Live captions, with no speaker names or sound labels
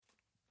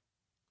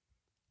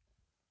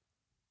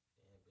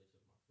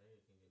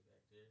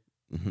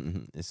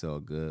It's all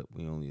good.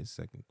 We only a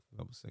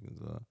couple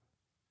seconds off.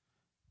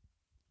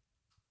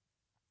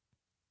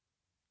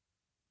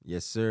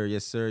 Yes, sir.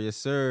 Yes, sir. Yes,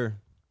 sir.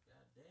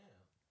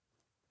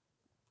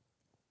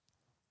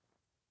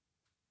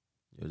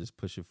 Yo, just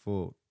push it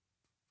forward.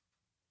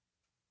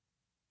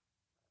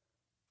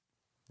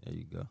 There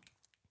you go.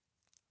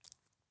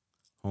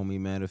 Homie,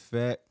 matter of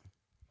fact,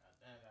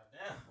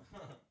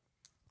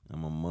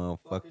 I'm a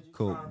motherfucking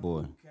coke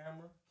boy.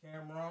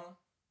 Cameron.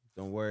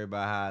 Don't worry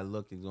about how I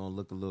look. It's gonna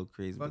look a little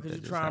crazy. What but could you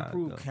that's try just and how it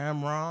prove, go.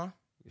 Cameron?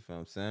 You feel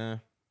what I'm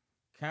saying?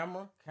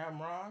 Cameron.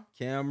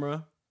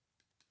 Camera.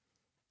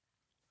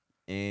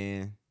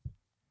 And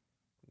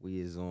we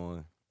is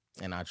on.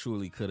 And I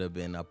truly could have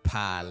been a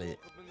pilot.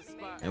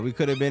 And we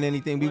could have been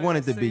anything we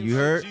wanted to be. You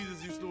heard?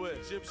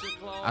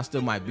 I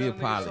still might be a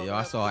pilot, yo.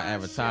 I saw an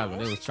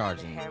advertisement. They was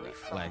charging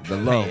like The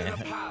low. Yeah.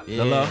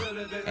 The low.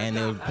 And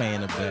they was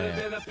paying the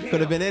bad.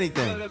 Could have been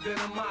anything.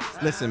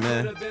 Listen,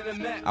 man.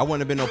 I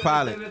wouldn't have been no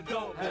pilot.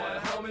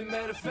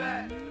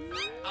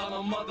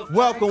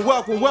 Welcome.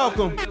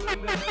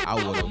 I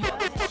would have.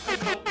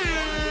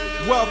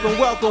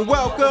 Welcome.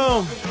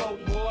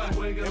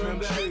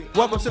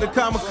 Welcome to the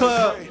Comma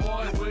Club.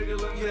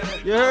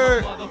 You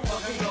heard?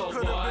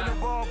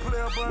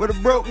 Where the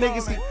broke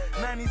niggas,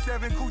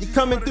 you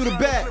coming through the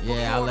back.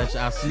 Yeah,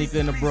 I'll sneak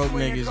in the broke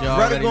niggas, y'all.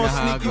 Brother Already know gonna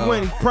how I sneak you go.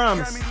 in,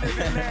 promise.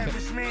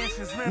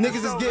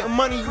 Niggas is getting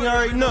money, you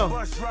already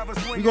know.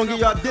 We gonna give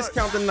y'all a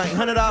discount tonight,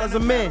 $100 a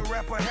man.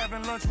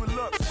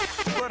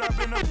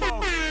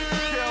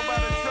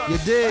 You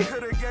dig?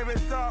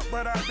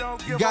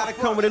 You gotta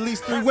come with at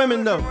least 3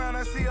 women though.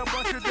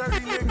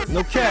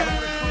 No cap.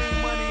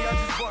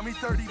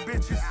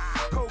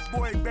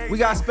 We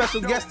got a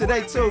special guest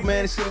today too,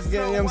 man. This shit is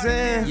getting, you know what I'm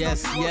saying?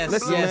 Yes.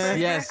 Listen, man.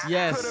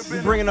 Yes. We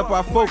bringing up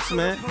our folks,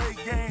 man.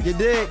 You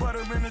dig?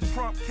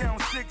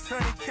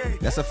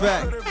 That's a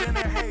fact.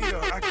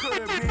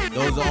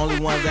 Those are the only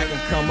ones that can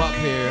come up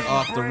here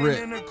off the rip.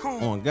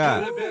 On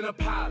God.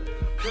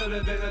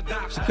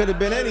 She could have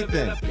been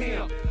anything.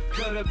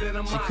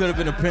 She could have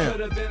been a pimp.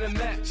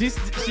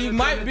 She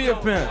might be a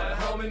pimp.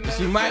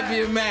 She might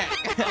be a Mac.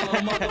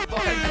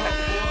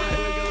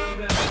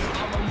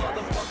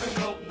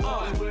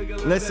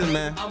 Listen,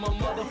 man.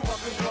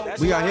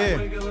 We are here.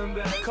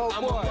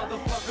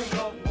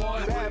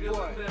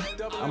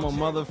 I'm a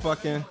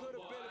motherfucking.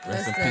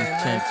 Rest in peace,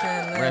 Chinks.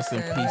 Rest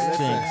in peace,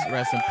 Chinks.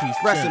 Rest in peace,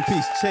 Rest in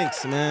Chinks. peace,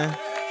 Chinks, man.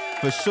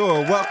 For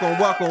sure. Welcome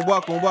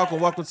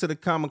to the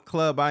Comma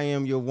Club. I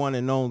am your one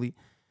and only,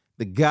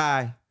 the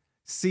guy,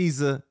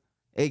 Caesar,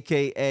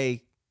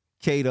 a.k.a.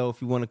 Kato,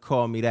 if you want to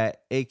call me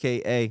that,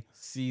 a.k.a.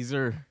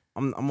 Caesar.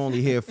 I'm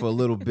only here for a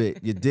little bit.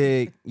 You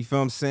dig? You feel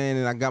what I'm saying?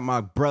 And I got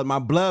my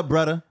blood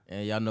brother.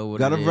 And y'all know what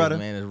Got it a is, brother.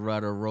 man. It's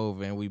Rudder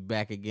Rover, and we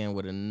back again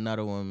with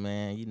another one,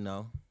 man. You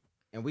know.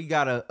 And we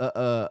got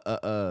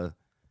a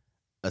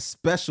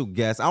special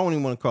guest. I don't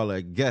even want to call her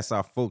a guest.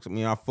 Our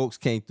folks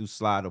came through,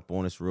 slide up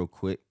on us real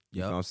quick. You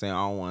know what I'm saying?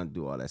 I don't want to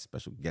do all that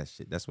special guest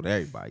shit. That's what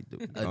everybody do.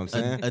 You know what I'm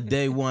saying? A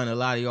day one. A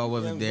lot of y'all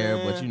wasn't there,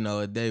 but you know,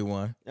 a day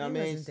one. You know what I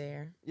mean? Wasn't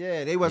there.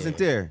 Yeah, they wasn't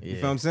there. You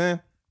feel what I'm saying?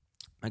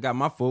 I got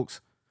my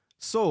folks.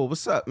 Soul,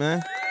 what's up,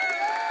 man?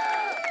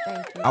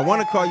 Thank you. I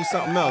want to call you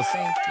something else.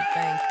 Thank you.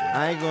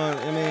 I ain't going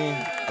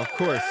to, of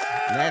course,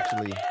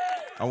 naturally,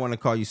 I want to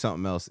call you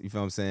something else. You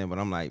feel what I'm saying? But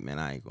I'm like, man,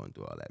 I ain't going to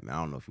do all that, man.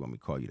 I don't know if you want me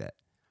to call you that.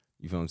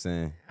 You feel what I'm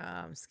saying?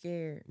 I'm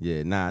scared.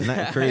 Yeah,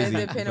 nothing crazy.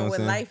 It depends on what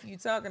life you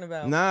talking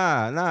about.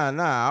 Nah.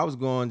 I was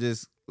going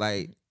just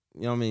like,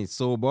 you know what I mean?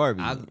 Soul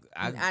Barbie.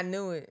 I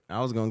knew it.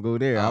 I was going to go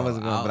there. I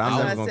wasn't going to, but I'm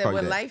never going to call you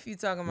what that. life you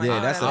talking about? Yeah,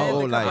 that's the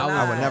whole life.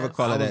 I would never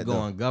call I her was that,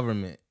 going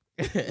government.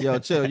 Yo,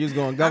 chill. You was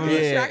going government?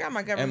 Sure, I got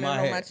my government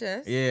on my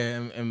chest. Yeah,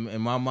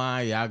 in my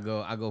mind, I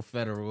go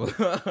federal.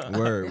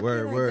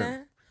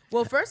 Word.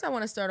 Well, first I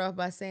want to start off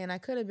by saying I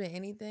could have been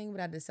anything, but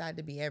I decided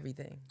to be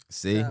everything.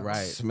 See? So.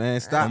 Right. Man,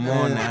 stop.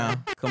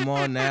 Come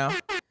on now.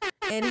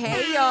 And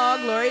hey, y'all,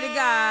 glory to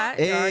God.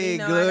 Hey,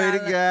 glory to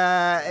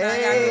God.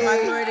 I gotta give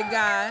my glory to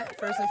God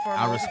first and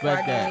foremost. I respect before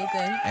I that. do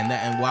anything.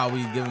 And while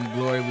we give him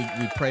glory,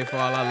 we pray for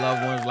all our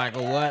loved ones like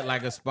a what?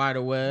 Like a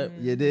spider web.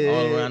 You did.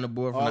 All around the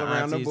board, from All the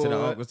around the aunties to the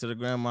board. uncles to the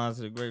grandmas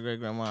to the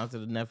great-great-grandmas to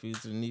the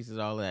nephews to the nieces,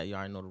 all that. You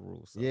already know the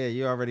rules. So. Yeah,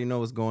 you already know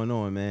what's going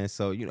on, man.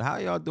 So, how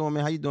y'all doing,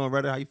 man? How you doing,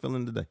 brother? How you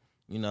feeling today?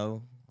 You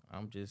know,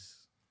 I'm just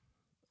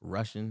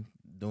rushing,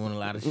 doing a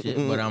lot of shit,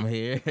 but I'm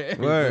here.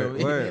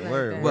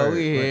 Word. But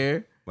we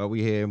here. But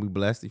we here and we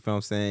blessed. You feel what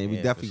I'm saying? We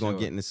Yeah, definitely for gonna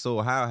sure. get in the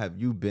soul. How have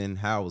you been?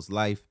 How was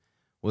life?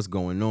 What's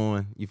going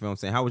on? You feel what I'm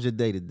saying? How was your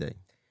day today?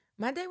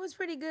 My day was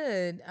pretty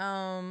good.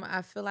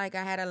 I feel like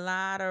I had a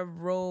lot of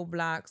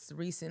roadblocks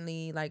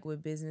recently, like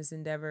with business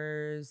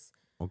endeavors.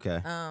 Okay.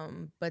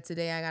 But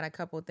today I got a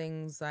couple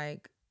things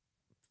like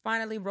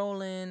finally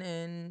rolling,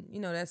 and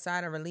that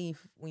side of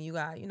relief when you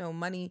got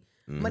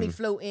money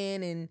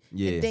floating and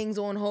things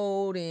on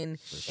hold and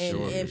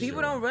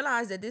people don't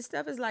realize that this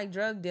stuff is like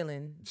drug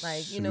dealing.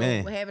 Like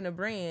Man. having a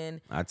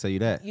brand. I tell you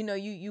that.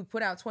 You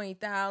put out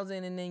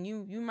 20,000 and then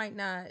you might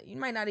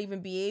not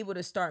even be able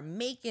to start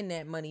making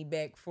that money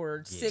back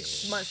for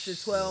 6 months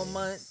to 12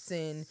 months,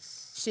 and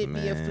shit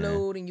be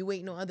afloat and you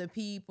waiting on other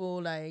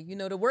people. Like, you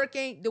know, the work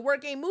ain't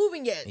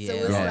moving yet. Yeah, so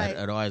it's like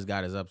it always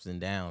got its ups and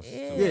downs.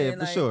 Yeah,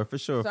 like, for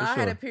sure. So I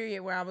had a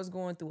period where I was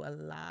going through a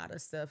lot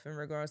of stuff in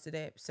regards to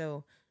that.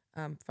 So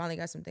finally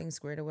got some things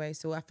squared away.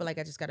 So I feel like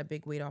I just got a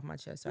big weight off my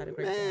chest. So I had a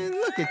great time.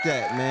 Look at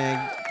that,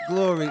 man.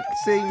 Glory.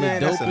 See, The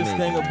man, that's dopest amazing.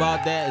 thing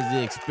about that is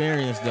the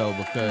experience, though,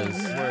 because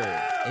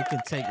it can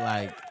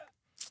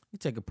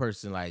take a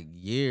person like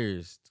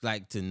years,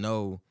 like to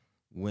know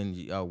when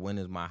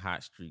is my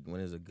hot streak,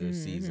 when is a good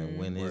season,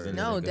 when isn't.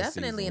 No, it a good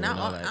definitely, season, and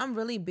like, I'm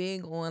really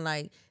big on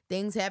like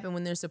things happen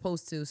when they're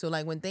supposed to. So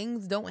like when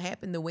things don't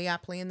happen the way I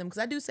plan them,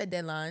 because I do set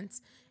deadlines,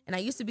 and I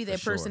used to be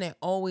that person that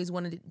always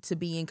wanted to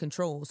be in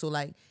control. So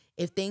like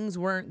if things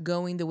weren't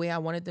going the way I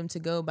wanted them to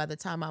go, by the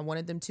time I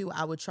wanted them to,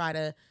 I would try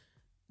to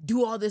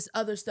do all this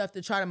other stuff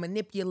to try to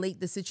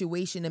manipulate the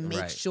situation and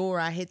make sure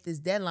I hit this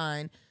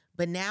deadline.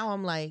 But now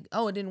I'm like,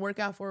 oh, it didn't work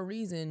out for a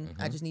reason.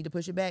 I just need to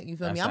push it back. You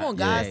feel me? I'm on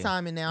God's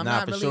timing now. I'm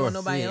not really on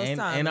nobody else's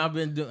time. And I've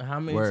been doing how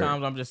many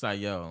times I'm just like,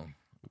 yo,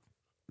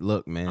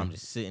 look, man, I'm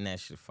just sitting that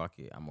shit. Fuck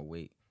it, I'm gonna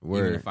wait.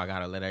 Word. Even if I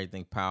gotta let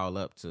everything pile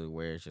up to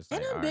where it's just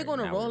like, and I'm big on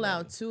a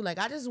rollout too. Like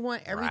I just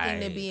want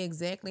everything to be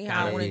exactly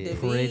how I want it to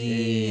pretty.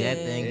 be. That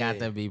thing got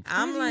to be pretty.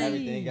 I'm like,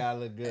 everything gotta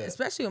look good,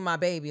 especially with my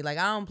baby. Like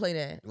I don't play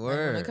that. Like,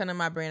 when it comes to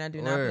my brand, I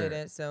do not play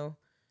that. So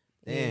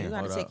yeah, you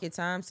gotta take your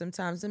time.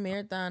 Sometimes a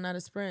marathon, not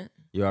a sprint.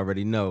 You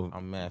already know.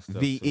 I'm masked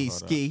up. VE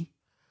ski.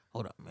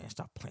 Hold up, man.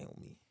 Stop playing with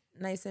me.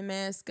 Nice and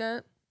mask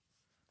up.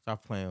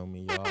 Stop playing with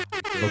me, y'all.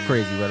 Go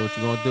crazy, brother. What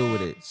you gonna do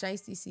with it?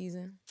 Shiesty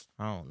season.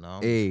 I don't know.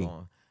 Hey.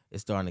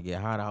 It's starting to get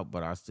hot out,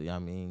 but I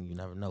mean, you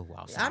never know who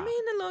outside. I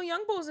mean, the little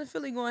young bulls in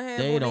Philly gonna have.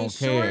 They don't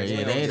care.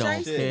 Yeah, they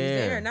don't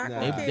care. They're not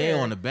gonna care. They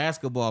on the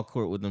basketball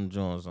court with them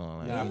joints on.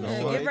 Like,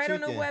 get right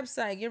on the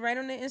website. Get right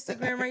on the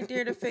Instagram right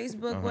there, the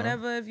Facebook,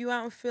 whatever. If you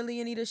out in Philly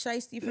and need a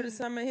shiesty for the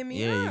summer, hit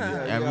me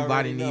up.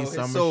 Everybody needs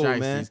summer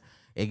shiesties.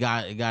 It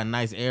got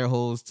nice air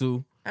holes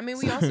too. I mean,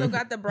 we also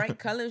got the bright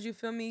colors. You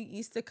feel me?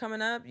 Easter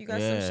coming up. You got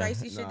some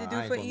shiesty shit to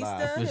do for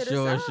Easter.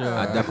 For sure.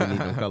 I definitely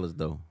need them colors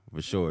though,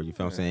 for sure. You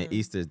feel what I'm saying?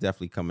 Easter is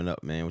definitely coming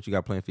up, man. What you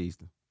got planned for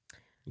Easter?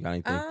 You got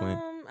anything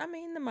planned? I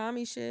mean, the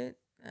mommy shit.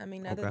 I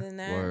mean, other than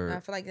that, I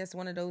feel like that's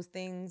one of those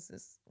things.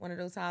 It's one of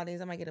those holidays.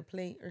 I might get a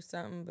plate or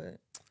something, but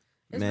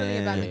it's really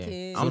about the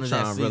kids. I'm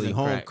trying to really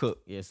home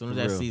cook. Yeah, as soon as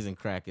that season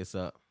crack, it's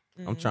up.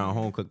 I'm trying to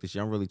home cook this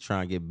year. I'm really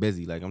trying to get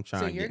busy. Like I'm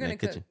trying to get in the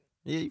kitchen.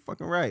 Yeah, you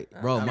fucking right,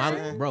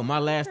 My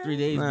last 3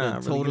 days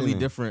been totally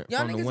different y'all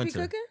from the niggas winter.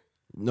 Be cooking?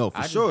 No,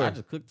 for sure. I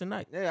just cooked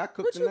tonight. Yeah, I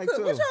cooked tonight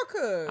too. What y'all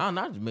cook? I don't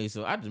know. I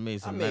just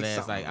made some nut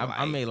ass like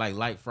I made like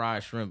light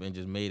fried shrimp and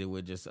just made it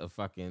with just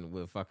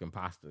fucking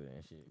pasta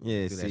and shit.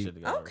 Yeah, That shit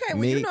together. Okay,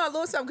 well you know a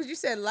little something because you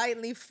said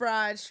lightly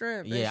fried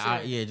shrimp.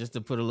 Yeah, just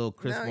to put a little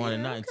crisp on it,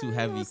 nothing too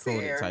heavy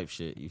coated type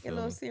shit. You feel me?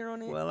 A little me? sear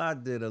on it. Well, I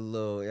did a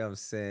little. You know what I'm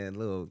saying,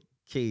 little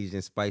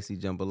Cajun spicy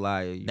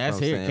jambalaya. That's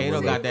here.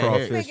 Kato got that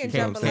here.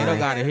 Kato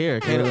got it here.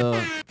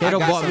 Kato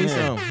bought me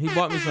some. He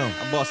bought me some.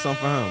 I bought some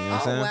for him. You know what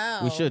I'm saying? Wow.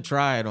 We should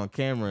try it on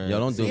camera. Yo,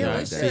 don't do Yeah, like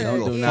we that.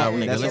 should. Do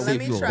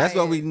not. That's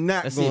what we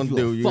not gonna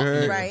do. You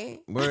heard? Right.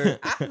 Word.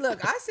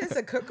 Look, I sense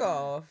a cook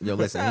off. Yo,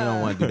 listen, he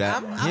don't want to do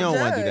that. I'm He don't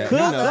want to do that. Cook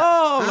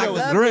off I like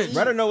love the Grinch.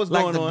 Brother know what's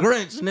going on.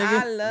 Like the Grinch, nigga.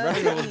 I love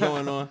Brother know what's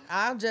going on.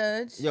 I'll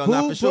judge. Yo,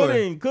 not for sure.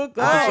 Pudding, cook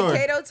All off. right,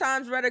 Kato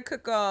Times Redder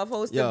Cook Off,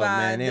 hosted Yo, by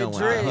man, he the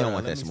don't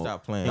want that Drill. smoke.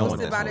 Stop playing.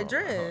 Hosted by the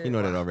Drill. He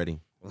know that already.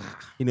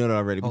 He know that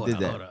already. We did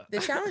that. The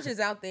challenge is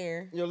out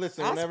there. Yo,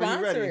 listen, I'll whenever you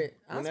sponsor ready. it.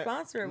 I'll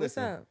sponsor it. What's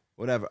up?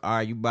 Whatever. All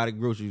right, you buy the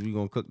groceries. We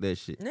gonna cook that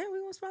shit. Yeah, we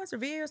gonna sponsor.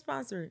 VA will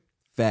sponsor it.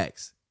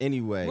 Facts.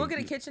 Anyway, we'll get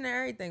a kitchen and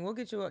everything. We'll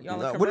get y'all a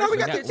well, commercial. we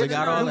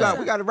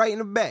got it right in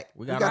the back.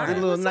 We got the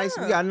little nice.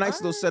 We got a nice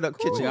little setup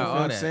kitchen. You know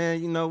what I'm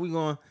saying? You know, we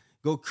gonna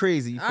go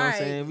crazy. You know what I'm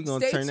saying? We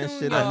gonna turn that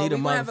shit up. I need a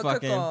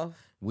motherfucking.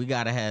 We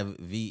gotta have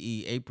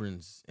VE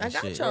aprons and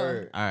shit. Y'all.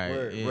 All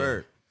right,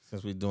 word.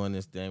 Since we're doing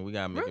this thing, we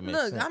gotta make it make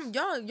sense. Look,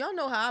 y'all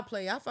know how I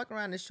play. I fuck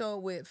around the show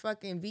with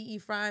fucking VE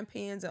frying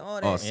pans and all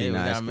that. Oh, see,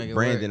 now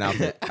Brandon out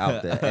the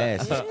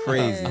ass. It's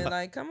crazy.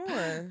 Like, come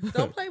on,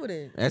 don't play with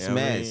it. That's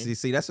mad.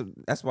 See,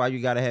 that's why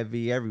you gotta have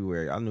VE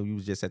everywhere. I knew you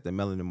was just at the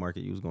Melanin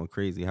Market. You was going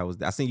crazy. How was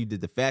that? I seen you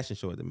did the fashion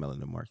show at the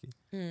Melanin Market.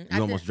 You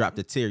almost dropped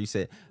a tear. You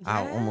said,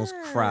 "I almost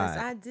cried."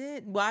 I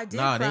did. Well, I did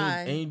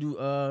cry. They ain't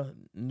do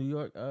New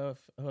York. Hold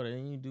on, they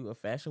ain't do a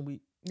fashion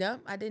week.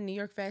 Yep, I did New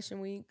York Fashion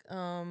Week.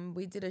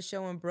 We did a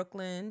show in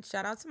Brooklyn.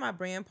 Shout out to my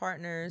brand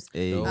partners,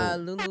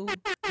 Lulu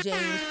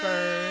James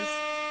Furs.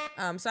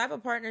 So I have a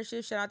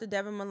partnership. Shout out to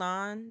Devin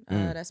Milan.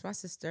 That's my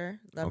sister.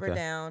 Love her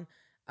down.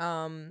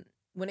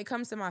 When it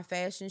comes to my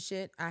fashion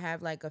shit, I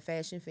have like a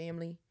fashion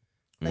family.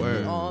 Like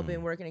we've all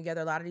been working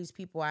together. A lot of these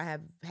people I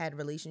have had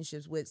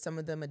relationships with. Some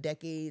of them a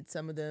decade.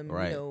 Some of them,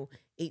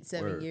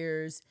 8-7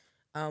 years.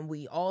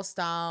 We all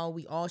style,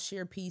 we all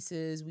share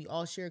pieces, we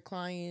all share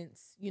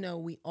clients,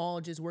 we all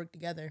just work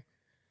together.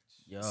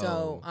 Yo.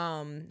 So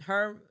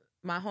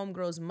my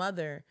homegirl's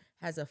mother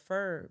has a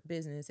fur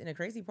business, and the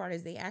crazy part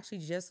is they actually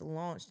just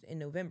launched in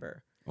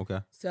November. Okay.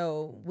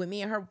 So with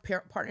me and her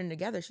partnering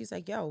together, she's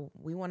like, yo,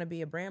 we want to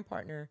be a brand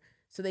partner.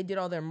 So they did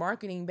all their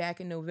marketing back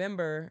in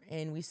November,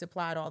 and we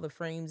supplied all the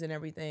frames and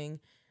everything.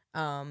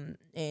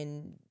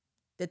 And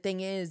the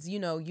thing is, you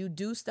know, you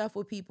do stuff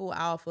with people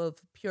off of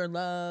pure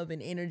love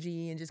and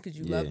energy, and just because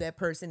you love that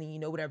person and you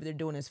know whatever they're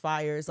doing is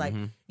fire. It's like,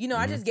 you know,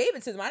 I just gave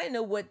it to them. I didn't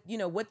know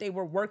what they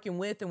were working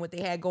with and what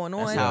they had going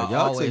on.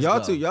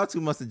 Y'all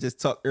two must have just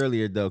talked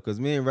earlier though, because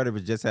me and Rudder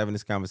was just having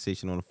this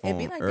conversation on the phone It'd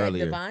be like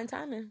earlier. that divine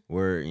timing.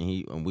 Word,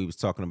 and we was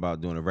talking about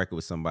doing a record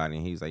with somebody,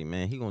 and he's like,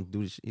 man, he gonna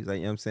do this. He's like,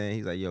 you know what I'm saying?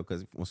 He's like, yo,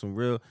 because when some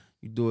real,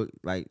 you do it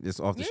like just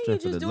off the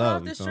strength of the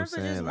love. You know what I'm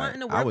saying?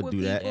 Like, I would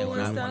do that.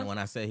 When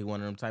I say he one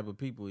of them type of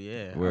people,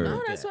 yeah.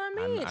 No, that's what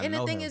I mean. And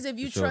the thing is, if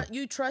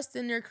you trust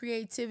in their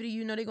creativity,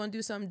 you know they're gonna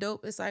do something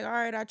dope. It's like, all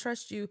right, I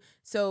trust you.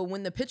 So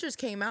when the pictures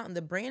came out and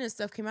the brand and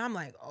stuff came out, I'm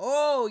like,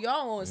 oh,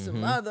 y'all on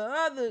some other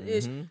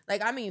ish.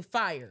 Like, I mean,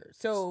 fire.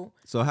 So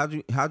how'd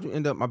you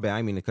end up? My bad. I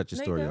didn't mean to cut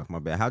your story off. My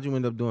bad. How'd you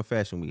end up doing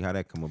Fashion Week? How'd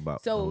that come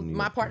about? So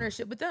my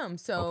partnership with them.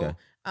 So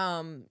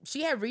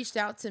she had reached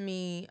out to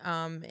me,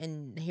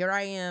 and here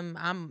I am.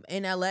 I'm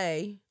in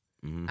LA.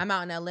 I'm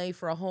out in LA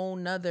for a whole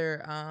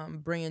nother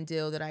brand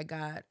deal that I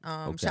got.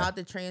 Shout out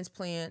to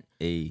Transplant.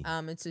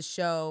 It's a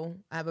show.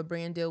 I have a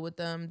brand deal with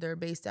them. They're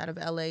based out of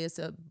LA. It's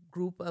a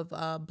group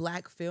of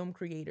Black film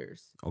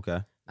creators. Okay.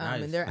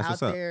 Nice. And they're out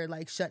there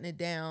like shutting it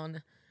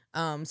down.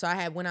 So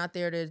I went out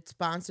there to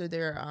sponsor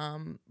their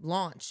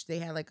launch. They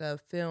had like a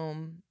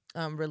film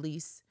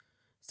release.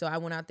 So I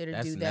went out there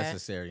to do that. That's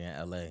necessary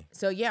in LA.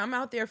 So yeah, I'm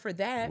out there for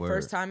that.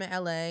 First time in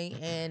LA,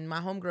 and my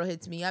homegirl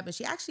hits me up, and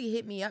she actually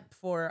hit me up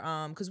for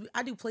because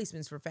I do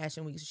placements for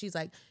Fashion Week. So she's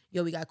like,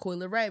 "Yo, we got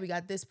Coyle Ray, we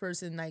got this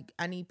person. Like,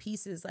 I need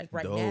pieces like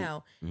right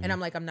now." And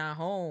I'm like, "I'm not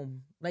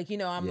home." Like, you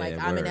know, I'm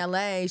in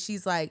LA.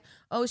 She's like,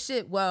 "Oh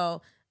shit,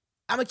 well,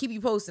 I'm gonna keep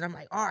you posted." I'm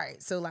like, "All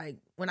right." So like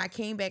when I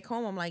came back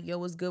home, I'm like, "Yo,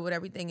 what's good with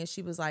everything?" And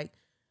she was like,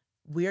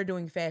 "We're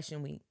doing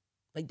Fashion Week."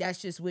 Like,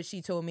 that's just what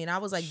she told me. And I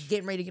was like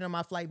getting ready to get on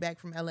my flight back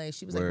from LA.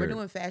 She was like, we're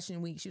doing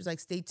Fashion Week. She was like,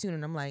 stay tuned.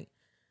 And I'm like,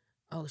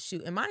 oh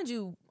shoot. And mind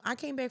you, I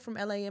came back from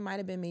LA. It might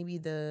have been maybe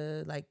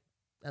the like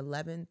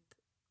 11th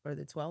or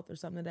the 12th or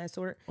something of that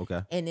sort.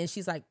 Okay. And then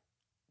she's like,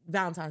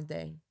 Valentine's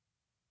Day.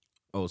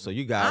 Oh, so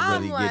you gotta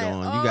really get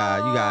on. You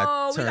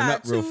got turn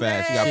up real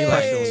fast. You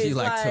got she's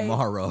like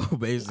tomorrow,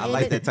 basically. I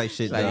like that type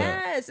shit.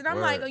 Yes, and I'm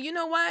like, oh, you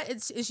know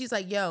what? She's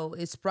like, yo,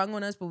 it's sprung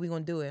on us, but we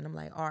gonna do it. And I'm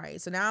like, all right.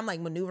 So now I'm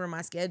like maneuvering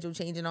my schedule,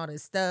 changing all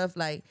this stuff.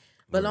 Like,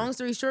 but long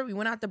story short, we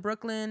went out to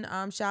Brooklyn.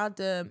 Shout out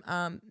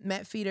to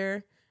Met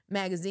Feeder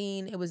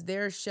magazine. It was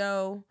their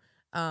show.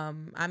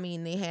 I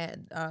mean, they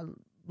had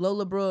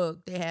Lola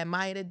Brooke. They had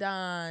Maya the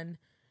Don.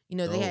 You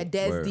know, they had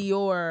Des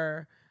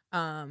Dior.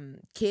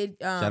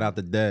 Shout out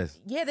to Des.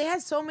 Yeah, they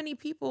had so many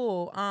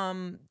people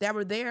that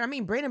were there. I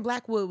mean, Brandon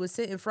Blackwood was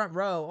sitting front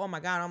row. Oh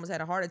my God, I almost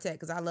had a heart attack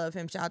because I love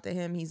him. Shout out to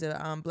him. He's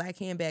a black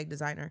handbag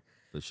designer.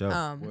 For sure.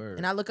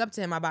 And I look up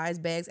to him. I buy his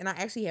bags, and I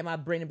actually had my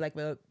Brandon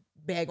Blackwood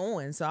bag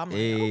on. So I'm like,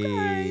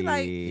 okay,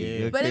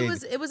 like, but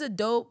it was a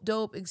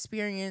dope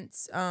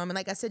experience. And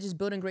like I said, just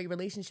building great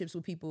relationships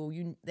with people.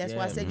 That's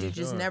why I said you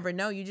just never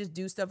know. You just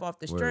do stuff off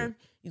the strength.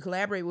 You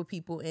collaborate with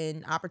people,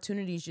 and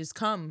opportunities just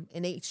come,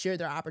 and they share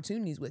their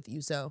opportunities with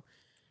you. So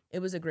it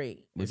was a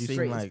great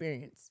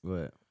experience.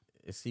 What?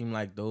 It seemed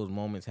like those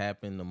moments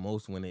happen the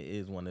most when it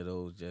is one of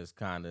those just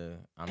kind of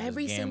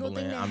every single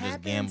thing that I'm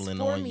just gambling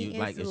on you.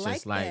 Like it's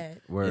just like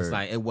it's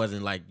like it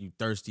wasn't like you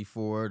thirsty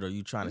for it or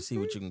you trying to see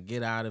what you can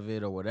get out of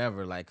it or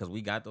whatever. Like, cause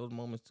we got those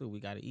moments too. We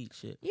got to eat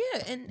shit.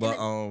 Yeah, but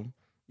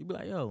you be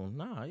like, yo,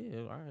 nah,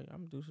 yeah, all right,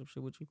 I'm gonna do some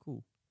shit with you,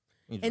 cool.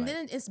 And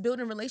then it's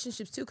building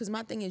relationships too. Cause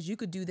my thing is, you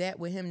could do that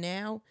with him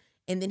now.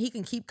 And then he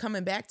can keep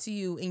coming back to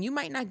you, and you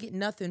might not get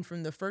nothing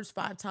from the first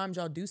 5 times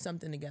y'all do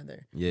something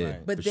together. Yeah,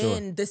 right. But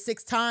then the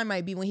 6th time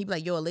might be when he be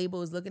like, "Yo, a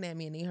label is looking at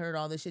me, and they heard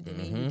all the shit that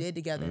me and you did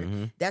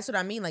together." That's what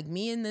I mean. Like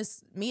me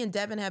and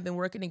Devin have been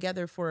working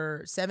together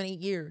for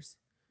 7-8 years.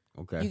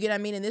 Okay, you get what I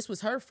mean. And this was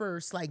her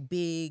first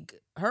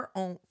her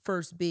own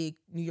first big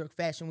New York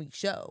Fashion Week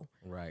show.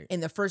 Right.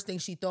 And the first thing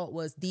she thought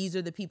was, these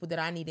are the people that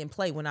I need in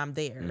play when I'm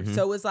there.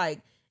 So it's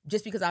like,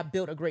 just because I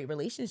built a great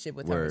relationship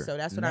with her. So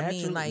that's what I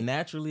mean. Like,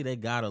 naturally, they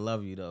gotta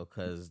love you though,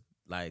 cause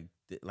like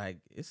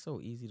it's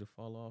so easy to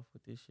fall off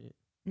with this shit.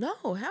 No,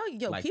 how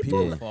like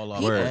people fall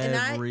off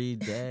every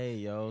day,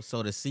 yo.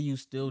 So to see you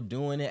still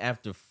doing it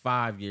after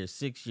 5 years,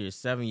 6 years,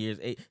 7 years,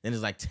 8, then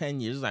it's like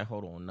 10 years. It's like,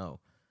 hold on, no,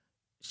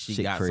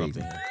 she got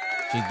something.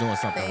 She's doing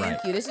something right.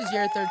 Thank you. This is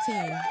year 13.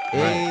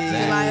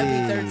 Hey. July will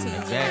be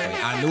 13.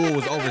 Exactly. I knew it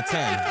was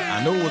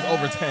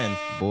over 10.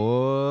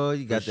 Boy,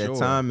 you got that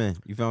timing.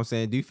 You feel what I'm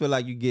saying? Do you feel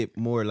like you get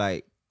more,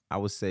 like, I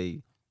would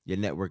say, your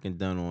networking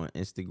done on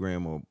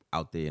Instagram or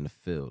out there in the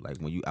field? Like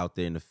when you out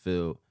there in the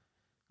field,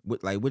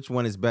 which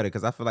one is better?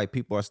 Because I feel like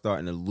people are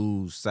starting to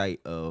lose sight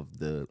of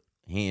the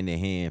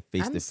hand-to-hand,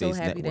 face-to-face networking. I'm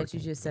so happy that you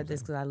just said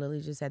this, because I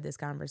literally just had this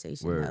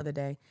conversation the other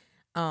day.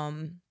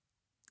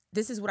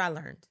 This is what I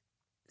learned.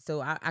 So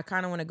I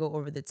kind of want to go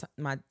over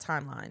my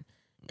timeline.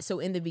 So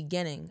in the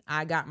beginning,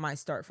 I got my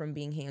start from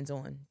being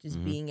hands-on,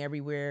 just being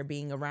everywhere,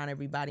 being around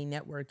everybody,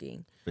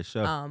 networking. For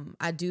sure.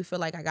 I do feel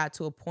like I got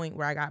to a point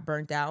where I got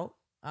burnt out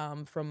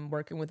from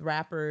working with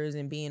rappers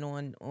and being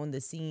on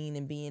the scene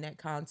and being at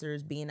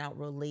concerts, being out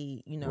real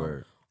late,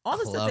 Word. all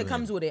the stuff that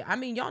comes with it. I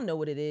mean, y'all know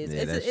what it is.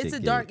 Yeah,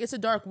 It's a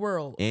dark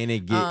world. And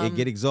it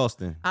get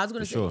exhausting. I was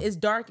gonna say it's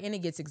dark and it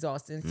gets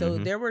exhausting. So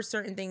there were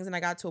certain things, and I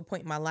got to a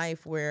point in my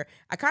life where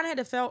I kind of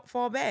had to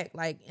fall back.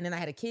 And then I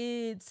had a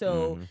kid,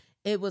 so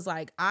it was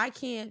like I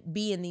can't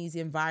be in these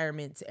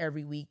environments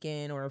every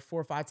weekend or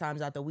 4 or 5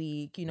 times out the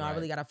week. I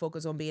really got to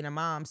focus on being a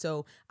mom.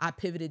 So I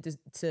pivoted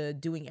to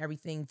doing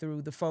everything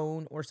through the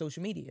phone or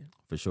social media.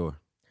 For sure.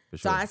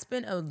 So I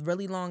spent a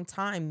really long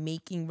time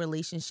making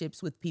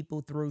relationships with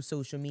people through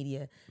social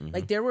media.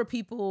 Like there were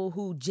people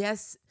who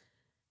just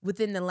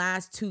within the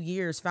last 2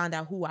 years found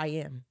out who I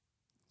am.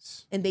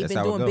 And they've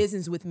been doing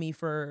business with me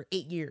for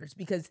 8 years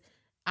because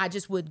I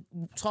just would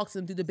talk to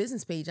them through the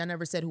business page. I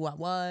never said who I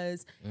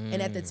was.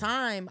 And at the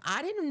time,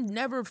 I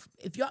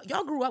if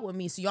y'all grew up with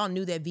me, so y'all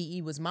knew that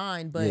VE was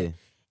mine. But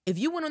if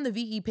you went on the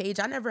VE page,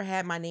 I never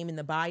had my name in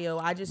the bio.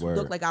 I just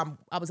looked like I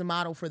was a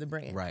model for the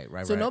brand. Right.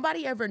 So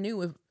nobody ever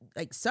knew if,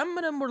 some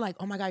of them were like,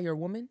 oh my God, you're a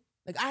woman.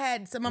 I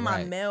had some of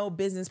my male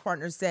business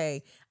partners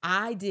say,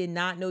 I did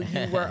not know you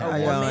were a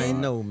woman. I ain't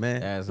know,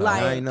 man.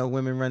 I ain't know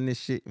women run this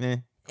shit,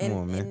 man. Come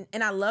on, man.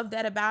 And I love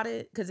that about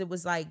it because it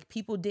was like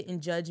people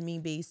didn't judge me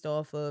based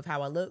off of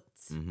how I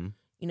looked.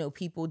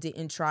 People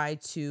didn't try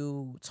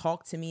to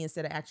talk to me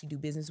instead of actually do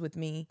business with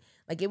me.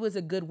 It was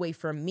a good way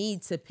for me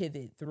to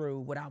pivot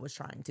through what I was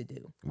trying to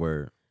do.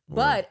 Word.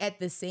 But at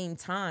the same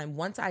time,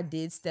 once I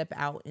did step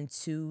out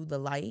into the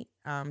light,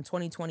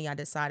 2020, I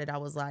decided I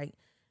was like,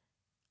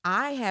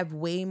 I have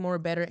way more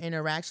better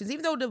interactions.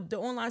 Even though the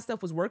online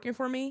stuff was working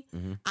for me,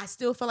 I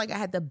still felt like I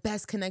had the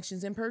best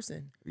connections in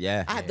person.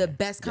 Yeah. I had the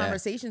best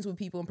conversations with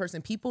people in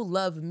person. People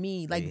love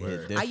me.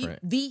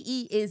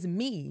 VE is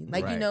me.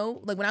 When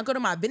I go to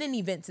my vending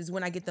events is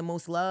when I get the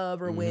most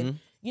love or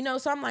when,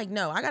 so I'm like,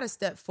 no, I got to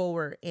step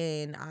forward.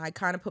 And I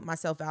kind of put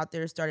myself out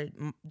there, started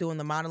doing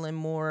the modeling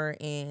more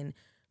and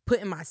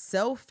putting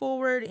myself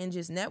forward and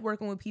just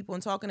networking with people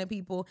and talking to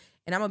people.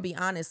 And I'm going to be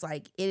honest,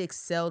 it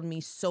excelled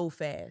me so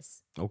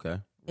fast. Okay.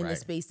 In the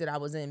space that I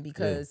was in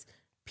because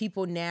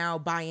people now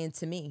buy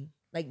into me,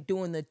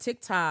 doing the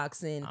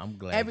TikToks and I'm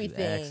glad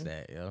everything. You asked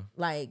that,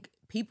 yo.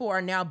 People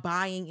are now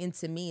buying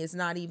into me. It's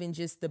not even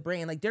just the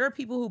brand. There are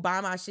people who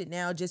buy my shit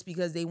now just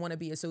because they want to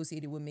be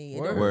associated with me.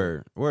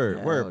 Word,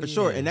 for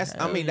sure. And that's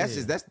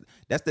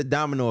that's the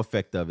domino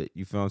effect of it.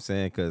 You feel what I'm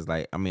saying? Because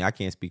I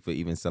can't speak for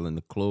even selling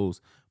the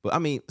clothes, but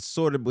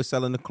sort of with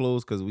selling the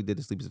clothes because we did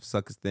the Sleepers for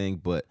Suckers thing,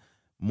 but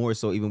more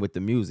so even with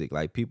the music,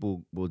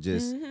 people will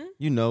just,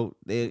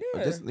 they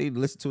just need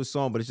to listen to a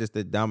song, but it's just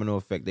the domino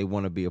effect. They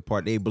want to be a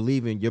part. They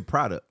believe in your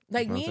product.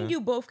 Me and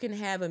you both can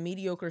have a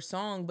mediocre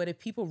song, but if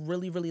people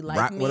really, really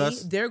like me,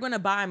 they're going to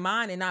buy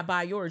mine and not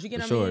buy yours. You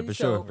get what I mean? For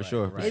sure.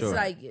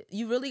 It's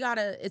you really got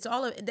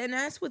to, then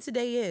that's what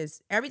today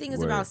is. Everything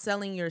is about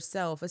selling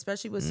yourself,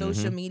 especially with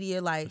social media.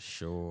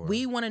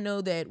 We want to know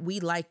that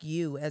we like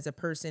you as a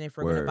person if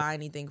we're going to buy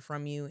anything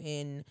from you.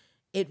 And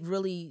it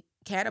really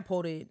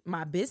catapulted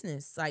my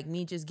business,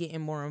 me just getting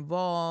more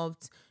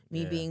involved,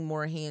 me being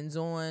more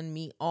hands-on,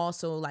 me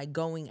also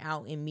going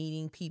out and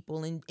meeting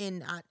people,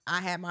 and I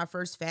had my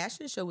first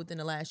fashion show within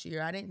the last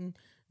year.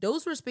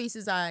 Those were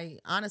spaces I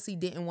honestly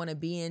didn't want to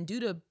be in due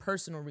to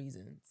personal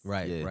reasons.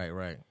 Right.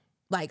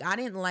 I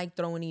didn't like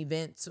throwing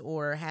events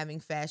or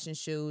having fashion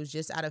shows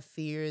just out of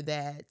fear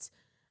that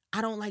I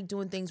don't like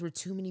doing things where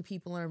too many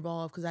people are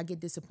involved because I get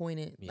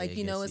disappointed. And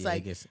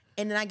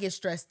then I get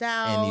stressed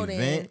out. An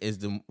event is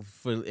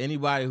for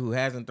anybody who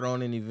hasn't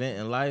thrown an event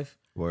in life.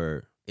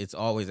 It's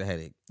always a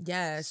headache.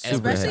 Yes,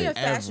 especially a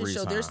fashion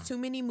show. There's too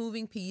many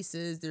moving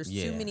pieces. There's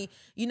too many,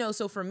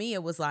 So for me,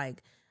 it was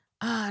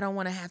I don't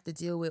want to have to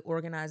deal with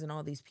organizing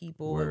all these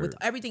people with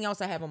everything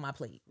else I have on my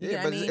plate. You know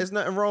what I mean? It's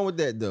nothing wrong with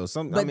that though.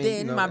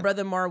 My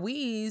brother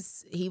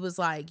Marwiz, he was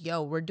like,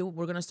 "Yo, we're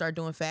gonna start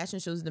doing fashion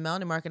shows in the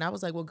Mountain Market." And I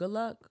was like, "Well, good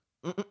luck."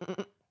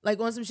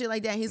 On some shit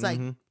like that. He's like,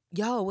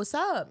 yo, what's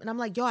up? And I'm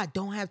like, yo, I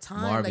don't have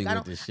time.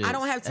 I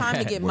don't have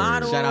time to get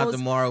models. Shout out to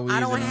Marwiz.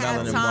 I don't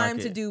have time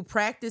to do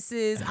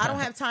practices. I don't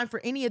have time for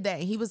any of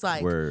that. And he was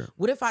like,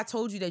 what if I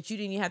told you that you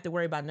didn't even have to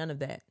worry about none of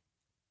that?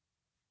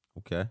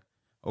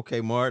 Okay,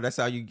 Mar, that's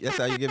how you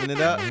giving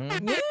it up? Yeah.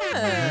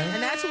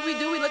 And that's what we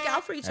do. We look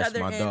out for each other.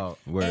 My dog.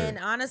 And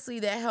honestly,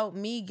 that helped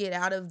me get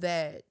out of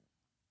that,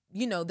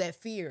 that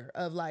fear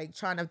of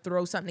trying to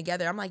throw something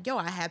together. I'm like, yo,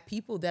 I have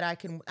people that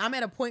I'm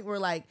at a point where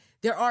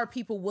there are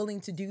people willing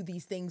to do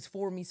these things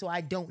for me so I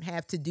don't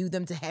have to do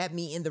them to have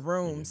me in the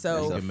room.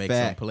 So you can make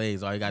some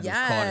plays. All you got to do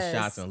is call the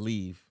shots and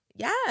leave.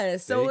 Yeah.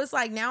 So it's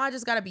now I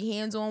just got to be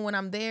hands-on when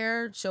I'm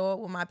there, show up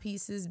with my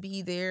pieces,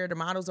 be there. The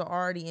models are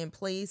already in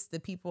place. The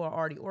people are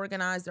already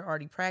organized. They're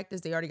already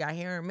practiced. They already got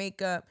hair and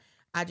makeup.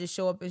 I just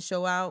show up and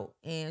show out.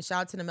 And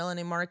shout out to the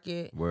Melanin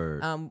Market.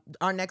 Word.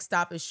 Our next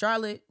stop is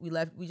Charlotte.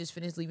 We just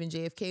finished leaving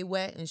JFK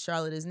wet, and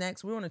Charlotte is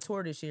next. We're on a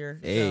tour this year.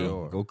 Hey,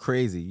 Sure. go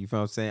crazy. You feel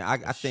what I'm saying? I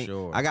think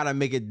sure. I gotta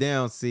make it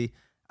down. See,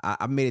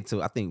 I made it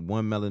to I think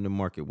one Melanin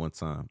Market one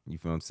time. You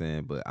feel what I'm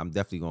saying? But I'm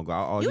definitely gonna go.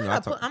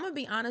 I'm gonna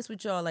be honest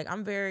with y'all. Like,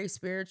 I'm very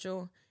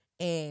spiritual,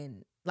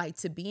 and like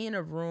to be in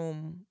a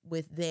room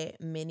with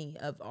that many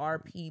of our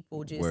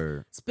people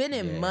just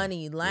spending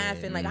money,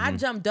 laughing. Like, I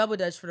jumped double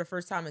dutch for the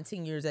first time in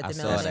 10 years at the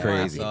Melanin. That's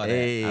crazy.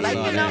 Hey. Like,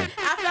 I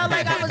felt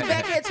like I was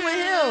back at Twin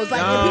Hills.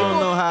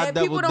 Like,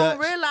 people don't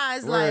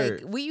realize,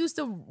 like, we used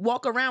to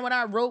walk around with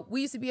our rope.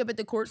 We used to be up at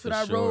the courts with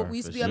our rope. We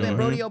used to be up at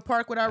Rodeo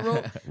Park with our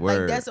rope.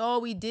 Like, that's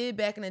all we did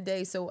back in the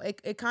day. So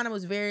it kind of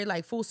was very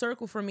like full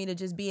circle for me to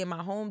just be in my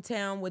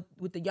hometown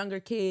with the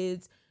younger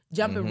kids.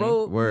 Jumping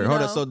rope. Word.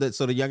 Hold up.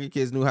 So the younger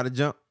kids knew how to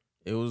jump?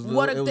 It was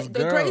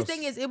the crazy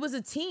thing is it was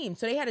a team.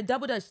 So they had a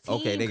double dutch team.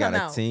 Okay, they got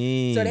a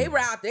team. So they were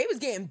out there. They was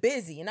getting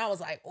busy. And I was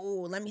like,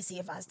 oh, let me see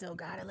if I still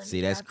got it. See,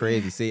 that's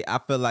crazy. See, I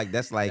feel like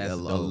that's like a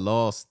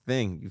lost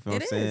thing. You feel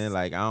what I'm saying?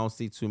 Like, I don't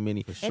see too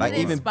many. And like, it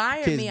even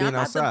inspired kids me. being I'm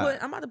outside.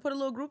 about to put a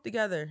little group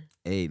together.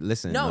 Hey,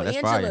 listen. No, that's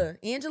Angela. fire.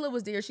 Angela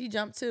was there. She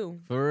jumped too.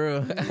 For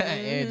real.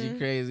 Angie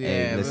crazy.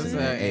 Hey, listen.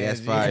 Hey,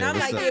 that's fire. And I'm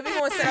What's like, up? we're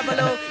going to set up a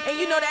little. And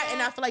you know that.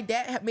 And I feel like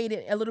that made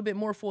it a little bit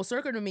more full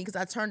circle to me because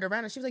I turned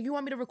around and she was like, you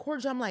want me to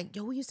record you? I'm like,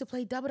 yo, we used to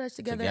play double dutch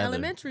together in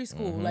elementary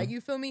school. Like,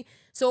 you feel me?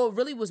 So it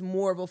really was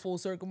more of a full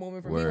circle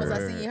moment for me once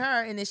I seen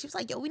her. And then she was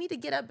like, yo, we need to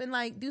get up and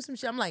like do some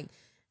shit. I'm like,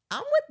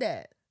 I'm with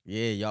that.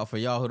 Yeah, for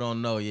y'all who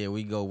don't know,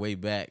 we go way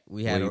back.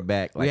 I had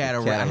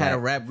a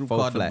rap group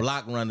called the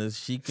Block Runners.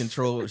 She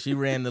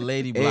ran the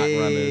Lady Block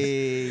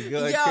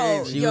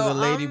Runners. She was a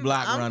Lady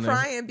Block Runner. I'm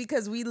crying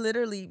because me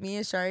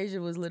and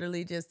Sharasia was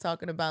literally just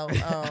talking about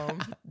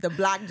the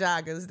block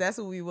joggers. That's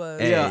what we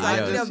was. Hey,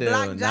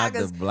 block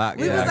joggers.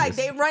 We was like,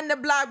 they run the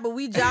block, but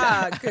we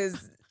jog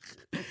because.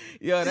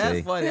 Yo,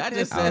 that's funny. I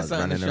just said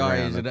something to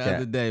Sharasia the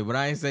other day, but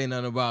I ain't say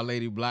nothing about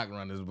Lady Block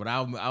Runners. But I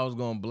was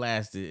gonna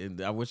blast it, and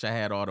I wish I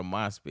had all the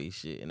MySpace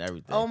shit and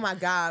everything. Oh my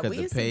god, we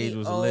the used page to be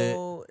was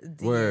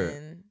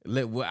lit.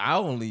 Lit. Well, I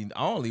only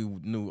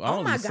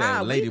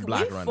said Lady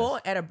Block Runners. We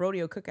fought at a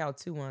rodeo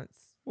cookout too once.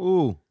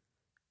 Ooh.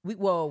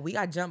 We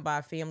got jumped by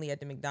a family at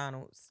the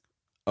McDonald's.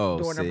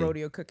 During a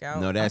rodeo cookout.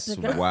 No, that's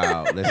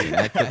wild. Listen,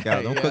 that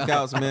cookout, them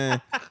cookouts, man.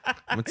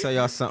 I'm gonna tell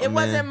y'all something. It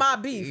wasn't my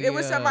beef. It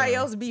was somebody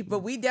else's beef. But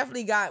we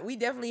definitely had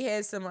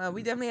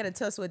a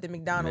tussle at the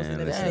McDonald's in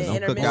the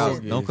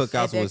intermission. Them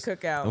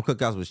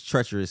cookouts was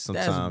treacherous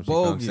sometimes. You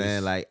know what I'm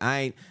saying? Like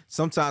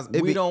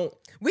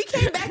we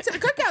came back to the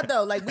cookout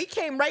though. Like we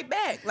came right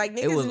back. Like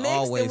niggas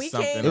mixed and we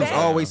came back. It was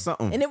always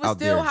something. And it was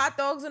still hot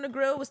dogs on the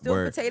grill. It was still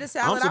potato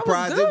salad. I'm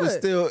surprised it was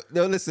still.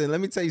 Yo, listen,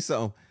 let me tell you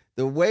something.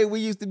 The way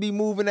we used to be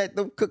moving at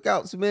the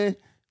cookouts, man,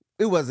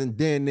 it wasn't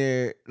then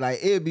there. Like,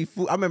 it'd be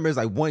food. I remember it was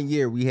like 1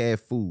 year we had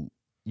food.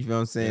 You know what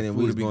I'm saying? And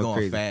we was going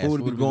crazy. Fast.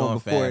 Food would be going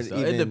before fast.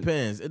 It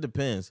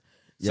depends.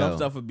 Some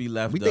stuff would be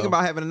left. We think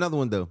about having another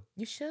one though.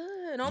 You should.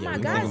 Oh my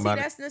God. See,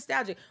 that's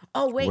nostalgic.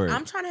 Oh wait,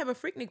 I'm trying to have a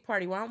Freaknik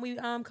party. Why don't we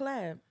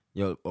collab?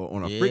 Yo,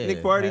 on a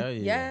Freaknik party?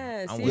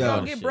 Yeah. See if y'all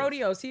can get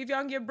Brodeo. See if y'all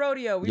can get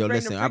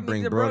Brodeo. I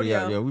bring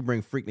Brodeo. Yo, we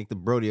bring Freaknik to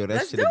Brodeo.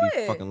 That shit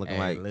be fucking looking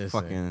like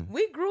fucking.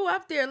 We grew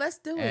up there. Let's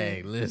do it.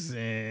 Hey,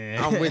 listen.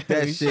 I'm with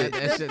that shit.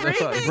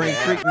 Bring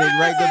Freaknik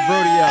right to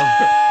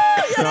Brodeo.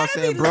 You know what I'm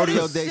saying?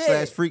 Brodeo Day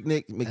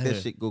 /Freaknik. Make that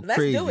shit go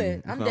crazy. Let's do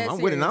it. I'm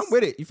with it. I'm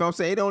with it. You feel what I'm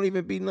saying? It don't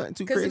even be nothing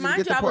too crazy to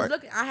get the part.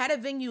 I had a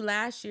venue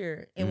last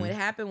year, and what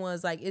happened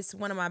was like it's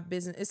one of my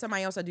business. It's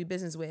somebody else I do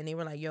business with, and they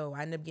were like, "Yo,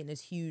 I ended up getting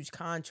this huge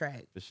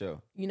contract." For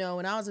sure. You know,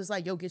 and I was just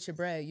like, "Yo, get your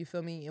bread." You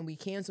feel me? And we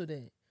canceled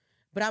it.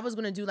 But I was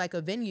gonna do like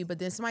a venue, but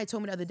then somebody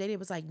told me the other day, they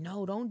was like,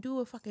 "No, don't do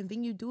a fucking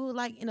venue. Do it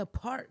like in a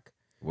park."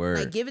 Word.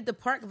 Like give it the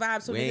park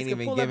vibe so we ain't niggas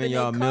can even pull up giving in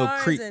y'all their Mill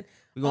cars Creek. and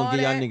We gonna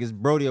give y'all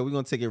niggas Brodeo. We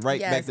gonna take it right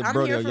back to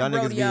Brodeo. Y'all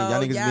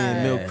niggas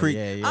being Mill Creek.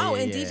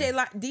 And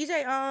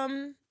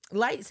DJ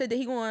Light said that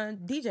he going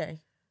DJ.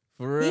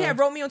 For real? He had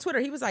wrote me on Twitter.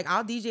 He was like,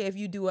 "I'll DJ if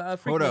you do a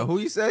freaking." Hold up, who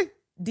you say?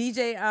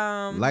 DJ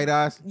Light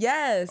Eyes.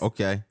 Yes.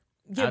 Okay.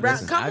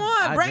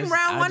 Bring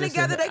round one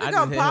together. They can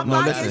come pop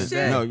lock and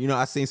shit. No, you know,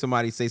 I seen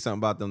somebody say something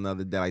about them the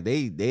other day. Like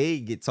they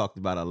get talked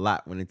about a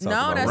lot when they talk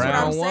about that's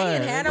round what I'm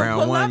saying. Had them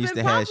round pull one up used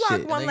and to have pop lock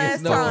shit. one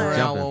last time.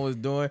 Round one was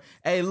doing.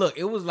 Hey, look,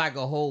 it was like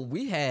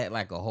we had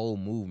like a whole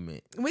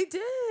movement. We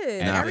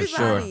did. Nah,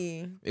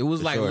 everybody. It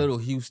was like Little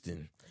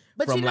Houston.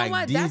 But from you know like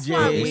what?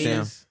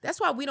 DJs. That's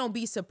why we don't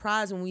be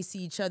surprised when we see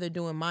each other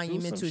doing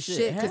monumental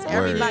shit. Because Word.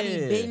 everybody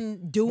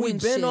been doing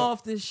shit. We been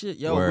off this shit.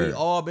 Yo, we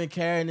all been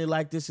carrying it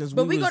like this since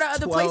but we go to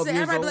other places and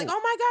everybody old. be like,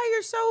 oh my God,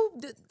 you're so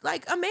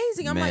like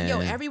amazing. I'm like, yo,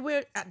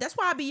 everywhere. That's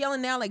why I be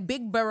yelling now like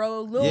Big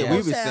Borough, Lil Yeah,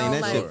 we been Town,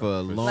 saying that shit for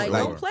a long time.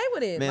 like, don't play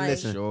with it. Man, like,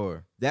 listen,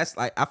 sure. That's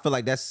like, I feel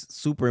like that's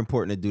super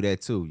important to do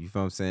that too. You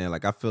feel what I'm saying?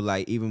 Like, I feel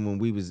like even when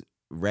we was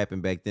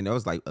rapping back then, that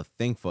was like a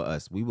thing for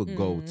us. We would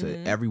go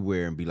to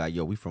everywhere and be like,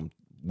 yo, we from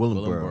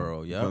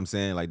Willingboro. You know what I'm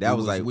saying? Like that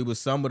was like we was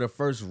some of the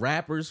first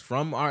rappers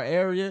from our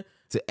area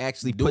to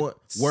actually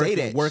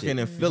working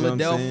in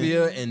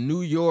Philadelphia and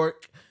New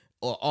York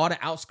or all the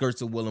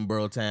outskirts of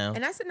Willingboro town.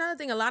 And that's another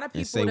thing. A lot of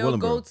people, they'll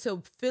go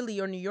to Philly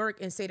or New York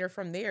and say they're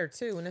from there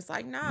too. And it's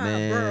like, nah,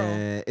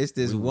 bro. It's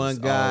this one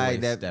guy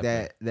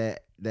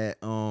that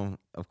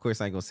of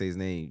course I ain't gonna say his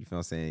name, you feel what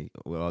I'm saying?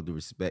 With all due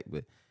respect,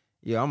 but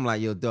yeah, I'm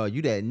like, yo, dog,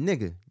 you that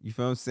nigga. You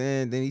feel what I'm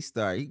saying? Then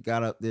he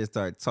got up there,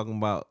 started talking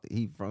about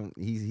he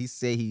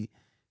said he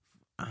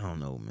I don't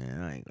know,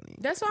 man. I ain't gonna.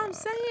 That's what I'm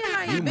saying.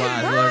 Like, you might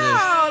as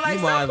well just,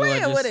 stop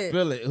playing with it.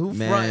 Spill it. Who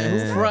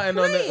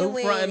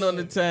fronting on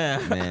the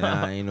town?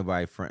 Man, ain't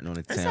nobody fronting on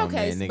the town. It's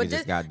okay, man. Nigga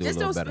just gotta do a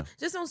little better.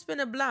 Just don't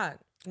spin a block.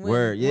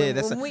 Word, yeah,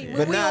 that's.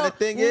 But now the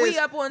thing is,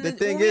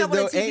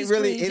 though,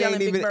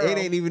 it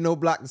ain't even no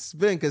block to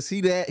spin because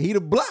he the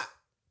block.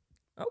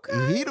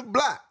 Okay, he the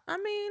block. I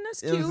mean,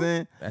 that's cute. You know what I'm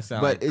saying? That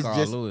sounds like it's Carl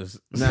just, Lewis.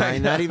 Nah,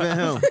 not even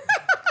him.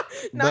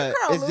 But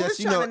it's just,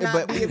 you know,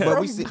 but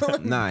we see, he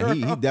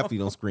definitely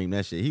don't scream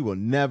that shit. He will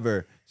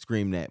never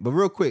scream that. But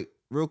real quick.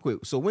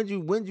 So when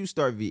you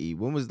start VE?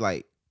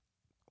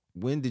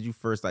 When did you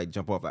first like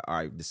jump off? Like, all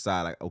right,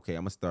 decide like, okay,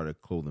 I'm gonna start a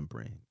clothing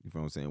brand. You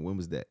know what I'm saying? When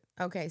was that?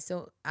 Okay,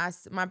 so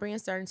my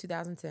brand started in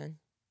 2010.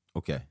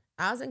 Okay.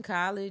 I was in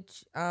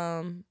college.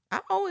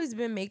 I've always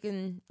been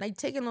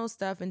taking little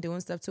stuff and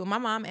doing stuff too. My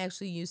mom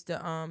actually used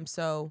to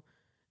sew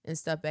and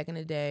stuff back in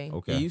the day.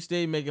 Okay. Yeah, you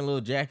stayed making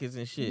little jackets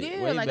and shit.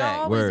 Yeah, way like back.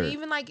 I always,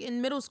 even like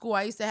in middle school,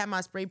 I used to have my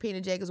spray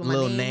painted jackets with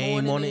little my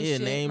name on it. Yeah,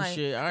 name like,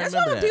 shit. I that's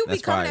remember why when people be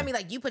That's coming fire. at me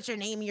like, you put your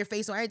name and your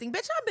face on everything.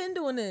 Bitch, I've been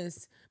doing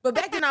this. But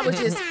back then I was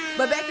just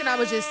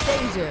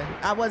stager.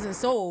 I wasn't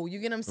soul. You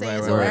get what I'm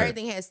saying? So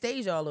everything had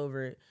stage all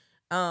over it.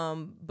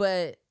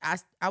 But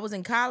I was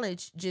in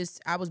college.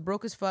 I was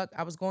broke as fuck.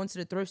 I was going to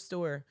the thrift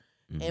store.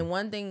 Mm-hmm. And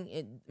one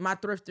thing my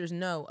thrifters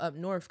know up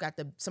north got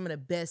some of the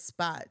best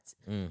spots.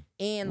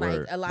 And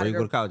like a lot Where of you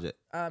go to college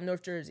at?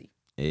 North Jersey.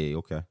 Hey,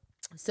 okay.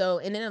 So,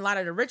 and then a lot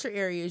of the richer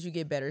areas, you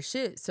get better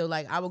shit. So,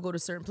 like, I would go to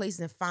certain places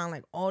and find,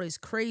 like, all this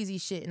crazy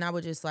shit, and I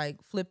would just,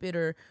 like, flip it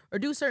or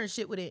do certain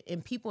shit with it.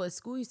 And people at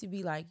school used to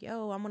be like,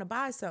 yo, I'm going to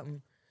buy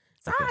something.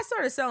 So I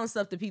started selling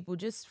stuff to people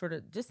just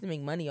to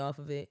make money off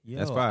of it. Yo,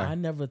 that's fine. I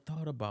never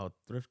thought about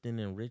thrifting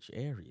in rich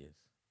areas.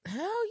 Hell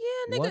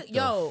yeah, nigga. What the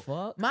yo,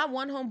 fuck? my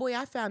one homeboy,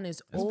 I found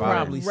this old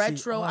probably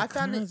retro. I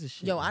found kinds it. of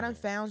shit, Yo, I man. done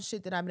found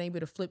shit that I've been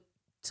able to flip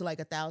to like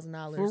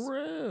 $1,000. For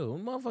real.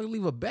 Motherfucker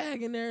leave a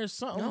bag in there or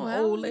something. No,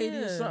 Old lady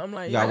or something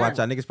like that. You gotta watch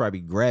out. Niggas probably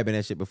grabbing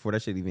that shit before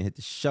that shit even hit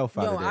the shelf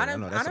out Yo, of there.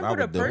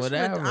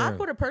 I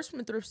put a purse from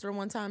a thrift store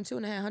one time too,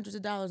 and it had hundreds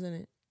of dollars in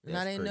it. And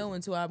I didn't know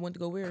until I went to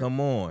go wear it. Come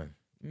on.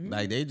 Mm-hmm.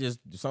 Like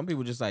some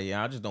people just like,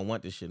 yeah, I just don't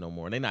want this shit no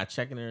more. They not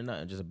checking it or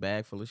nothing, just a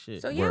bag full of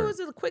shit. So yeah, it was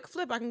a quick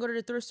flip. I can go to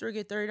the thrift store,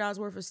 get $30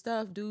 worth of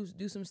stuff, do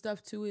some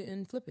stuff to it,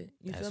 and flip it.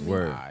 You feel me?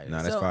 Word.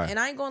 Nah, that's fine. And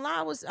I ain't gonna lie,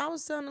 I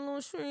was selling a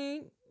little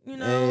street, you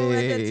know,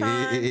 at that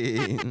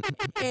time.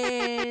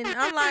 And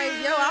I'm like,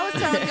 yo, I was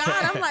telling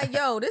God, I'm like,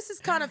 yo, this is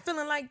kind of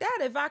feeling like that.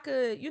 If I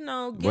could, you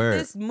know, get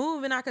this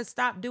moving, I could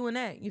stop doing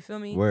that. You feel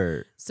me?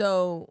 Word.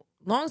 So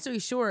long story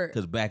short,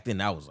 because back then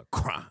that was a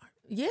crime.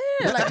 Yeah,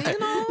 like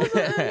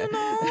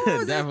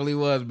it definitely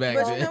was back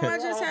then. But you know, I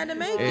just had to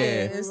make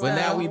it. But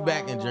now we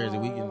back in Jersey.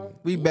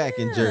 We back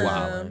in Jersey.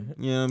 Wow.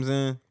 You know what I'm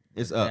saying?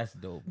 It's up. That's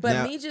dope. But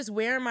now, me just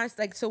wearing my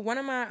so one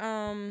of my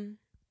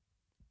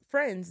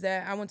friends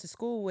that I went to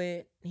school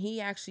with,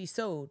 he actually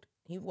sewed.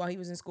 While he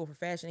was in school for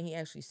fashion, he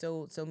actually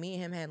sewed. So me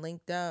and him had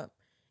linked up,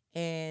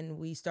 and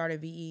we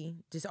started VE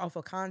just off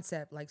a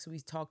concept. Like, so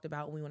we talked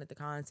about what we wanted the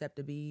concept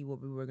to be,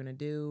 what we were gonna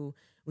do.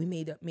 We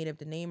made up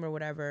the name or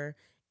whatever.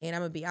 And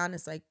I'm gonna be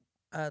honest, like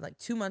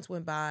 2 months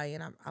went by,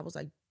 and I was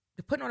like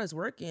putting all this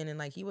work in, and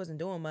like he wasn't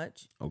doing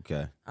much.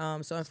 Okay.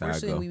 So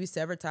unfortunately, we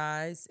severed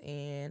ties,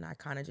 and I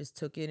kind of just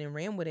took it and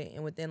ran with it.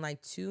 And within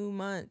like 2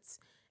 months,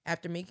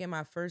 after making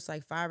my first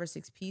like 5 or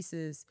 6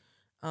 pieces,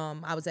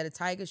 I was at a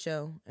Tiger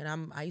show,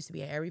 and I used to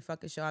be at every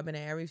fucking show. I've been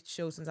at every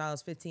show since I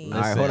was 15. All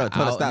right, hold on,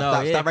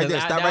 stop right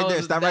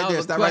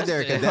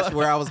there, because that's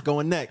where I was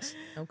going next.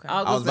 Okay.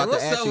 I was about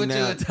to ask you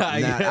now.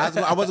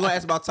 I wasn't gonna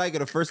ask about Tiger.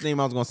 The first name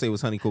I was gonna say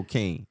was Honey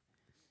Cocaine.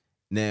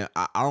 Now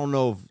I don't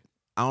know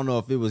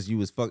if it was you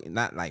was fucking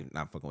not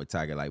fucking with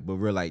Tiger, like, but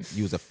real like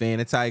you was a fan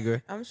of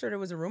Tiger. I'm sure there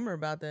was a rumor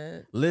about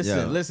that.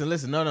 Listen.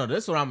 No,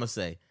 this is what I'm gonna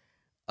say.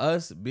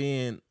 Us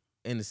being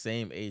in the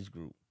same age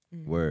group.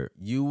 Word.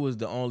 You was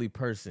the only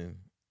person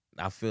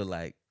I feel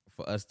like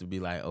for us to be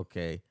like,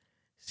 okay,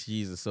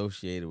 she's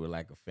associated with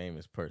like a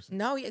famous person.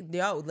 No,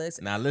 yo,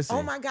 listen. Now listen.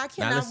 Oh my God, I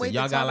cannot wait to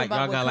talk about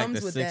what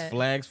comes with that. Y'all got the Six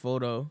Flags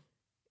photo.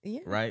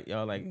 Yeah. Right?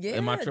 Y'all like, yeah.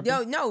 Am I tripping?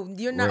 Yo, no,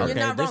 you're not. You're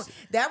not wrong. This...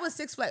 That was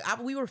Six Flags.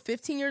 We were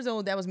 15 years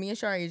old. That was me and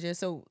Sharasia.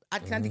 So I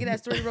can get that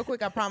story real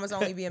quick. I promise I'll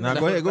only be a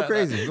minute. Go ahead, go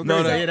crazy. No,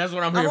 yeah, that's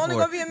what I'm here for. I'm only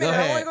gonna be a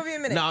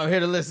minute. No, I'm here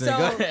to listen. So,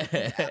 go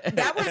ahead.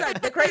 That was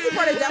like the crazy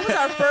part is that was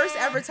our first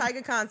ever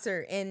Tiger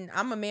concert, and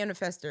I'm a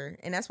manifester,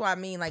 and that's why I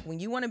mean, like when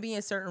you want to be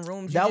in certain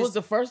rooms. That was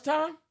the first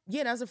time.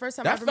 Yeah, that was the first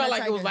time. That I ever felt met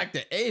like Tiger. it was like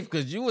the 8th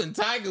because you and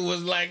Tiger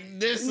was like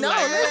this. No,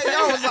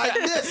 I was like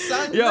this,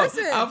 son. Yo,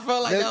 listen, I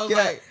felt like I was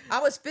like. I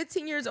was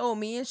 15 years old.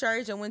 Me and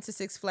Sharasia went to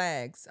Six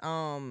Flags.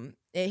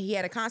 and he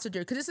had a concert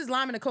there because this is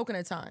lime and a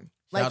coconut time.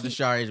 Shout out to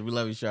Sharish. We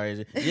love you,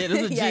 Sharish. Yeah,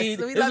 this was yes,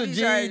 we love you,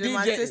 Sharish,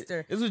 my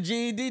sister. This was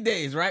GED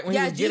days, right? When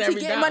yeah, he was get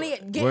every get dollar.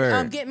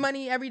 money, get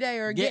money every day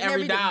or get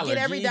every dollar. Get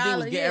every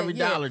dollar. Get every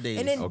dollar days.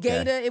 And then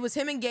Gator, it was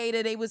him and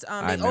Gator. They was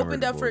they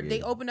opened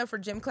up for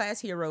Gym Class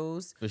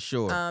Heroes for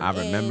sure. I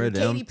remember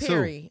them Katy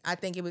Perry, too. I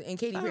think it was in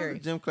Katy Perry.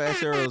 Gym Class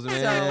Heroes,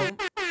 man.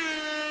 So,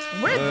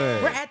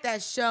 we're at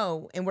that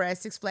show and we're at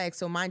Six Flags.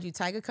 So mind you,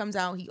 Tiger comes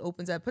out, he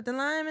opens up, put the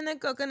lime in the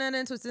coconut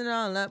and twisting it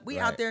all up. We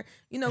out there,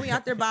 we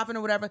out there bopping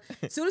or whatever.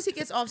 As soon as he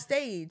gets off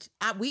stage,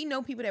 we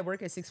know people that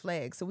work at Six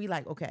Flags. So we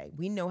like, okay,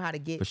 we know how to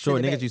get for sure.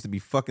 Niggas used to be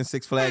fucking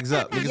Six Flags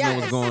up. Niggas know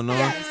what's going on.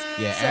 Yes.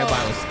 Yeah, so,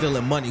 everybody was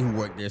stealing money who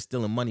worked there,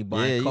 stealing money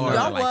buying cars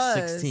at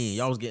like 16.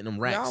 Y'all was getting them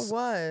racks. Y'all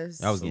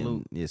was. I was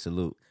getting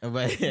salute.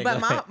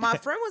 But my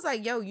friend was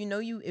like, yo,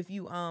 if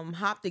you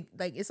hop the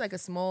it's like a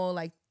small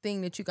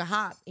thing that you can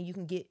hop and you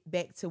can get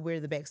back to where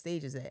the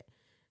backstage is at.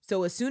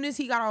 So as soon as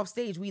he got off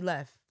stage, we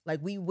left.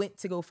 We went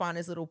to go find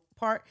this little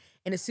part,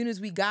 and as soon as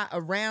we got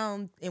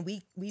around and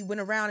we went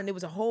around, and there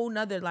was a whole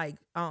nother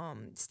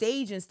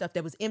stage and stuff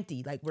that was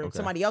empty, where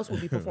somebody else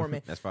would be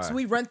performing. That's fine. So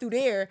we run through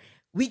there.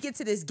 We get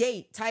to this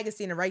gate. Tiger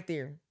standing right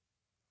there,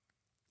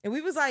 and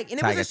we was like, and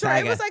it was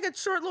it was like a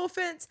short little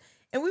fence,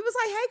 and we was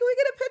like, hey, can we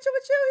get a picture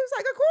with you? He was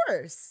like, of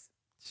course.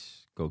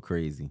 Go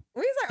crazy.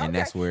 We was like, and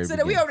that's where. So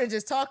then we over there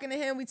just talking to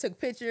him. We took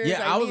pictures.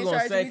 Yeah, I was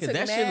gonna say because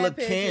that shit look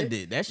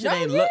candid. That shit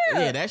ain't look.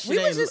 Yeah, that shit. We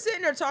was just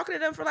sitting there talking to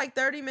them for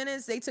 30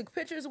 minutes. They took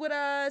pictures with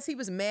us. He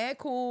was mad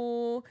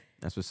cool.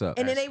 That's what's up.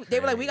 And then they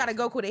were like, we gotta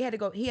go cool. He had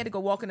to go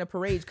walk in the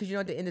parade because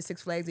at the end of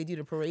Six Flags they do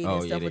the parade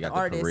and stuff with the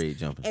artists. Parade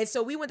jumping. And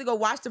so we went to go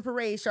watch the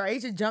parade.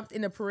 Shar'Asia jumped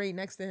in the parade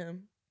next to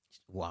him.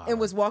 Wow. And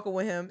was walking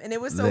with him. And it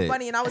was so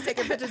funny. And I was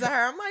taking pictures of her.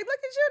 I'm like, look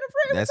at you in the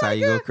parade. That's how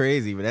you go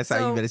crazy, but that's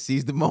how you better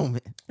seize the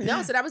moment.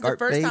 No, so that was the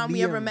first time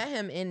we ever met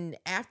him. And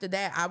after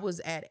that, I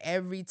was at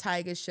every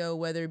Tiger show,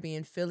 whether it be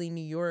in Philly,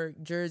 New York,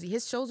 Jersey.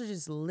 His shows are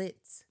just lit.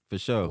 For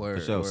sure. For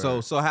sure.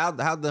 Word. So how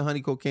the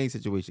honey cocaine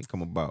situation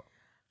come about?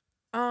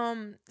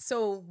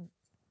 So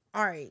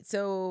all right.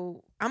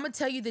 So I'm gonna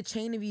tell you the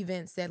chain of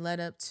events that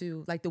led up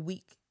to the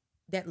week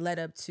that led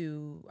up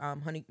to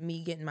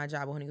me getting my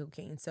job with honey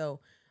cocaine. So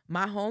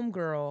my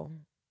homegirl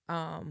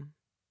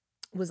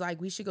was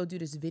like, we should go do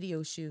this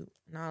video shoot.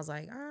 And I was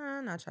like,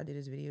 I'm not trying to do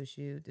this video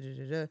shoot.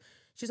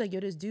 She's like, yo,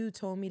 this dude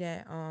told me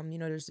that,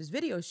 there's this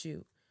video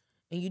shoot.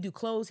 And you do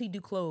clothes, he do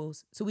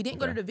clothes. So we didn't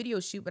go to the video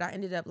shoot, but I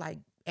ended up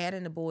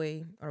adding the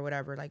boy or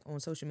whatever, on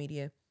social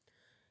media.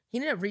 He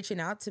ended up reaching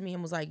out to me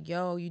and was like,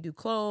 yo, you do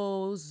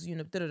clothes,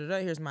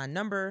 here's my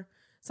number.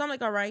 So I'm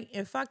like, all right,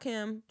 and fuck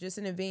him just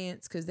in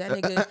advance, cause that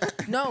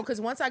nigga, because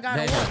once I got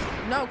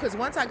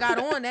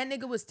on, that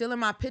nigga was stealing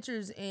my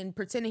pictures and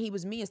pretending he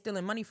was me and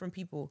stealing money from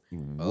people.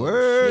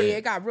 Word. Yeah,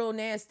 it got real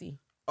nasty.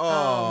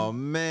 Oh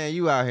man,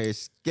 you out here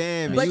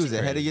scamming. You was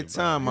ahead of your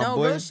time, my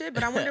boy. No real shit,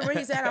 but I wonder where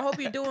he's at. I hope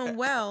you're doing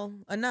well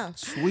enough.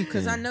 Sweet,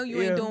 because I know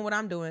you ain't doing what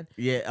I'm doing.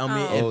 Yeah, I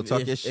mean,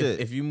 talk your shit.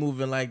 If you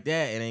moving like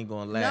that, it ain't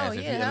gonna last.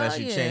 Unless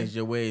you change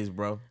your ways,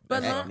 bro.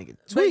 But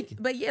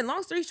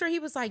long story short, he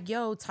was like,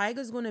 "Yo,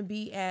 Tiger's gonna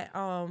be at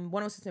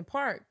 106 in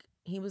Park."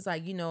 He was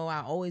like,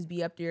 I always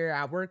be up there.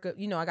 I work up,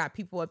 I got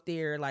people up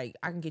there. I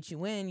can get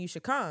you in. You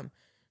should come.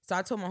 So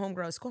I told my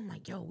homegirl at school, I'm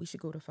like, yo, we should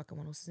go to fucking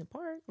 106 in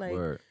Park.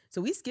 Word. So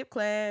we skip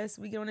class,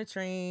 we get on the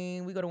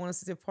train, we go to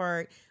 106 in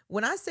Park.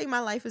 When I say my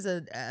life is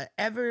a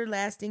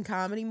everlasting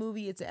comedy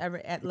movie, it's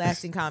an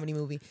everlasting comedy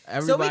movie.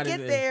 So we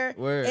get there,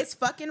 it's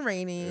fucking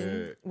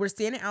raining. We're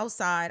standing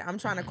outside. I'm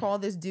trying to call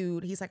this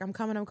dude. He's like, I'm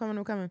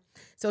coming.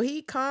 So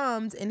he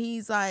comes and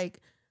he's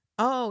like,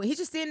 oh, he's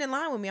just standing in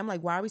line with me. I'm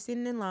like, why are we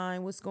standing in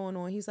line? What's going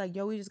on? He's like,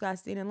 yo, we just got to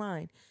stand in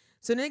line.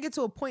 So then they get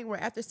to a point where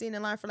after standing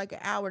in line for an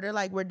hour, they're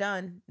like, we're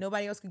done.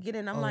 Nobody else could get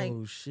in. I'm like,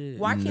 shit.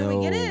 Why can't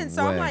we get in?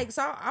 So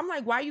I'm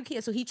like, why you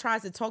can't? So he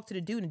tries to talk to the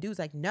dude, and the dude's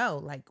like,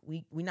 no,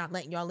 we not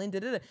letting y'all in.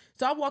 Da-da-da.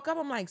 So I walk up,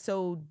 I'm like,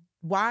 so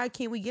why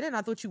can't we get in?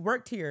 I thought you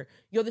worked here.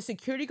 Yo, the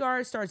security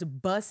guard starts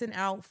busting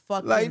out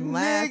fucking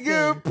laughing.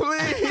 Nigga,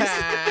 please.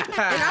 And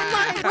I'm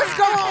like, what's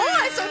going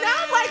on? So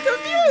now I'm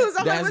confused.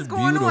 I'm like, what's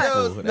going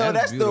on? No,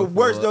 that's the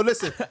worst. No,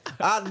 listen,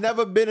 I've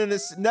never been in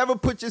this. Never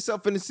put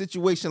yourself in a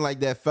situation like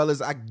that,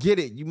 fellas. I get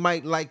it. You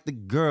might like the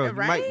girl.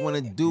 Right? You might want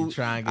to do.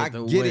 I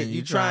get it.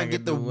 You try and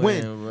get the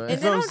win.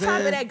 And then on top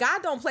of that,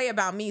 God don't play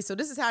about me. So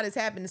this is how this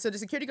happened. So the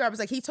security guard was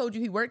like, he told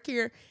you he worked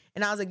here.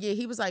 And I was like, yeah.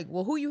 He was like,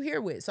 well, who you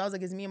here with? So I was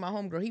like, it's me and my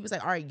homegirl. He was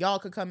like, all right, y'all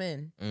could come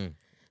in.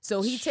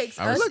 So he takes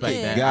us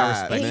in.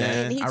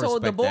 And he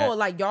told the bull,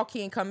 y'all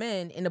can't come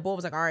in. And the bull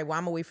was like, all right, well,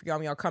 I'm going to wait for y'all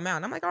when y'all come out.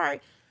 And I'm like, all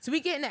right. So we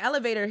get in the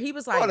elevator. He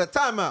was like, hold on,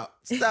 time out.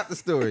 Stop the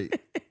story.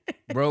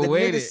 Bro, the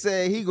wait. Nigga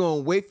said he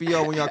going to wait for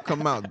y'all when y'all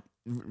come out.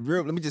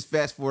 Let me just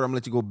fast forward. I'm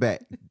going to let you go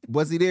back.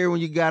 Was he there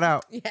when you got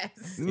out?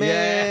 Yes.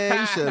 Man,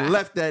 you should have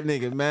left that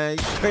nigga, man.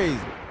 You crazy.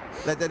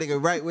 Let that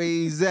nigga right where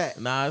he's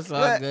at. Nah, it's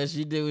all good.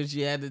 She did what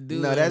she had to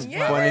do. No, that's funny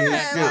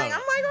as shit. I'm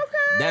like,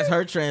 okay. That's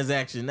her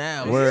transaction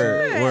now.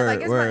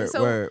 Word.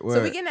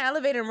 So we get in the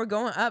elevator and we're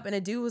going up, and the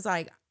dude was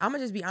like, I'm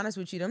gonna just be honest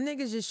with you. Them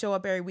niggas just show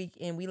up every week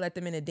and we let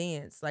them in a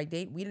dance.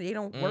 They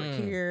don't work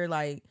here.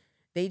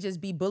 they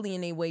just be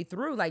bullying their way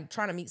through, like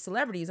trying to meet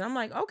celebrities. And I'm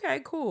like,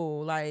 okay,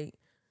 cool. Like,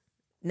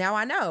 now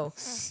I know.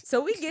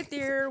 So we get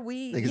there,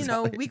 we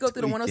go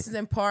through the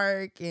 106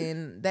 Park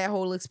and that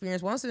whole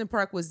experience. 106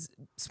 Park was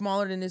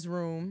smaller than this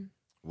room.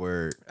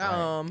 Word.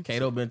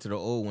 Kato been to the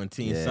old one,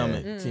 Teen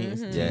Summit. Teen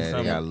Summit.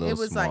 They got a little it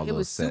was small, like it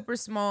was set. super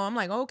small. I'm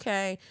like,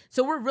 okay,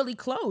 so we're really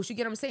close. You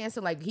get what I'm saying?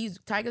 So like,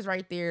 Tiger's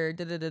right there.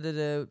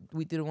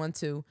 We do the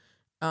 1-2.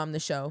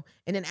 The show,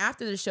 and then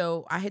after the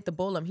show, I hit the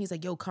bull him. He's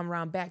like, "Yo, come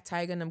around back,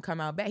 Tiger, and them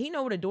come out back." He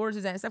know where the doors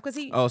is at and stuff because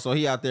he. Oh, so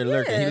he out there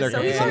lurking. He lurking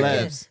so for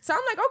celebs. So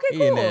I'm like, okay,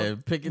 He in cool. there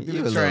picking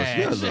through the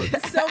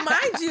trash. So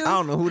mind you, I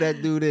don't know who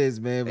that dude is,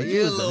 man, but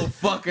You a little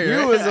fucker.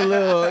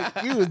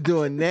 You was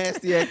doing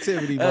nasty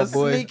activity, my a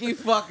boy. sneaky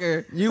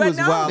fucker. You but was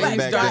no, wilding like,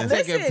 back God,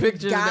 then. taking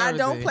pictures and God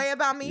don't everything. play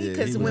about me Yeah,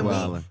 because he was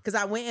wilding. because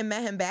I went and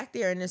met him back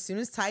there, and as soon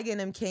as Tiger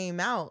and him came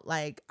out,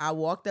 like I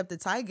walked up to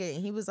Tiger and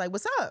he was like,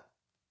 "What's up?"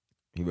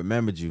 He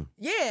remembered you.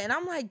 Yeah, and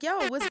I'm like,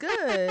 "Yo, what's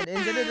good?"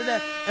 And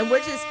and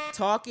we're just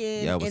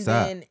talking, Yeah, what's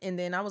and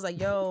then I was like,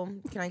 "Yo,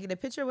 can I get a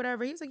picture or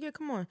whatever?" He's like, "Yeah,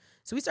 come on."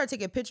 So we start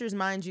taking pictures,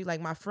 mind you.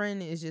 Like my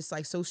friend is just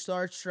like so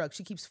starstruck.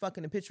 She keeps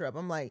fucking the picture up.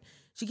 I'm like,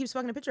 she keeps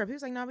fucking the picture up. He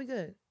was like, "Nah, we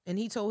good." And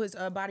he told his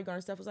bodyguard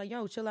and stuff, was like,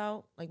 "Yo, chill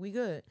out, like we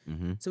good."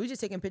 Mm-hmm. So we just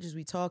taking pictures,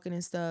 we talking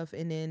and stuff.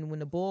 And then when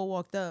the bull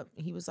walked up,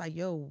 he was like,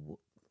 "Yo,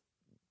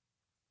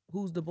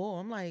 who's the bull?"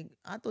 I'm like,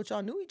 "I thought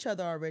y'all knew each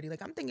other already."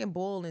 Like I'm thinking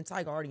Bull and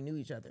Tiger already knew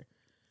each other.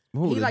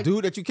 Who, He the like-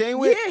 dude that you came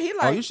with? Yeah, he Oh,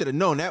 like- you should have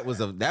known that was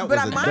a dub.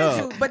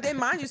 But then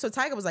mind you, so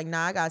Tiger was like,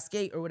 "Nah, I got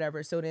skate or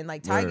whatever." So then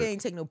like Tiger Word.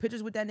 ain't take no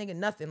pictures with that nigga,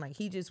 nothing. Like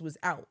he just was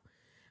out.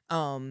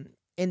 And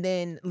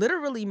then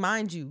literally,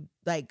 mind you,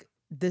 like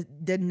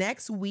the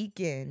next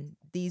weekend,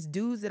 these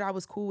dudes that I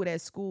was cool with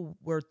at school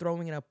were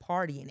throwing a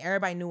party, and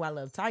everybody knew I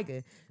loved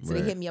Tiger. So they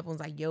Right. hit me up and was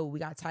like, "Yo, we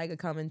got Tiger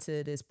coming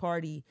to this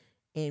party,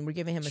 and we're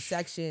giving him a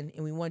section,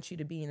 and we want you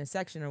to be in a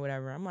section or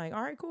whatever." I'm like,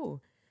 "All right,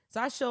 cool." So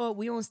I show up.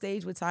 We on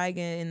stage with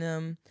Tiger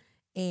and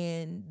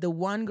and the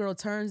one girl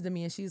turns to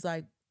me and she's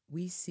like,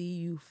 "We see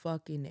you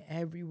fucking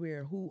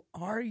everywhere. Who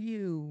are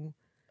you?"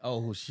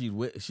 Oh, she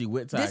with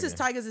Tiger. This is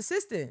Tiger's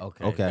assistant.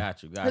 Okay.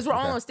 Got you. Because we're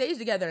all on stage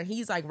together and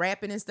he's like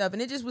rapping and stuff.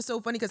 And it just was so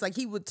funny because like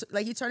he would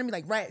he turned to me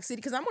like Rack City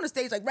because I'm on the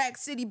stage like Rack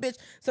City, bitch.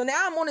 So now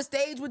I'm on the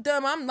stage with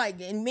them. I'm like,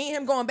 and me and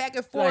him going back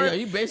and forth. Like, yo,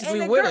 you basically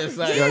And the with girl- us.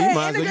 Like, Yo, you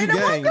might and as well, the you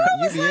one gang. girl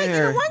You was be like, in and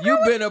here. the one girl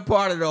You've been a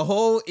part of the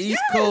whole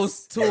East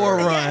Coast tour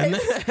run.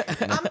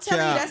 Yes. I'm telling you,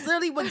 Child. that's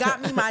literally what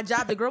got me my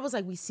job. The girl was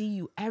like, "We see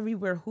you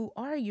everywhere. Who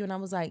are you?" And I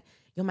was like,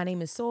 "Yo, my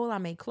name is Soul. I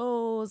make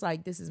clothes.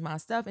 Like, this is my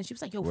stuff." And she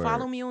was like, "Yo, Word.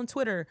 follow me on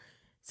Twitter."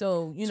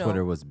 So, you know.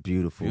 Twitter was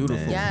beautiful, Beautiful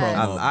man. Yes.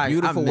 promo.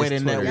 Beautiful way to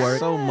miss Twitter network.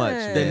 so much.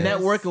 Yes. The man.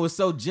 networking was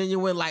so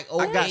genuine, like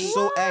I got 08,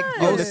 so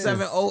active.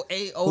 07,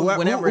 08, Who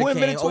whenever it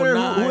invented came, Twitter?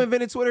 09. Who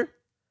invented Twitter?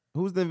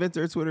 Who's the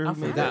inventor of Twitter? I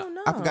Who made forgot. that? I don't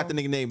know. I forgot the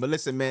nigga name, but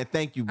listen, man,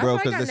 thank you, I bro. feel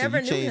Because like I listen, never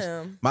you knew changed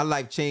him. my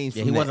life. Changed.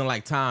 Yeah, From he that. wasn't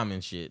like Tom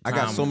and shit. I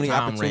got so many Tom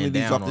ran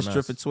opportunities down off the on strip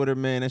us. of Twitter,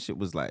 man. That shit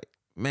was like,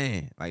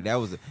 man, like that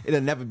was.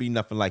 It'll never be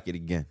nothing like it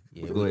again.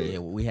 Yeah, Go ahead.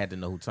 we had to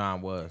know who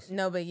Tom was.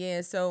 No, but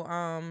yeah, so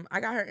I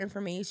got her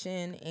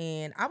information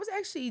and I was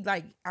actually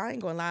like, I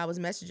ain't gonna lie, I was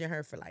messaging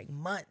her for like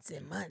months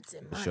and months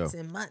and months Sure.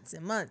 and months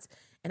and months.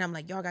 And I'm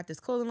like, "Y'all got this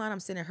clothing line, I'm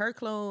sending her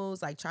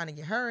clothes, like trying to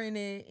get her in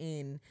it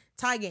and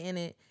Tiger in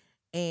it."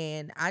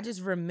 And I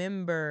just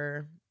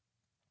remember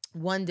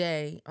one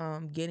day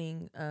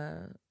getting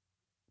a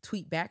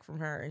tweet back from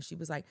her and she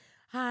was like,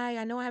 "Hi,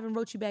 I know I haven't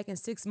wrote you back in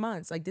 6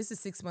 months." Like this is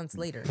 6 months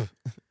later.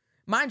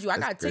 Mind you, I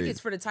got That's crazy. tickets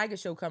for the Tiger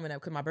show coming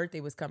up because my birthday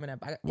was coming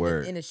up.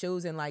 Word. And the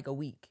show's in like a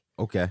week.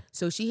 Okay.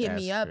 So she hit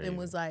me That's up crazy. and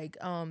was like,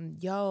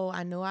 "Yo,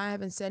 I know I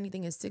haven't said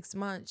anything in 6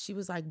 months." She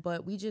was like,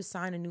 "But we just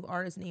signed a new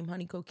artist named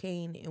Honey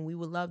Cocaine and we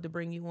would love to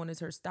bring you on as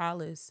her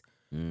stylist.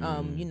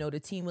 You know, the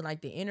team would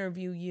like to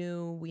interview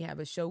you. We have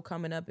a show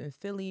coming up in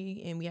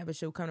Philly and we have a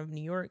show coming up in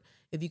New York.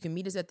 If you can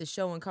meet us at the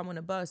show and come on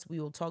the bus, we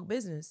will talk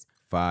business."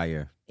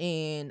 Fire.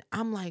 And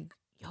I'm like,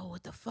 "Yo,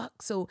 what the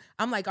fuck?" So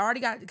I'm like, "I already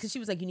got," because she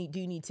was like, do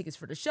you need tickets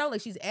for the show?" Like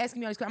she's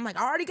asking me all these questions. I'm like,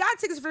 "I already got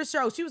tickets for the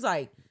show." She was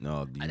like,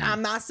 No,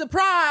 "I'm not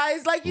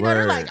surprised." Like, you know,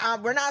 they're Word.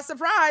 like, "We're not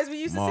surprised. We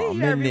used to Ma, see I'm you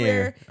in everywhere."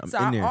 there. I'm So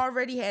in I there.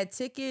 already had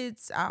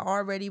tickets. I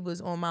already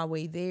was on my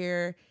way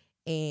there.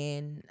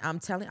 And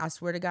I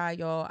swear to God,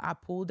 y'all, I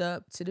pulled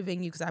up to the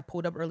venue because I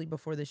pulled up early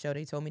before the show.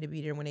 They told me to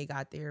be there when they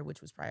got there,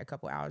 which was probably a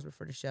couple hours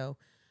before the show.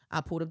 I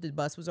pulled up, the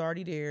bus was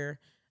already there.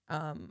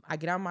 I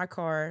get out of my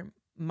car.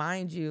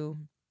 Mind you,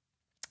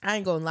 I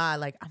ain't gonna lie,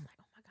 like, I'm like,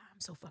 "Oh my God,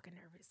 I'm so fucking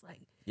nervous." Like,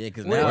 Yeah,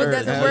 because When it now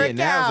doesn't Hell work yeah,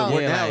 now out. it's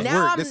a- Yeah, now it's now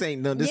work. I'm- This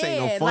ain't no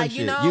yeah, fun like, you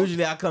shit. know,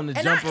 usually I come to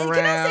and jump around.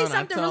 can I say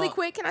something really talk.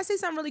 quick? Can I say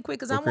something really quick?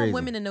 Because Go I want crazy.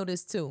 women to know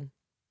this too.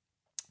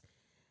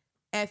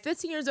 At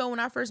 15 years old, when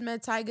I first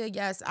met Tiger,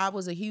 yes, I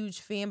was a huge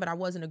fan, but I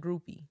wasn't a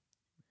groupie.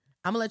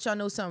 I'm gonna let y'all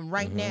know something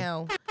right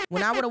now.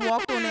 When I would have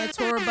walked on that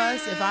tour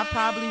bus, if I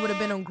probably would have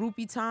been on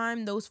groupie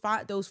time those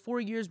 4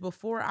 years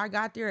before I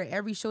got there, at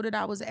every show that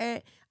I was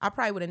at, I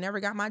probably would have never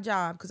got my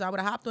job because I would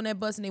have hopped on that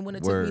bus and they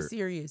wouldn't have took me Word.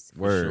 serious.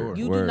 Word. sure.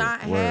 You word, do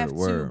not word, have to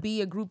word.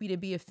 be a groupie to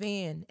be a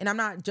fan. And I'm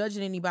not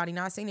judging anybody,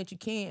 not saying that you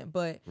can't,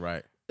 but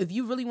Right. if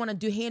you really want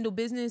to handle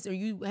business, or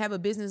you have a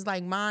business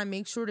like mine,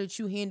 make sure that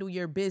you handle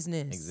your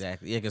business.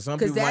 Exactly. Yeah, because some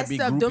people might be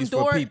groupies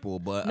for people,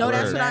 but no,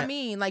 that's what I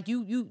mean. Like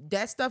you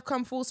that stuff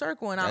come full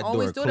circle, and I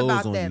always thought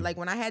about that. Like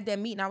when I had that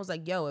meeting, I was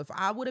like, yo, if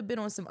I would have been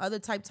on some other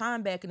type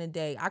time back in the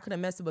day, I could have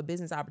messed up a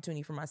business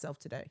opportunity for myself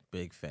today.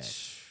 Big fact.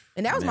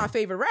 And that was my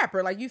favorite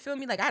rapper. Like, you feel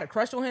me? Like, I had a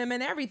crush on him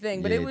and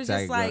everything. But it was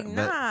just like,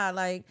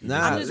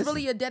 I'm just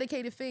really a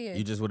dedicated fan.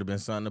 You just would have been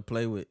something to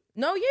play with.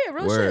 No, yeah,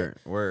 real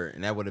shit. Word.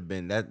 And that would have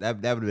been that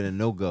would have been a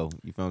no-go.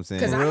 You feel what I'm saying?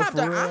 Because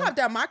I hopped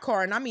out my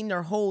car, and I mean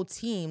their whole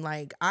team.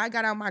 Like, I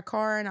got out my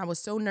car, and I was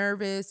so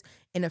nervous.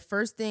 And the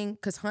first thing,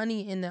 because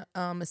Honey and the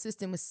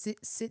assistant was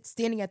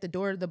standing at the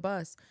door of the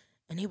bus.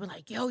 And they were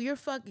like, yo,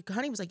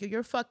 Honey was like, yo,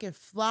 you're fucking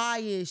fly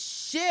as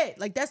shit.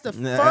 Like, that's the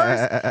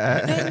first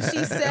thing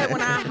she said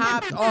when I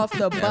hopped off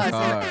the bus.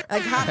 And,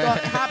 like,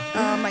 hopped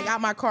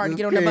out my car to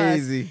get on the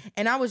bus.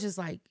 And I was just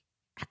like,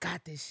 I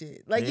got this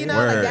shit. Like, you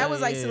know, like that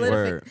was like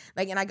solidified.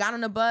 Like, and I got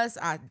on the bus,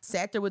 I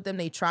sat there with them,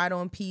 they tried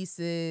on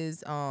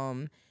pieces,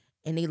 and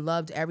they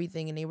loved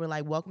everything. And they were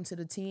like, welcome to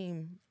the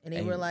team. And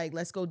they were like,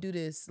 let's go do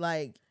this.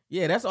 Like,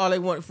 yeah, that's all they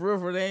want. For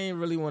real, they ain't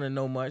really want to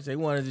know much. They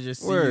wanted to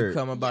just see you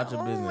come about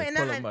your business,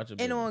 pull up about your business.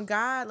 And on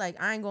God,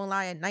 like, I ain't gonna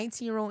lie, at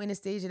 19-year-old in the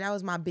stage, that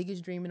was my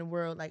biggest dream in the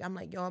world. Like, I'm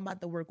like, yo, I'm about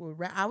to work with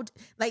rap.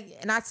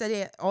 And I said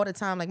it all the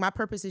time. Like, my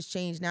purpose has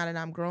changed now that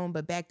I'm grown.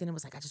 But back then, it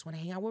was like, I just want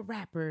to hang out with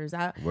rappers.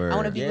 I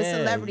want to be with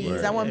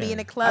celebrities. I want to be in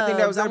the club. I think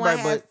that was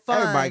everybody, but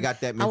everybody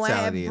got that mentality. I want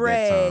to have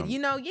bread. You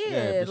know,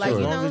 like,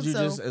 sure. you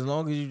know, as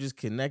long as you just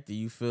connected,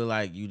 you feel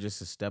like you just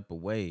a step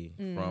away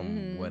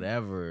from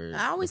whatever.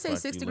 I always say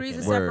 6 degrees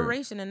of separation,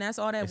 and that's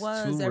all that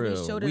was every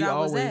show that I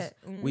was at.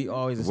 We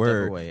always a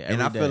step away.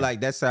 And I feel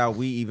like that's how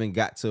we even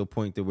got to a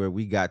point to where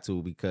we got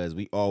to, because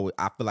we always,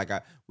 I feel like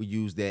we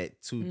use that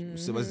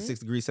 6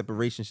 degree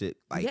separation shit.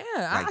 Like, yeah,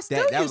 like I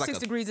still use 6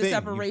 degrees of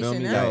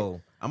separation.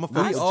 Yo, I'm a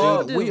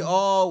we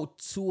all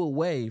 2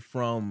 away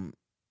from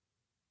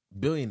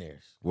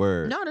billionaires.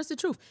 Word. No, that's the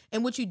truth.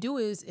 And what you do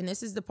is, and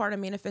this is the part of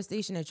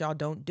manifestation that y'all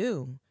don't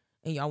do,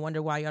 and y'all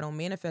wonder why y'all don't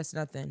manifest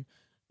nothing.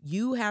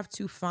 You have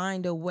to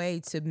find a way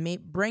to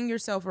bring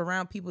yourself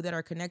around people that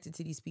are connected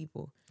to these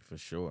people. For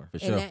sure.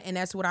 And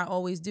that's what I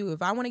always do.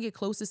 If I want to get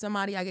close to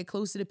somebody, I get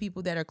close to the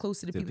people that are close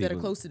to the people that are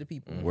close to the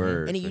people.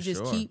 Word. And then you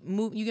just keep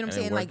moving. You get what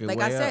I'm saying?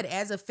 Like I said,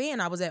 as a fan,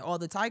 I was at all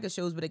the Tiger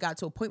shows, but it got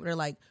to a point where they're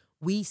like,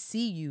 we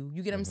see you.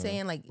 You get what I'm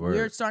saying? Like,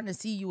 we're starting to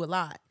see you a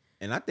lot.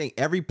 And I think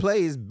every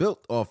play is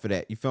built off of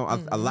that. You feel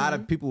a lot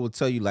of people will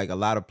tell you, like, a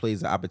lot of plays,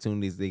 the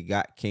opportunities they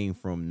got came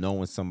from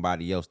knowing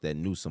somebody else that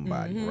knew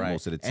somebody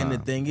most of the time. And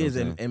the thing is,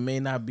 it may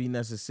not be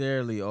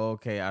necessarily,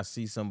 okay, I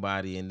see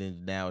somebody and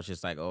then now it's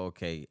just like,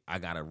 okay, I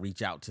got to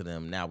reach out to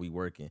them. Now we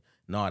working.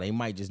 No, they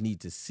might just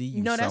need to see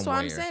you. No, that's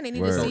somewhere. what I'm saying. They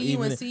need to see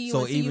you and see you.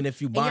 So even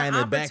if you buying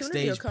a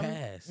backstage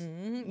pass,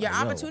 your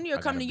opportunity will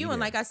come to you. And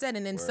like I said,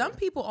 and then some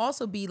people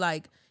also be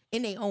like,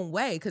 in their own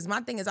way. Because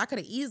my thing is, I could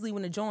have easily,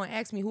 when the joint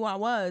asked me who I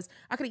was,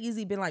 I could have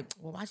easily been like,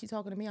 well, why is she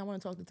talking to me? I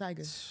want to talk to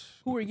Tiger.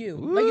 Who are you?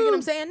 Like, you get what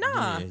I'm saying?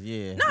 Nah.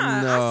 No.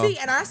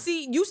 I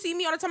see, you see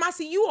me all the time. I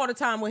see you all the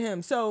time with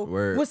him. So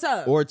what's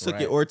up? Or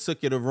took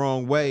it the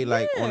wrong way,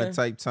 like on a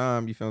type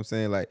time. You feel what I'm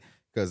saying? Like,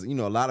 because, you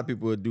know, a lot of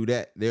people would do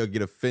that. They'll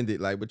get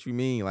offended. Like, what you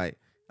mean? Like,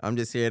 I'm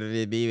just here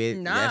to be it.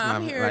 Nah,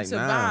 I'm here to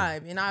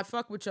vibe. And I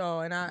fuck with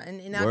y'all. And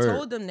I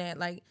told them that,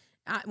 like,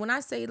 when I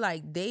say,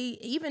 like, they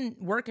even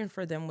working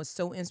for them was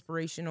so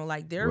inspirational.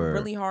 Like, they're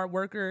really hard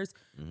workers.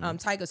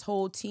 Tiger's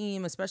whole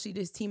team, especially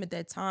this team at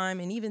that time,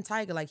 and even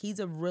Tiger, like, he's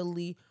a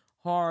really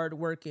hard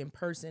working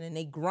person, and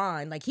they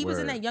grind. Like, he was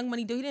in that Young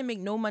Money deal. He didn't make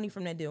no money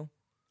from that deal.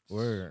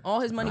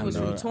 All his money was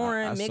from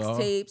touring,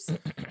 mixtapes,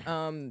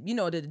 you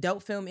know, the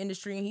adult film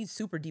industry, and he's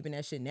super deep in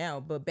that shit now.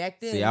 But back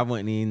then, see, I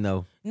wouldn't even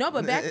know. No,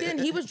 but back then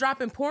he was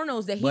dropping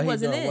pornos that he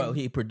wasn't in. Well,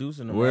 he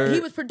producing them. He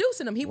was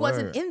producing them. He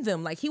wasn't in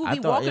them. Like, he would be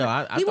walking.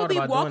 He would be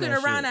walking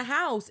around a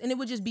house, and it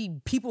would just be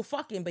people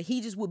fucking. But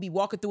he just would be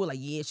walking through it like,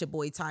 yeah, it's your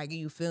boy Tiger.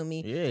 You feel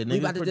me? Yeah, we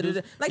about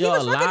to like, he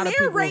was fucking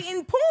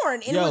narrating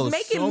porn, and it was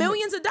making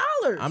millions of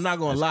dollars. I'm not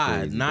gonna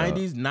lie.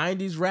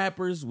 90s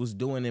rappers was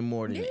doing it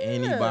more than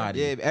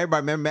anybody. Yeah,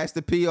 everybody remember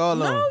Master P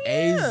all on.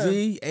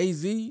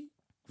 AZ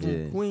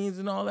from Queens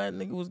and all that,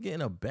 nigga was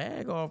getting a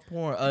bag off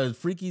porn.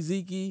 Freaky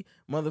Zeke,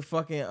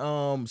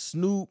 motherfucking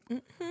Snoop.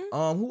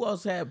 Who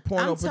else had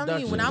porno production? I'm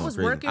telling you, when I was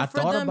working for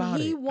them,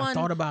 he won. I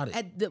thought about it.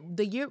 At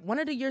the year, one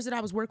of the years that I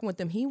was working with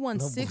them, he won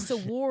 6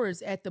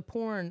 awards at the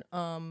porn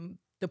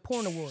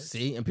awards.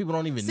 See, and people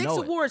don't even know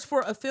 6 awards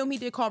for a film he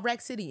did called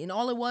Rack City, and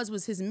all it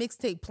was his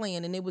mixtape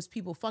playing, and it was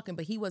people fucking,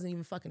 but he wasn't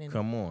even fucking in it.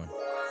 Come on.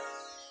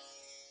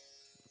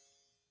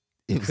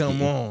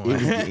 Come on.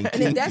 And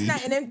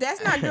if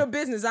that's not your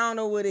business, I don't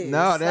know what is.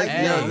 No,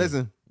 that's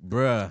listen.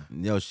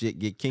 Bruh. Shit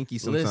get kinky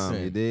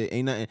sometimes. It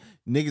ain't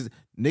nothing.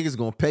 Niggas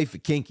gonna pay for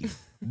kinky.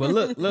 But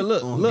look,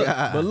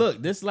 God. but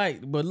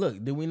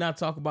look, did we not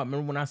talk about,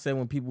 remember when I said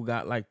when people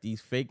got like these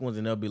fake ones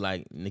and they'll be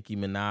like Nicki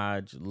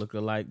Minaj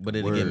look-alike, but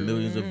it'll get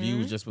millions of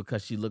views just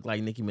because she looked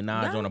like Nicki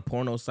Minaj on a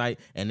porno site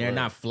and they're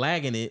not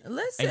flagging it.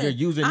 Listen, and you're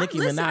using Nicki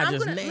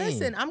Minaj's name.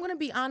 Listen, I'm gonna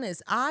be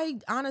honest. I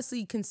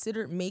honestly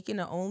considered making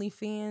an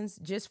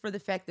OnlyFans just for the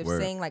fact of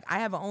saying like I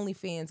have an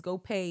OnlyFans, go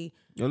pay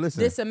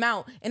this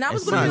amount, and I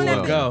was gonna be on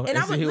that bitch, and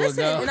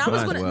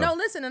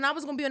I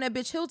was gonna be on that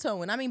bitch heel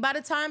toeing. I mean, by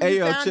the time you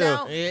found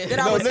out that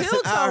I was heel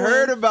toeing, I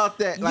heard about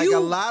that. Like a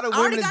lot of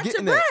women is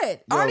getting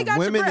that.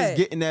 Women is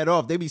getting that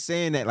off. They be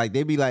saying that. Like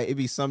they be like, it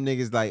be some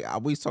niggas like I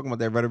was talking about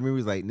that. Right?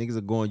 Movies like niggas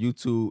will go on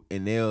YouTube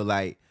and they'll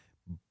like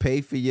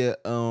pay for your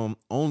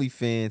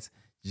OnlyFans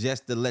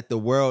just to let the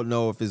world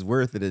know if it's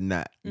worth it or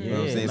not. You know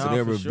what I'm saying? So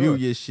they'll review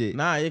your shit.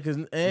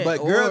 But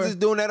girls is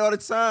doing that all the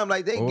time.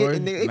 Like they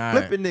flipping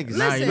niggas.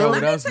 Listen,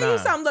 let me tell you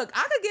something. Look,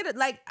 I could get it.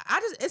 Like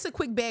it's a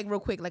quick bag, real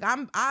quick. Like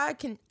I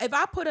can if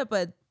I put up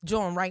a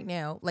joint right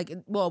now, like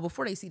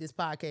before they see this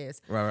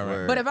podcast,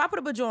 right. But if I put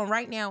up a joint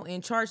right now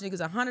and charge niggas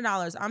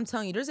 $100, I'm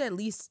telling you, there's at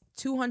least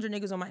 200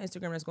 niggas on my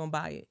Instagram that's gonna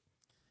buy it.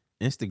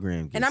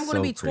 Instagram, and I'm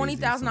gonna be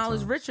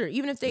 $20,000 richer,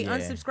 even if they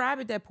unsubscribe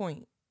at that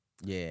point.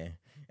 Yeah.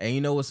 And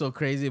you know what's so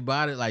crazy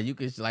about it? Like you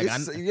could like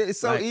it's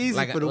so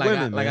easy for the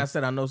women. Like I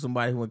said, I know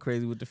somebody who went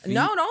crazy with the feet.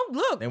 No, don't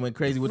look. They went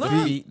crazy with the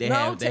feet. They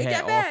had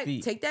all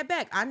feet. Take that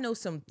back. I know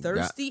some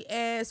thirsty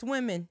ass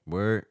women.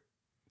 Word.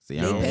 See,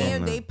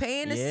 they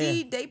paying to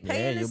see. They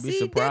paying to see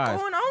dick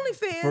on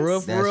OnlyFans. For real.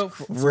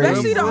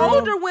 Especially the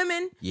older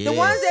women, the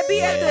ones that be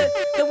at the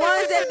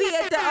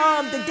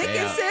dick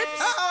and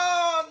sips.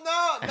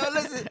 No,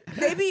 listen.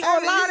 They be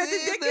online at the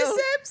dick and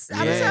sips.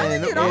 I'm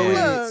telling you, don't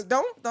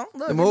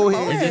look.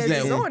 It's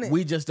just that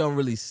we just don't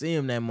really see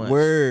them that much.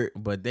 Word.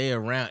 But they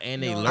around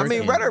and they lurking. I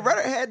mean,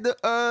 Rudder had the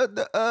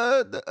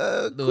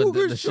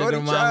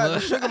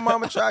sugar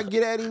mama tried to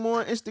get at him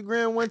on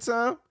Instagram one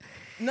time.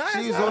 No,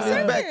 she was on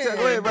his back.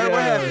 Go ahead, Rudder,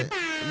 what happened?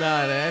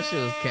 Nah, that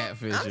shit was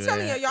catfish. I'm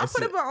telling y'all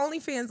put up an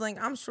OnlyFans link.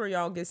 I'm sure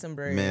y'all get some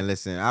bread. Man,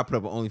 listen, I put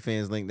up an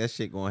OnlyFans link. That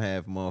shit gonna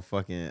have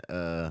motherfucking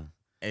I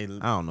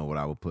don't know what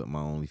I would put in my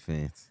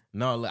OnlyFans.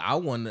 No, look, I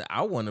want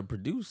to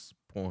produce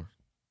porn.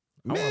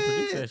 I want to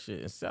produce that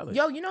shit and sell it.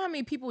 Yo, you know how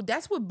many people?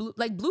 That's what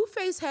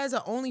Blueface has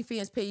an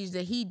OnlyFans page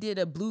that he did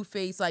a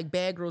Blueface like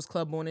Bad Girls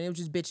Club on, and it was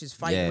just bitches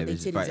fighting with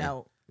their titties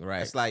out.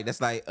 Right.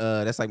 That's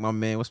like my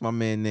man. What's my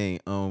man name?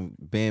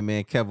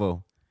 Bandman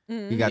Kevo.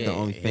 He got the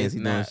OnlyFans. He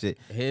doing shit.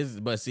 His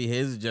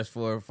is just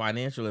for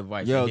financial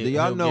advice. Yo, do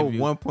y'all know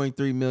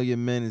 1.3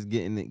 million men is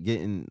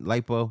getting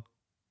lipo?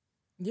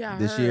 Yeah,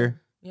 this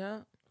year. Yeah.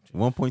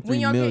 1.3 when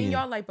y'all million. Getting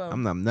y'all lipo?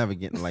 I'm never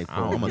getting lipo.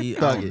 I'm a I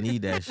thug. don't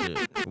need that shit.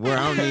 Where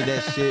I don't need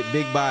that shit.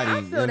 Big body. I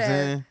You know feel what I'm that.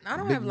 saying? I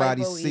don't Big have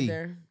body lipo C.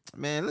 either.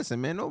 Man,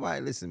 listen, man.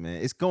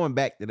 It's going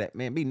back to that,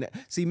 man.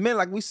 See, men,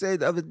 like we said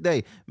the other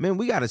day, man,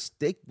 we gotta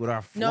stick with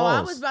our flaws. No,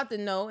 I was about to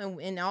know,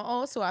 and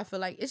also I feel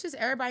like it's just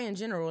everybody in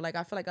general. Like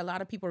I feel like a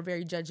lot of people are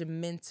very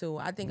judgmental.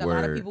 I think a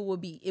lot of people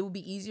it would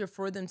be easier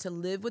for them to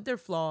live with their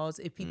flaws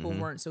if people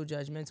weren't so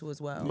judgmental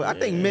as well. But I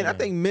think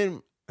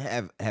men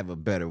have a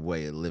better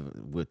way of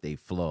living with their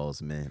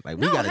flaws, man. Like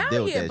we gotta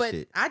deal with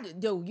that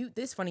shit.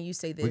 This funny you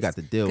say this. We got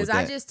to deal with that.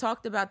 Because I just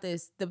talked about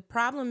this. The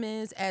problem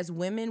is, as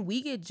women,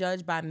 we get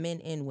judged by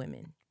men and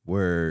women.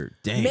 Word.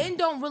 Damn. Men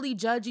don't really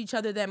judge each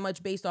other that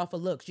much based off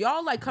of looks.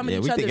 Y'all like come at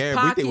each other's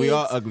pockets. We think we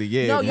all ugly.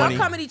 Yeah. No, y'all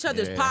come at each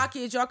other's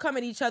pockets. Y'all come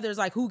at each other's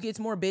like who gets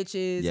more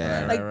bitches.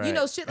 Yeah. Like you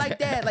know shit like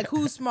that. Like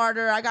who's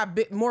smarter? I got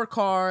more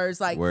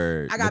cars. Like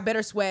I got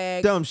better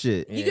swag. Dumb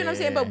shit. You get what I'm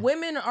saying? But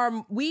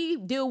we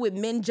deal with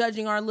men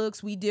judging our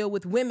looks. We deal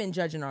with women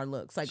judging our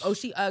looks. Like oh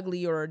she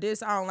ugly or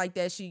this I don't like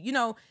that.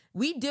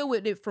 We deal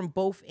with it from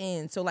both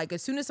ends. So like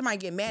as soon as somebody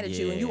get mad at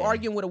you and you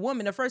arguing with a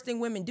woman, the first thing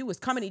women do is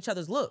come at each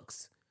other's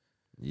looks.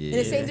 Yeah. And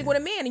the same thing with a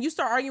man. And you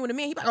start arguing with a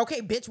man, he's like,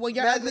 okay, bitch, well,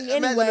 you're ugly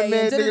anyway.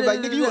 Man, nigga,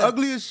 like, nigga, you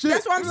ugly as shit.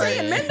 That's what I'm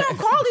saying. Men don't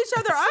call each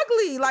other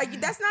ugly. Like,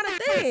 that's not a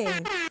thing.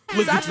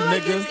 Look so I feel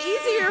like it's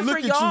easier for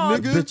y'all.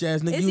 Bitch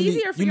ass nigga. It's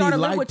easier for y'all to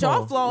live with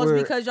y'all flaws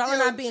because y'all are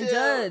not being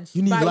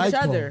judged by each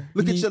other.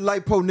 Look at your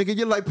lipo, nigga.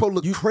 Your lipo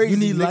look crazy, You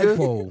need nigga.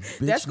 lipo, bitch.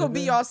 That's going to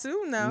be y'all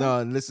soon now.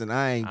 No, listen,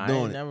 I ain't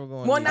doing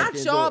it. Well, not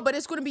y'all, but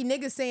it's going to be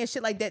niggas saying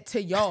shit like that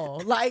to y'all.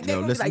 Like,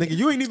 no, listen, nigga,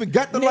 you ain't even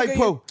got the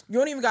lipo. You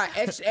don't even got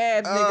extra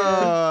abs, nigga.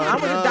 I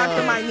went to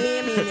Dr.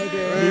 Miami,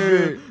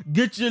 nigga.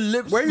 Get your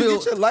lips Where you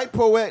get your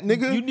lipo at,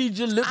 nigga? You need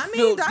your lips I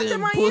mean, Dr.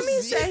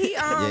 Miami said he he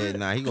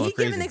going crazy.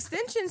 giving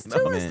extensions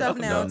too and stuff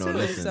now too.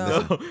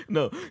 Listen.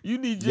 No, you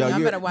need your.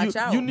 Y'all better watch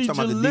out. You need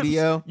your lips.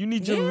 DDL? You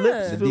need your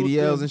lips. The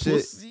DDLs and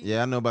shit.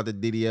 Yeah, I know about the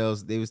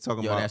DDLs. They was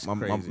talking about. That's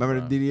crazy,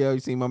 remember the DDL? You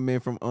seen my man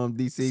from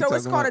DC? So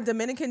it's called a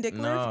Dominican dick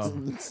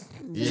lift.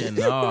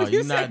 No,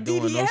 you're not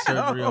doing no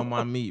surgery on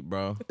my meat,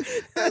 bro.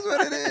 That's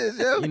what it is,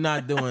 yo. You're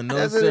not doing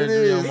no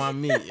surgery on my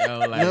meat, yo.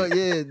 Like,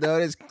 no,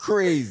 that's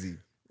crazy.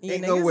 Yeah,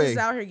 ain't niggas no way. is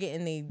out here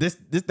getting this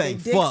thing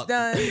done. fucked.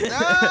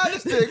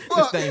 This thing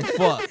fucked. This thing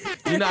fucked.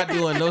 You're not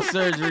doing no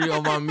surgery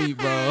on my meat,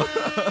 bro.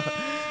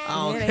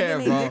 I don't care,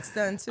 bro.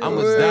 I'm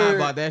gonna die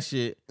about that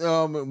shit.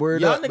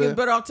 Word Y'all up, niggas man.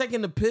 better off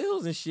taking the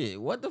pills and shit.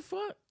 What the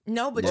fuck?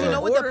 No, but you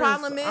know what the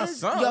problem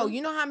is? Yo,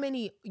 you know how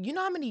many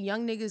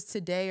young niggas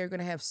today are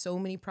gonna have so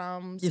many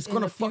problems It's in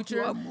gonna the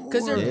future fuck you up more.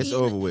 because It's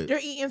over with. they're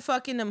eating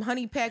fucking them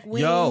honey pack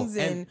wings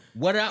and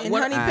honey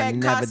I pack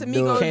never do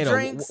Casamigos it.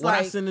 drinks. What I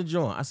Like, send the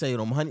joint, I say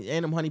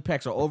them honey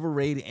packs are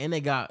overrated, and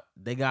they got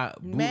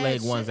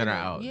bootleg ones that are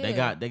out. Yeah. They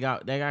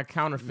got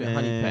counterfeit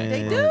honey packs.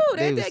 they bro. do. They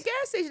They at was- that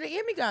gas station.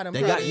 They got them.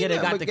 They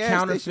got But the gas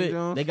counterfeit. station,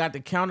 John. They got the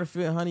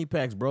counterfeit honey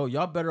packs, bro.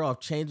 Y'all better off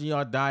changing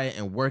your diet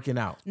and working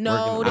out.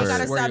 No, Working they out.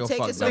 gotta I swear stop you'll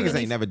taking fuck so back. Niggas many.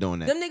 ain't never doing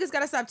that. Them niggas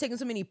gotta stop taking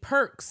so many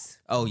perks.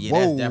 Oh yeah, Whoa.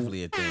 that's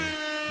definitely a thing.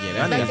 Yeah,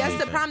 that's Like definitely that's a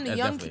the thing. problem. The That's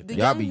young definitely a thing.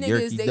 Y'all young be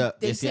niggas yerked up.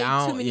 they Yeah, see, take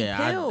I too don't. many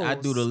Yeah, pills. I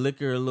do the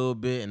liquor a little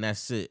bit, and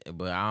that's it.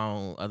 But I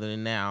don't. Other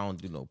than that, I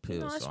don't do no pills.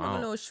 No, I so smoke a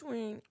little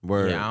shrink.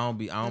 Word. Yeah, I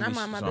don't And I be.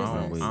 mind my so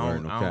business. I Word,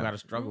 don't no cap. gotta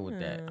struggle with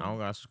that. I don't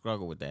gotta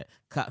struggle with that.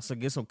 So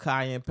get some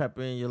cayenne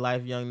pepper in your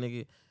life, young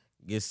nigga.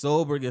 Get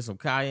sober, get some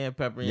cayenne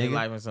pepper in your Nigga.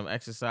 life and some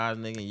exercise,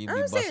 nigga. And you be I'm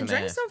saying, busting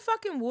drink ass. some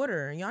fucking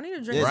water. Y'all need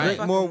to drink Yeah, some Right. drink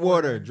fucking more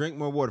water. Drink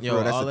more water. Yo,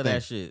 bro. That's all the of thing.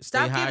 that shit.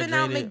 Stop Stay giving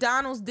out hydrated.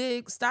 McDonald's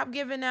dick. Stop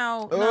giving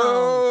out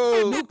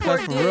Oh, Newport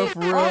for dick.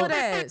 real. All of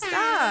that.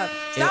 Stop.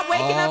 Stop It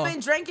waking all- up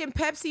and drinking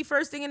Pepsi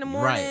first thing in the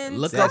morning. Right.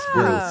 Look That's up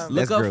gross. food. Look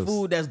That's up gross.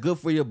 food that's good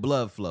for your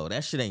blood flow.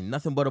 That shit ain't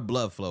nothing but a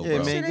blood flow, Yeah,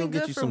 bro. man. Shit Go ain't get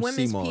good you for some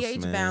women's CMOS,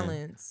 pH man.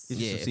 balance. Get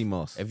you Yeah, some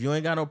CMOS. If you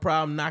ain't got no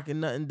problem knocking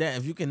nothing down,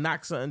 if you can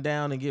knock something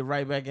down and get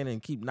right back in and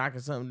keep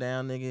knocking something down,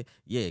 nigga,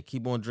 yeah,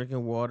 keep on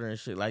drinking water and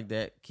shit like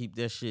that. Keep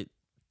that shit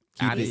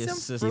out of Eat your some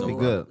system. Keep it fruit.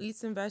 good. Eat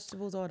some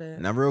vegetables. All that.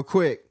 Now, real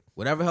quick,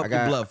 Whatever help I your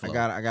got, blood flow. I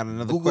got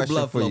another Google question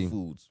blood for flow you.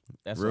 foods.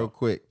 That's Real all.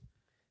 quick.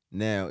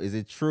 Now, is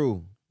it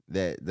true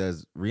that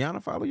does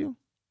Rihanna follow you?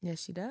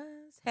 Yes, she does.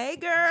 Hey,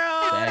 girl.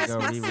 Bad That's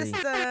girl my Riri.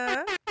 sister.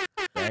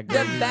 Bad The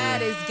girl Riri.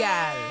 baddest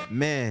gal.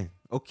 Man,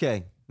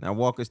 okay. Now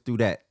walk us through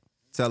that.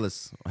 Tell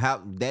us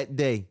how that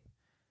day.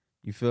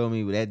 You feel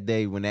me? That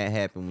day when that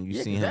happened, when you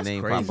Yeah, seen 'cause her that's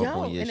name crazy. pop up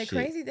Yo, on your and the shit.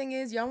 crazy thing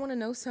is, y'all want to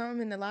know something,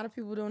 and a lot of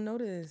people don't know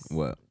this.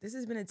 What? This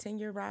has been a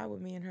 10-year ride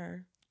with me and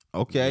her.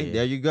 Okay, Yeah.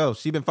 there you go.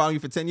 She been following you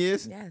for 10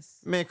 years? Yes.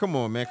 Man, come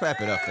on, man. Clap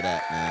it up for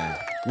that, man.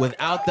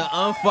 Without the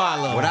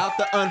unfollow. Without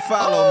the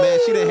unfollow, man.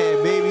 She done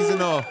had babies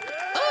and all.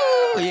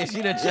 Oh, yeah,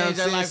 she done You know what I'm changed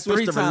her saying? life Switched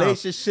 3 the times.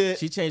 relationship.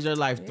 She changed her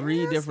life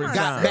 3 Yes, different my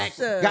times.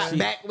 sister. Got She-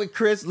 back with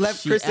Chris,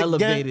 left She Chris again,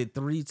 elevated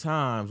 3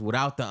 times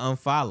without the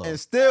unfollow. and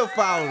still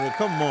followed her.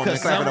 Come on, man.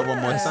 Cause Clap it up one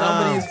more time.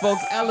 some of these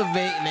folks elevate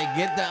and they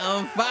get the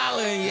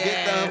unfollowing. Yeah,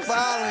 Get the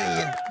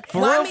unfollowing.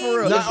 For Well, I real, mean, for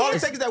real. Now, It's- all it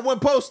it's- takes is that one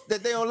post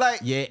that they don't like.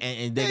 Yeah,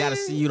 and they gotta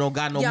see you don't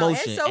got no Yo,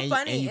 motion. it's so and,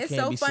 funny. And you It's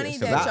can't so be funny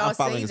sitting- that So y'all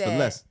unfollowing say is for that.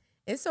 less.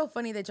 It's so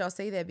funny that y'all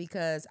say that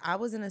because I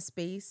was in a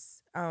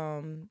space,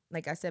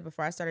 like I said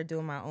before, I started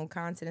doing my own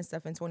content and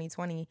stuff in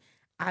 2020.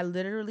 I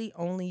literally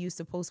only used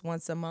to post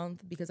once a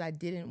month because I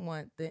didn't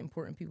want the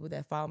important people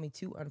that follow me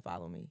to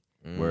unfollow me.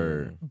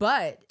 Word.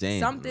 But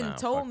Damn. something Nah,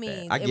 told fuck me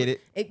that. I get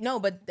it.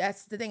 No, but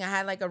that's the thing. I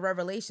had like a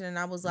revelation, and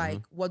I was like,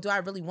 Mm-hmm. "Well, do I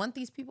really want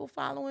these people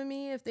following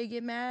me if they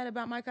get mad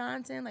about my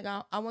content? Like,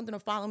 I want them to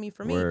follow me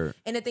for me." Word.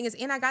 And the thing is,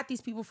 and I got these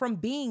people from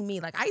being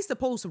me. Like, I used to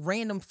post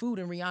random food,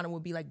 and Rihanna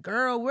would be like,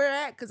 "Girl, where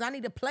at? Because I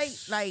need a plate."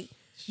 Like,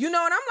 you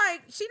know, and I'm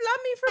like, she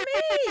loved me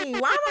for me.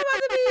 Why am I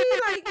about to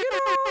be like, you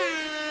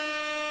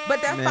know?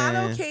 But that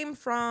follow Man. came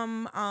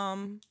from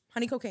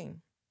Honey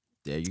Cocaine.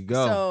 There you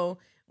go. So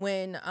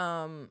when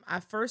I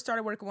first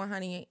started working with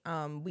Honey,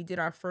 we did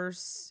our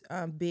first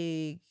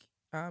big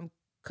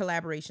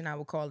collaboration, I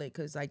would call it,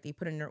 because like they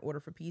put in their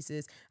order for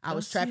pieces. I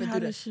was trapping how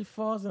through this shit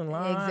falls in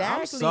line. I'm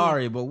Exactly.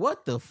 sorry, but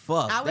what the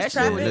fuck? I was that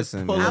trapping- shit was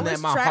Listen, pulling man. I at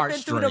was my trapping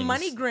through the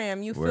heartstrings.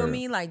 MoneyGram. You feel Word.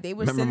 me? Like they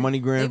were Remember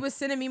sending, MoneyGram? They were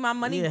sending me my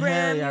MoneyGram.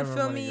 Yeah, You I feel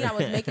remember me? I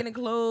was MoneyGram. making the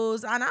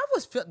clothes, and I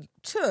was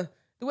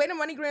the way the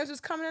MoneyGrams was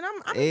coming in.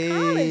 I'm in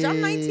college.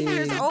 I'm 19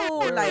 years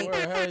old. Word, Like word,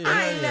 hell yeah, I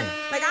hell ain't yeah.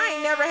 I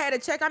ain't never had a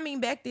check. I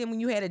mean, back then when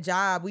you had a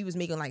job, we was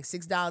making like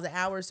 $6 an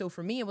hour. So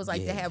for me, it was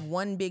like to Yeah. have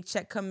one big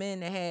check come in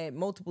that had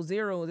multiple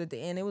zeros at the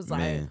end. It was like,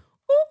 Man.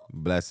 whoop,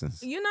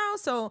 Blessings. you know.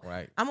 So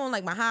Right. I'm on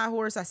like my high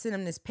horse. I send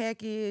him this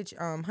package.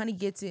 Honey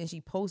gets it and she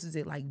posts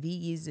it like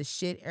V is the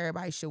shit.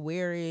 Everybody should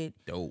wear it.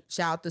 Dope.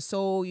 Shout out to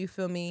Soul, you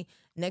feel me?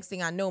 Next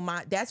thing I know,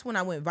 that's when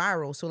I went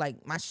viral. So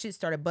like my shit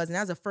started buzzing.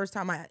 That was the first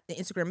time my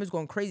Instagram was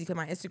going crazy because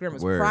my Instagram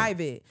was Word.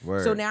 private.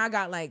 Word. So now I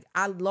got like,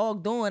 I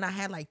logged on, I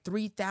had like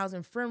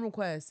 3,000 friend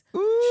requests.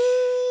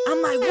 Ooh.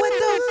 I'm like, what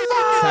the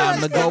fuck?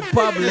 Time to go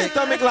public.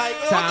 Stomach like,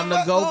 Time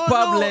to go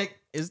public.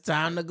 It's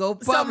time to go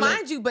So public.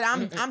 mind you, but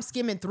I'm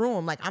skimming through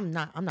them. Like I'm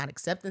not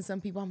accepting some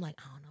people. I'm like,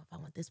 I don't know if I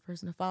want this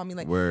person to follow me.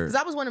 Like, Word.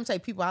 because I was one of them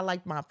type people. I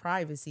liked my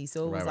privacy.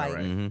 So it was Right, like,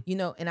 right. Mm-hmm. you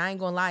know, and I ain't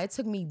gonna lie, it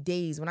took me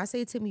days. When I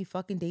say it took me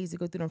fucking days to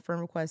go through them friend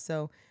requests.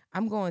 So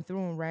I'm going through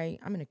them, right?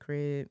 I'm in the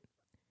crib.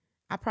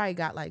 I probably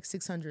got like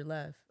 600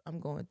 left. I'm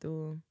going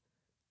through them.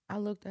 I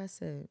looked, I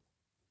said,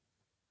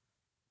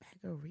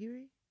 Bad Girl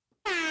Riri?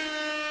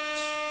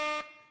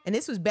 And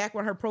this was back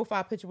when her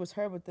profile picture was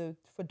her with the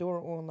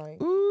fedora on,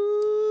 like.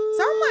 Ooh.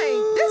 So I'm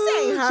like, this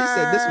ain't her. She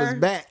said this was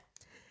back.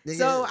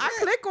 So I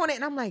click on it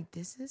and I'm like,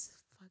 this is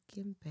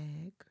fucking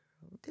Bad Girl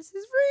this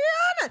is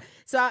Rihanna.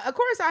 So of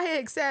course I hit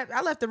accept.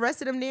 I left the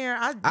rest of them there.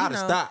 I'd have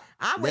stopped.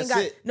 I went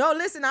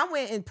I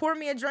went and poured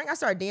me a drink. I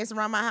started dancing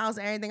around my house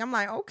and everything. I'm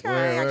like,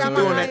 okay, I got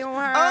my eye on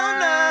her.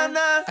 Oh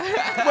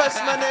nah. What's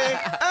my name?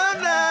 Oh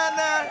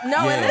nah.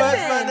 No, and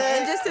listen,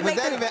 and just to was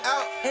that even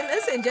out? And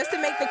listen, just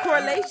to make the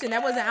correlation,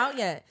 that wasn't out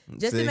yet.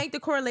 Just to make the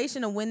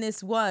correlation of when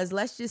this was,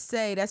 let's just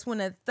say that's when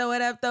the throw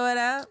it up,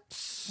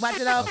 watch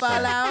it all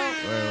fall out.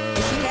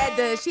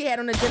 And she had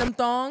on a denim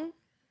thong.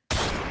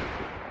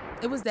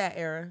 It was that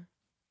era.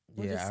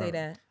 We'll just say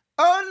that.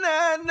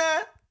 Oh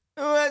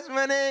nah. What's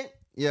my name?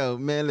 Yo,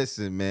 man,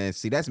 listen, man.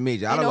 See, that's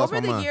major. I lost my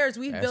mind. Over the years,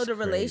 we've built a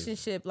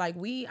relationship. Like,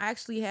 we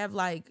actually have,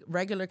 like,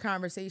 regular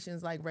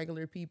conversations like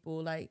regular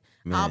people. Like,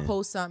 I'll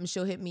post something,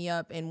 she'll hit me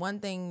up. And one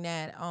thing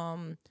that,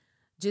 I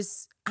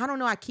don't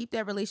know, I keep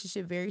that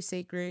relationship very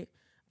sacred.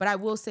 But I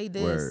will say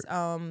this.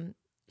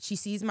 She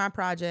sees my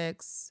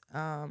projects.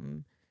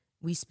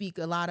 We speak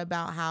a lot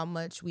about how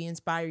much we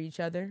inspire each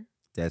other.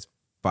 That's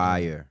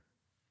fire.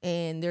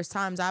 And there's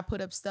times I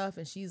put up stuff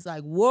and she's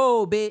like,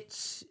 whoa,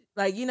 bitch.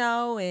 Like,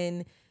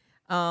 and...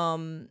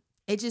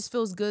 it just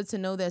feels good to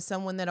know that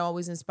someone that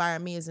always inspired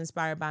me is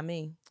inspired by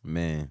me.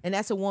 Man. And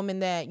that's a woman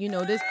that,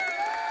 this,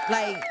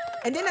 like,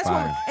 and then that's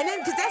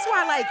because that's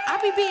why, like,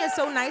 I be being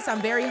so nice.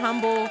 I'm very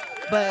humble.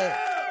 But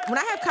when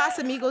I have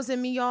Casamigos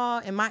in me,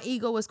 y'all, and my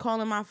ego is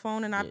calling my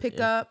phone and I pick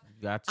up,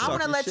 I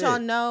want to let y'all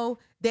know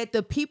that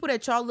the people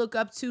that y'all look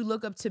up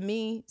to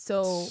me.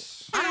 So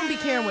I don't be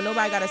caring what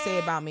nobody got to say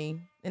about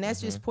me. And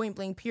that's just point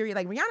blank, period.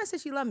 Like, Rihanna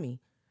said she loved me.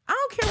 I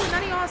don't care what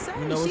none of y'all say.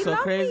 You know what's she so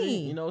crazy?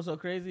 Me. You know what's so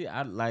crazy?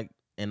 I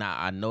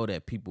know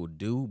that people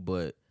do,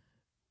 but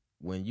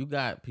when you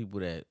got people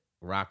that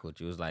rock with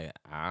you, it's like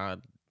I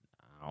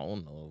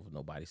don't know if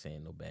nobody's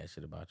saying no bad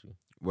shit about you.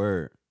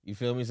 Word. You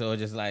feel me? So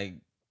it's just like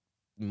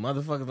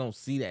motherfuckers don't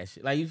see that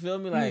shit. Like, you feel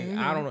me? Like,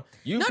 I don't know.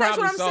 You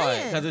probably saw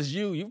it because it's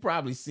you. You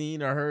probably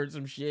seen or heard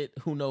some shit.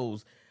 Who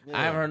knows? Yeah.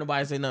 I haven't heard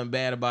nobody say nothing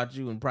bad about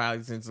you, and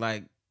probably since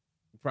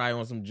probably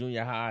on some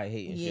junior high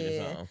hating shit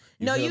or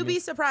something. You'd be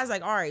surprised.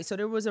 Like, all right, so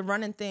there was a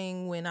running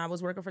thing when I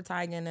was working for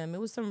Tiger and them. It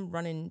was some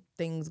running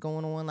things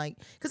going on. Like,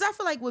 because I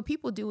feel like what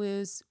people do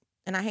is,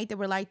 and I hate that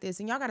we're like this,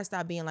 and y'all got to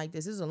stop being like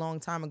this. This is a long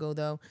time ago,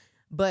 though.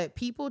 But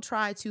people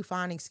try to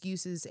find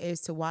excuses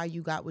as to why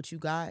you got what you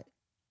got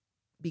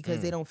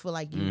because they don't feel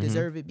like you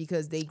deserve it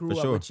because they grew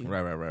up with you.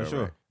 Right.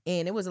 Sure.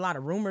 And it was a lot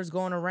of rumors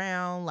going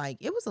around. Like,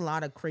 it was a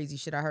lot of crazy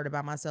shit I heard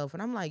about myself.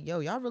 And I'm like, yo,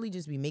 y'all really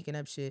just be making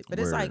up shit. But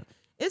it's like,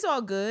 it's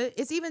all good.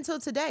 It's even till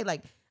today.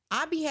 Like,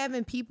 I be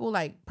having people,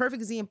 like,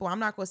 perfect example. I'm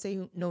not going to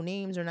say no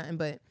names or nothing,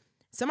 but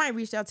somebody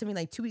reached out to me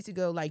like 2 weeks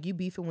ago, like, you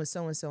beefing with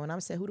so-and-so. And I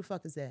said, who the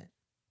fuck is that?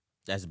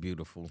 That's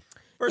beautiful.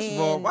 First of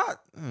all,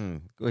 what?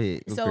 Go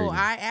ahead. Go crazy.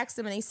 I asked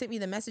them and they sent me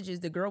the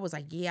messages. The girl was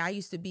like, yeah, I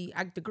used to be,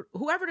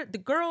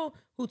 the girl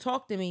who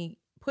talked to me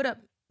put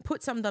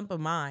something up of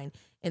mine.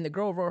 And the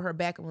girl wrote her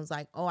back and was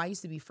like, oh, I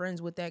used to be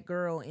friends with that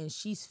girl and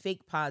she's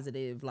fake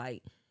positive.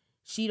 Like,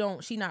 she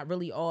not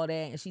really all that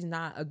and she's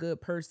not a good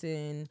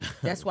person.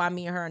 That's why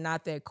me and her are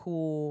not that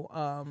cool.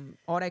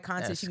 All that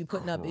content she be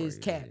putting up is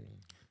cap.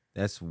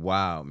 That's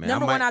wild, man.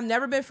 Number one, I've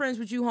never been friends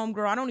with you,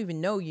 homegirl. I don't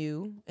even know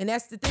you. And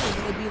that's the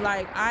thing. It'd be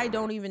like, I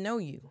don't even know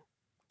you.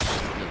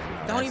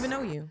 Don't even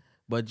know you.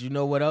 But you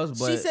know what else?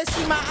 But she said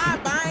she my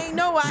op. I ain't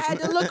know. I had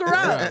to look her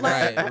up.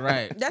 Like,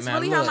 right. That's now,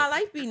 really how my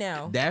life be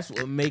now. That's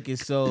what make it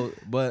so.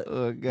 But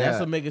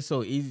that's what make it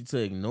so easy to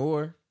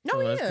ignore. No, so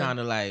it's kind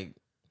of like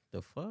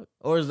the fuck,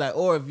 or it's like,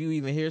 or if you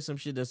even hear some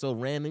shit that's so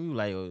random, you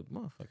like, oh,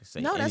 motherfucker,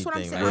 say no. That's anything. what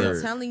I'm saying. Like,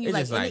 I'm telling you,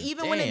 like, and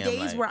even when in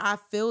days where I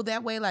feel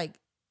that way, like.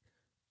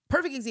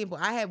 Perfect example.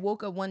 I had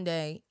woke up one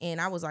day and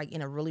I was like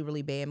in a really,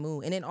 really bad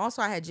mood. And then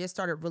also I had just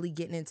started really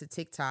getting into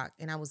TikTok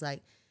and I was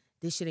like,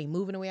 this shit ain't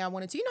moving the way I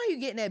wanted to. You know, you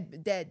get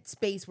in that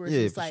space where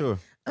it's just like,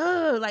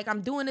 like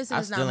I'm doing this and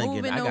it's not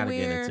moving nowhere. I gotta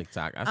get into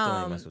TikTok. I still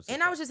ain't mess with TikTok.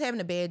 And I was just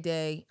having a bad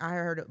day. I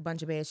heard a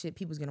bunch of bad shit.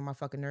 People's getting on my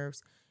fucking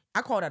nerves.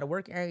 I called out of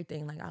work and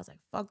everything. Like, I was like,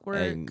 fuck work.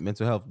 Hey,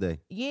 mental health day.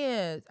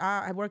 Yeah.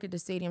 I work at the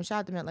stadium. Shout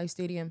out to MetLife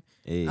Stadium.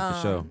 Hey, for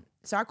sure.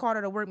 So I called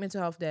out of work mental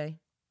health day.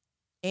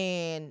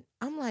 And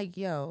I'm like,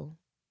 yo,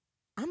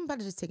 I'm about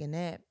to just take a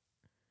nap.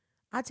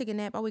 I take a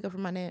nap. I wake up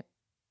from my nap.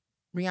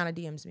 Rihanna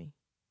DMs me.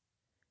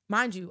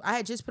 Mind you, I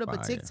had just put up a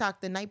TikTok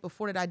the night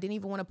before that I didn't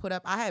even want to put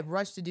up. I had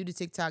rushed to do the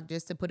TikTok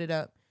just to put it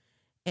up.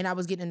 And I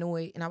was getting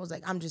annoyed. And I was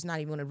like, I'm just not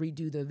even going to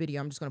redo the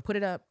video. I'm just going to put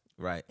it up.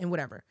 Right. And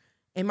whatever.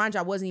 And mind you,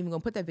 I wasn't even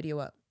going to put that video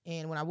up.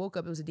 And when I woke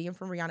up, it was a DM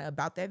from Rihanna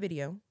about that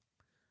video.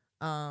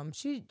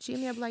 She hit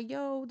me up like,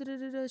 yo,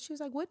 da-da-da-da. She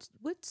was like,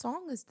 what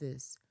song is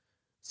this?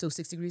 So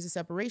 6 Degrees of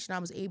Separation, I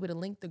was able to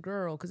link the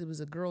girl because it was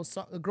a girl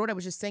that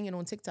was just singing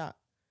on TikTok.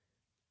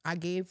 I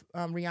gave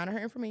Rihanna her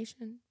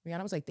information.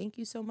 Rihanna was like, thank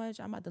you so much.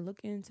 I'm about to look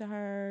into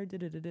her.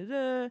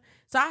 Da-da-da-da-da.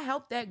 So I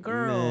helped that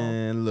girl.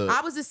 Man, look. I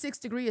was a 6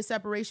 degree of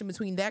separation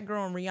between that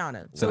girl and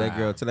Rihanna. So that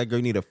girl,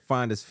 you need a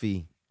finder's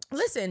fee.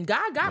 Listen,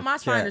 God got my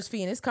finder's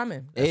fee and it's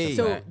coming. Hey.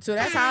 So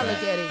that's how I look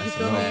at it. You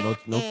feel me?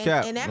 No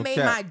cap. And that no made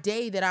cap. my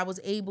day that I was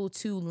able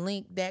to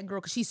link that girl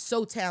because she's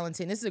so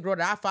talented. And this is a girl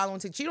that I follow on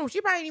TikTok. She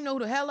probably didn't even know who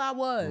the hell I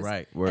was.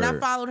 Right. And I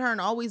followed her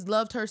and always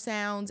loved her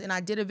sounds. And I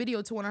did a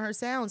video to one of her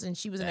sounds, and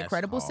she was an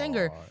incredible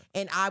singer.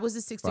 And I was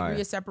a 6 degree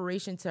of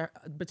separation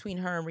between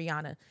her and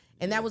Rihanna.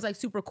 And that was like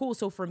super cool.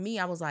 So for me,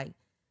 I was like,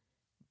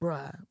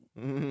 bruh,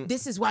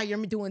 this is why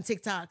you're doing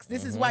TikToks.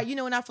 This is why,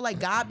 and I feel like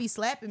God be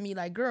slapping me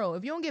like, girl,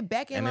 if you don't get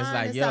back in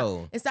line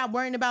and stop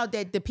worrying about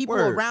that the people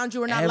around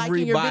you are not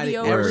liking your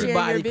video or sharing your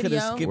everybody could have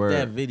video. skipped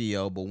that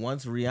video, but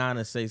once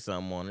Rihanna say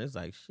something on it, it's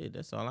like, shit,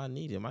 that's all I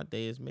needed. My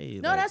day is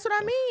made. No, like, that's what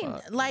I mean.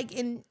 fuck? Like,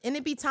 and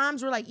it be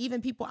times where like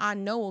even people I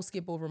know will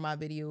skip over my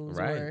videos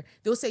or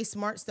they'll say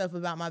smart stuff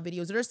about my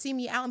videos. Or they'll see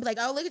me out and be like,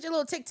 oh, look at your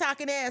little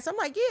TikToking ass. I'm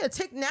like, yeah,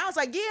 now it's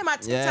like, yeah, my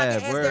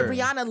TikToking ass that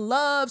Rihanna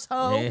loves,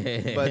 ho.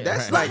 Yeah, But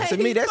that's like, to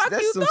me, that's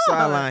some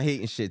sideline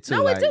hating shit too.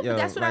 No, like, it do. Yo,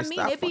 That's what I mean.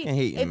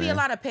 It'd be a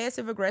lot of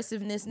passive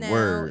aggressiveness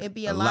now. It'd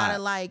be a lot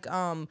of like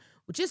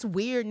just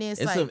weirdness.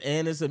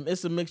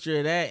 It's a mixture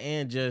of that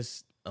and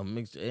just a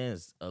mixture and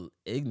it's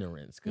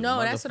ignorance. No,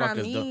 that's what I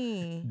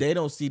mean. They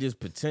don't see this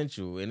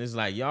potential, and it's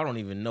like y'all don't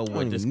even know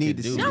what this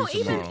kid do. No,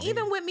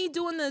 even with me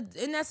doing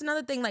and that's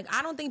another thing. Like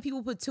I don't think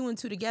people put two and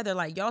two together.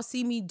 Like y'all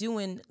see me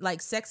doing like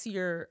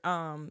sexier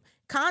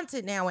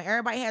content now, and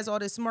everybody has all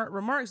this smart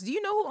remarks. Do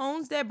you know who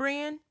owns that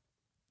brand?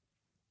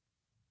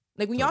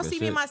 Like when y'all see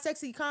me in my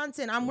sexy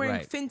content, I'm wearing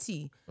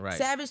Fenty. Right.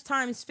 Savage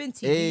Times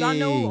Fenty. Hey. Y'all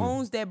know who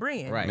owns that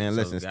brand. Right. Man,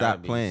 listen,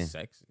 stop playing.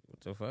 Sexy.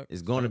 What the fuck?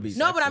 It's going to be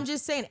No, sexy. but I'm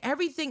just saying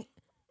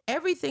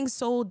everything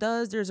Soul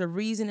does, there's a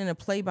reason and a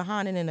play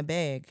behind it in a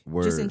bag.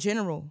 Word. Just in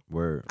general.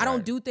 Word. I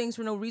don't do things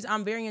for no reason.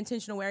 I'm very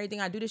intentional with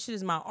everything I do. This shit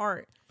is my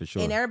art. For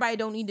sure. And everybody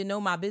don't need to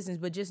know my business,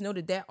 but just know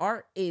that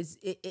art is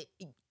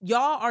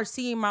y'all are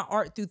seeing my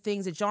art through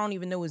things that y'all don't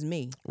even know is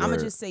me. Word. I'm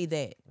gonna just say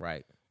that.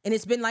 Right. And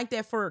it's been like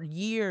that for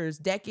years,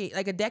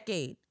 like a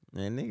decade.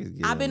 Man, niggas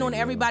get I've been on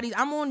everybody's.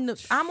 I'm on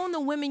the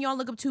women y'all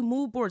look up to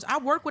mood boards. I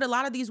work with a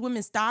lot of these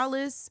women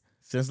stylists.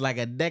 Since like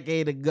a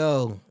decade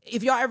ago.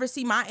 If y'all ever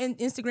see my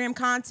Instagram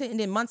content and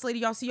then months later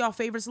y'all see y'all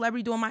favorite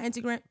celebrity doing my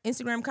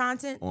Instagram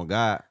content. On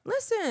God.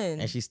 Listen.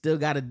 And she still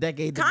got a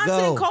decade to go.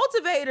 Content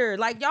cultivator.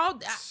 Like y'all,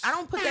 I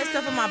don't put that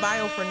stuff in my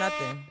bio for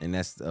nothing. And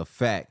that's a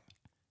fact.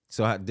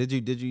 So did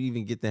you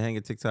even get the hang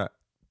of TikTok?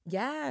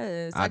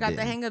 Yes, I got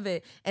the hang of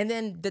it. And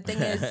then the thing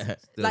is,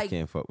 like,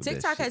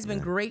 TikTok has been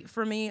great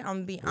for me. I'm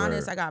gonna be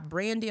honest. I got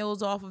brand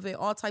deals off of it,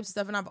 all types of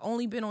stuff, and I've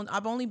only been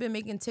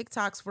making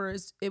TikToks for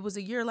it was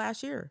a year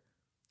last year.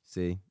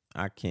 See,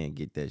 I can't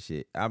get that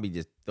shit. I'll be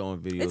just throwing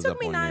videos. It took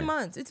me 9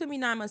 months. It took me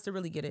 9 months to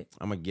really get it.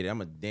 I'm gonna get it. I'm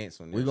gonna dance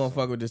on this. We're gonna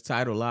fuck with this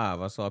Title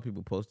Live. I saw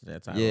people posting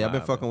that Title. Yeah, I've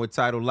been fucking with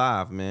Title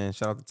Live, man.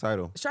 Shout out to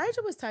Title.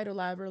 Shaija was Title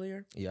Live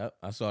earlier. Yep,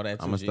 I saw that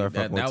too. I'm gonna start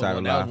fucking with Title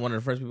Live. That was one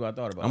of the first people I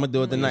thought about. I'm gonna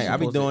do it tonight. I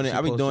be doing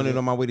it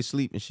on my way to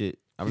sleep and shit.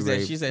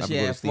 She said she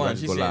had fun.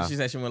 She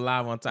said she went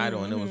live on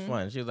Title and it was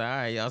fun. She was like, all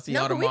right, y'all see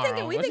y'all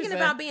tomorrow. We thinking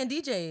about being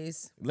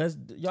DJs.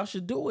 Y'all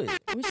should do it.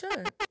 We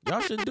should.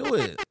 Y'all should do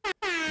it.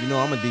 You know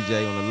I'm a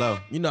DJ on the low.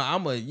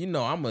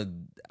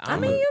 I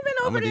mean, you've been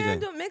over there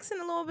and mixing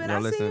a little bit. No, I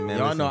listen, see you. man,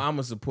 y'all know I'm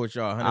gonna support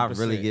y'all 100%. I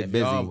really get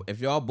busy. If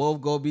y'all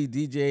both go be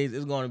DJs,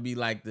 it's gonna be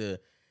like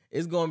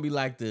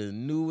the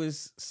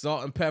newest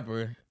salt and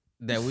pepper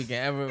that we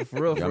can ever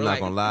for real. I'm not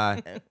gonna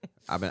lie.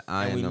 I've been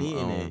eyeing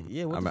them.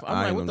 Yeah, I've been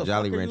eyeing them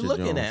Jolly Rancher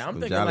Jones. I'm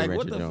thinking like,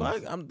 what the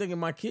fuck? I'm thinking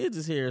my kids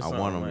is here. Or something.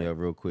 I want them,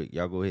 real quick.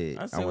 Y'all go ahead.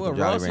 I said, want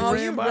the Jolly Rancher. Oh,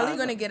 you really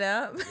gonna get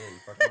up? Yeah, you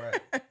fucking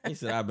right. He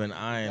said, I've been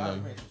eyeing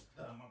them.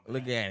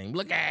 Look at him.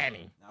 Look at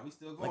him. Nah, we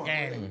still going. Look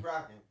at him.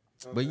 Rocking.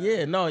 But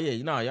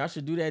y'all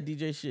should do that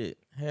DJ shit.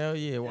 Hell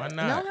yeah, why not?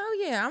 No, hell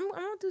yeah. I'm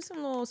gonna do some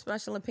little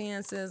special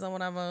appearances or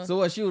whatever. So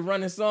what? She was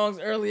running songs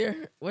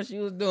earlier. What she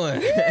was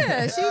doing?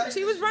 Yeah,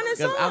 she was running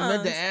songs. I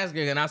meant to ask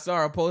her, and I saw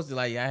her posted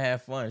like, "I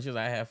had fun." She was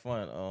like, "I had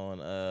fun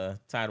on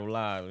Title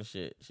Live and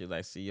shit." She was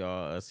like, "See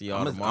y'all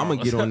tomorrow." I'm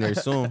gonna get on there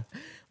soon.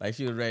 Like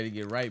she was ready to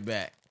get right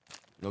back.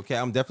 Okay,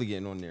 I'm definitely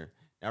getting on there.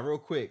 Now, real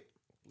quick,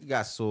 we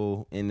got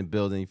Soul in the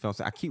building. You feel what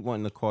I'm saying? I keep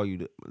wanting to call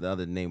you the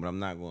other name, but I'm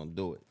not gonna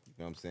do it. You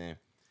know what I'm saying?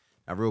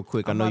 Now, real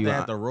quick, I know you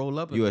have to roll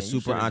up. You're a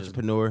super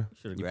entrepreneur.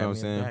 You feel what I'm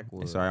saying?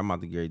 Backwood. Sorry, I'm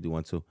about to Gary do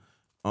one too.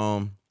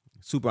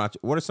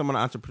 What are some of the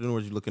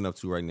entrepreneurs you're looking up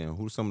to right now?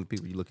 Who are some of the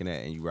people you're looking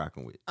at and you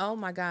rocking with? Oh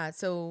my God!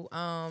 So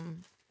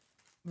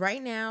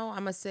right now I'm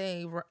gonna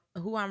say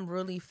who I'm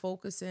really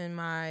focusing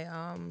my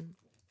I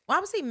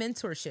would say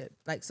mentorship.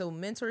 Like so,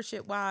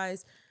 mentorship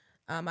wise,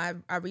 I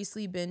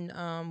recently been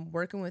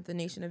working with the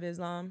Nation of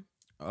Islam.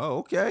 Oh,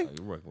 okay.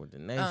 You're working with the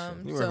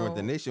Nation. You're working with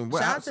the Nation.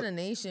 Shout out to the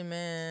Nation,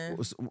 man.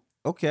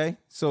 Okay,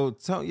 so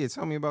tell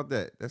me about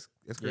that. That's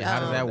great. Yeah,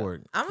 how does that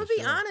work? I'm gonna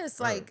be honest.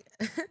 Like,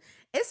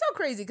 it's so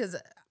crazy because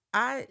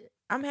I'm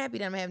happy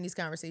that I'm having these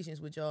conversations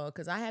with y'all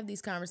because I have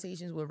these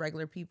conversations with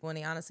regular people and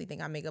they honestly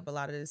think I make up a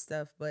lot of this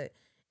stuff, but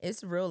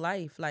it's real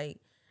life. Like,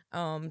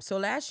 so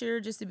last year,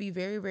 just to be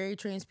very, very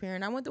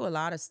transparent, I went through a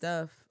lot of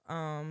stuff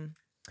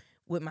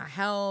with my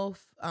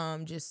health,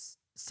 just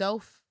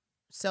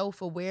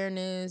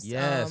self-awareness.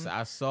 Yes,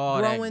 I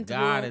saw that.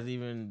 God is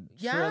even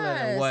trilling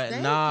and what.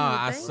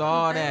 I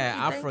saw that.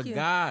 I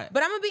forgot.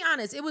 But I'm gonna be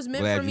honest, it was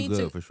meant for me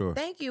to. For sure.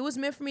 Thank you. It was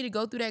meant for me to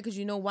go through that because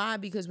you know why?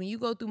 Because when you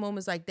go through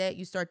moments like that,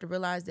 you start to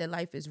realize that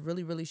life is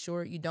really, really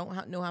short. You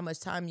don't know how much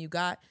time you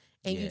got.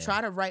 And you try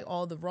to right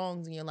all the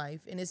wrongs in your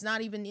life. And it's not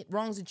even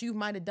wrongs that you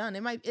might have done.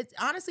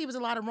 Honestly, it was a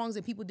lot of wrongs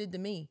that people did to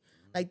me.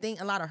 Like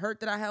a lot of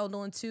hurt that I held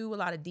on to, a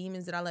lot of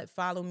demons that I let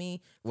follow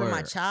me from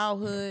my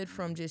childhood,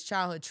 from just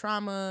childhood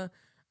trauma,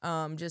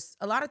 just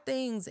a lot of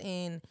things.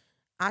 And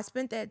I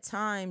spent that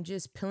time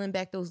just peeling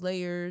back those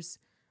layers,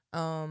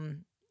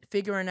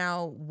 figuring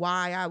out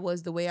why I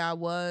was the way I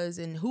was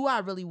and who I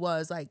really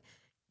was. Like,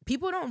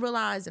 people don't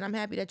realize, and I'm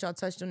happy that y'all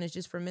touched on this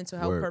just for mental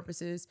health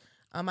purposes.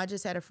 I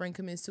just had a friend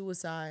commit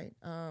suicide.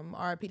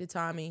 R.I.P. to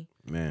Tommy.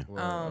 Man.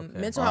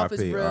 Mental health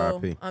is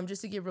real.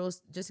 Just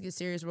to get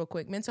serious real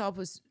quick. Mental health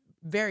is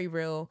very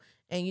real,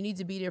 and you need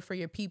to be there for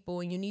your people,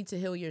 and you need to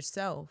heal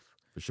yourself.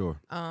 For sure.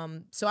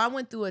 So I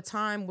went through a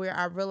time where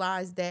I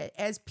realized that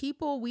as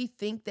people, we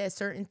think that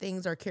certain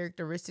things are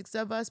characteristics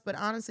of us, but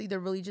honestly, they're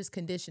really just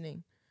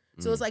conditioning.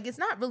 So it's like, it's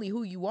not really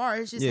who you are.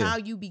 It's just how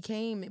you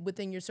became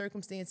within your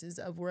circumstances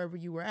of wherever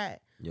you were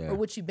at or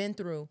what you've been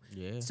through.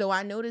 Yeah. So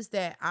I noticed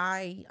that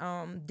I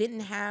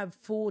didn't have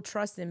full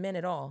trust in men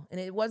at all. And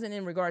it wasn't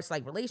in regards to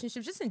like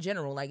relationships, just in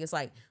general. Like, it's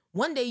like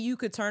one day you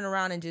could turn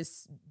around and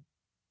just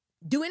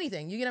do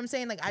anything. You get what I'm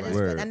saying? Like, I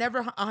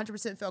never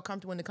 100% felt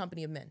comfortable in the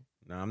company of men.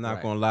 No, I'm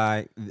not going to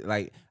lie.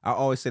 Like, I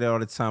always say that all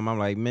the time. I'm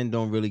like, men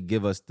don't really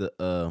give us the,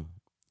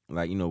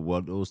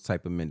 those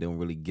type of men don't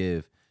really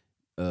give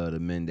the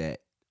men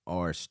that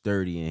are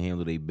sturdy and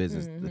handle their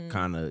business, the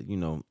kind of,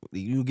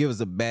 you give us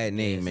a bad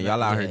name, man.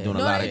 Y'all out here doing a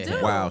lot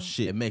of wild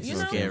shit. It makes it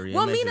scary.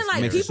 Well, meaning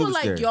like people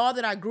like y'all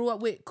that I grew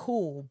up with,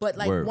 cool. But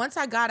like once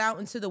I got out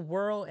into the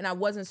world and I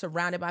wasn't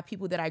surrounded by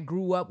people that I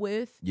grew up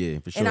with,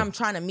 for sure. And I'm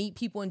trying to meet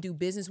people and do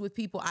business with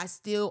people, I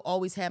still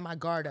always had my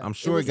guard up. I'm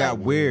sure it got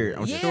weird.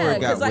 I'm sure it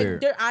got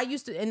weird. I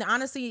used to, and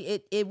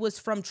honestly, it was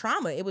from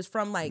trauma. It was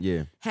from like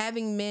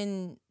having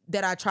men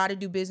that I try to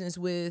do business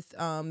with,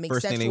 make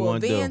sexual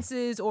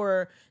advances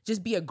or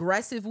just be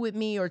aggressive with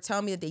me or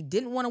tell me that they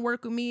didn't want to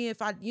work with me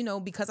if I,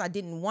 because I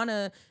didn't want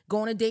to go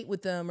on a date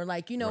with them or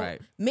like,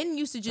 men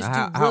used to just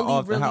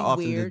do really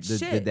weird shit.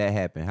 Did that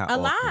happen? A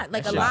lot.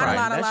 Like a lot.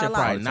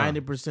 Probably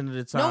 90% of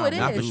the time. No, it is.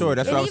 Not for sure.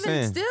 That's what I'm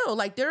saying. And even still,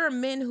 like there are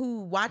men who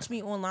watch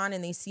me online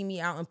and they see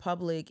me out in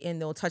public and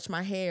they'll touch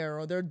my hair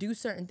or they'll do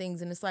certain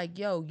things. And it's like,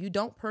 yo, you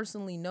don't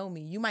personally know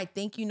me. You might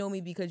think you know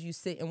me because you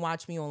sit and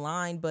watch me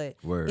online, but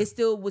it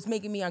still was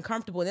making me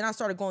uncomfortable. And then I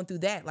started going through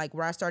that, like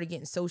where I started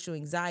getting social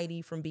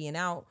anxiety from being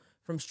out,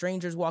 from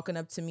strangers walking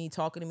up to me,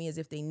 talking to me as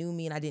if they knew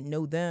me and I didn't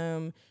know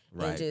them.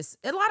 And just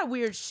a lot of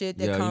weird shit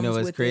that comes with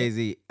it. What's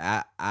crazy?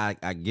 I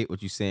get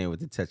what you're saying with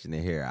the touching the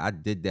hair. I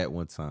did that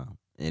one time.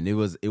 And it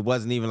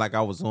wasn't even like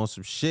I was on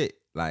some shit.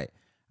 Like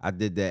I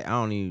did that.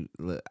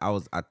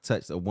 I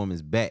touched a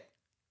woman's back.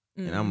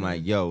 And I'm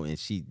like, yo, and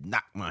she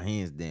knocked my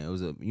hands down. It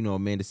was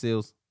Amanda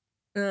Seals?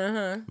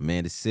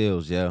 Amanda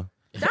Seals, yo.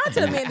 Shout out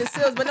to Amanda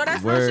Seals, but no,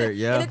 that's real shit.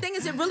 Yeah. And the thing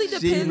is, it really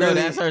depends.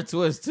 That's her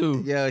twist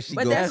too. Yeah,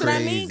 but that's what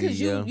I mean,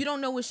 because you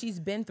don't know what she's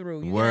been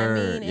through. You know what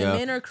I mean? And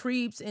men are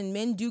creeps, and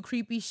men do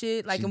creepy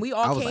shit. Like, and we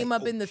all came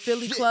up in the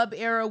Philly club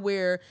era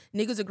where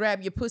niggas would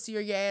grab your pussy or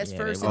your ass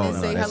first and then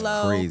say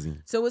hello. Crazy.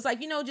 So it's like,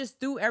 just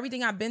through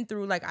everything I've been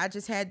through, like I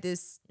just had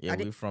this. Yeah,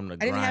 we from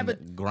the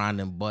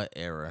grinding butt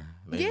era.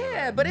 But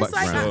it's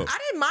like I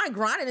didn't mind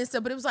grinding and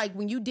stuff, but it was like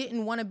when you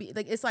didn't want to be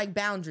like, it's like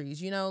boundaries,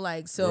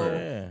 like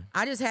so.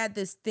 I just had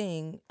this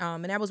thing,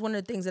 and that was one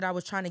of the things that I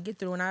was trying to get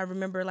through. And I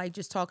remember like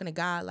just talking to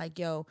God, like,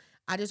 yo,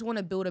 I just want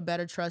to build a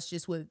better trust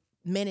just with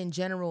men in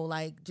general,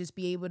 like just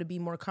be able to be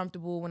more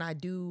comfortable when I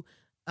do,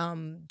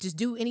 just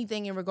do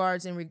anything in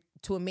regards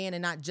to a man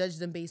and not judge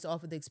them based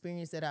off of the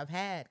experience that I've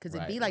had, because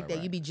it'd be like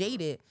that, you'd be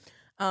jaded.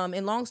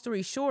 And long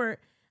story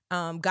short.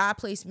 God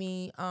placed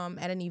me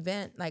at an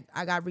event. Like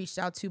I got reached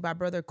out to by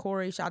Brother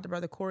Corey. Shout out to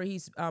Brother Corey.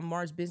 He's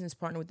Mar's business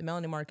partner with the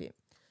Melanin Market.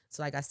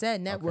 So like I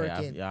said,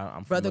 networking.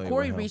 I'm Brother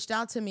Corey reached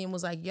out to me and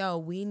was like, yo,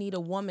 we need a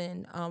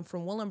woman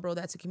from Willenboro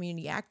that's a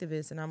community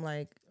activist. And I'm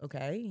like,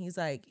 okay. He's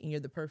like, and you're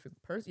the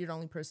perfect person. You're the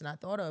only person I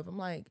thought of. I'm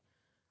like,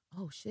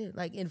 oh shit.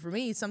 Like, and for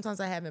me, sometimes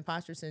I have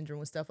imposter syndrome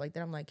with stuff like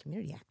that. I'm like,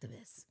 community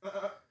activist.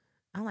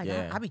 I'm like,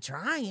 I be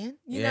trying,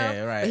 you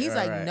know? Right, but he's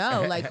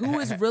no, like who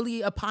is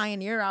really a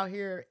pioneer out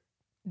here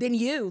than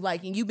you?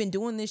 Like, and you've been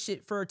doing this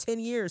shit for 10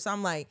 years. So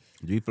I'm like,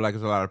 do you feel like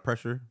it's a lot of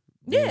pressure?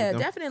 Yeah,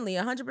 definitely.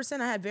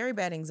 100%. I had very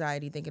bad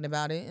anxiety thinking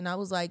about it. And I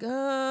was like,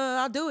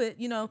 I'll do it,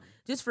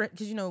 just for,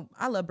 because,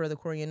 I love Brother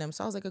Corey and them.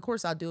 So I was like, of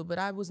course I'll do it. But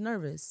I was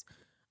nervous.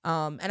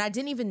 And I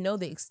didn't even know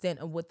the extent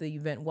of what the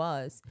event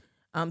was.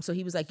 So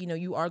he was like,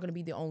 you are going to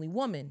be the only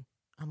woman.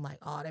 I'm like,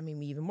 oh, that made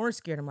me even more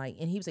scared. I'm like,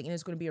 and he was like, and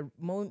it's going to be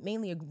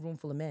mainly a room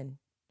full of men.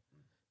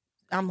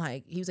 I'm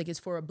like, he was like, it's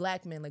for a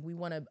black man. Like, we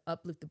want to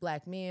uplift the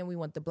black man. We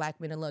want the black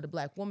men to love the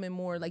black woman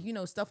more. Like,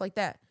 stuff like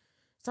that.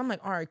 So I'm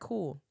like, all right,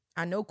 cool.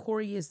 I know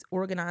Corey is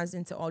organized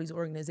into all these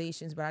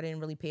organizations, but I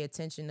didn't really pay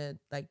attention to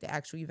like the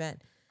actual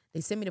event.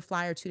 They sent me the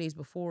flyer 2 days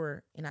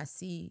before, and I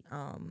see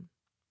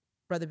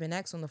Brother Ben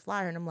X on the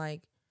flyer, and I'm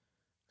like,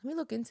 let me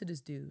look into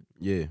this dude.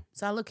 Yeah.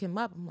 So I look him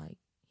up. I'm like,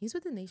 he's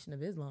with the Nation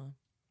of Islam.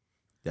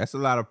 That's a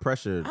lot of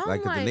pressure. I'm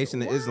like, 'cause the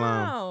Nation of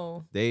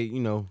Islam, they,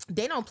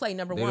 they don't play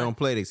number one. They don't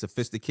play. They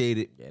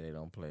sophisticated. Yeah, they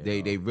don't play.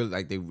 They really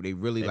like they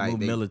really like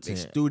militant.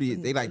 They studious.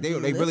 They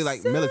really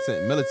like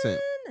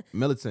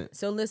militant.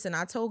 So listen,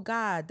 I told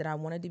God that I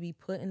wanted to be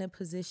put in a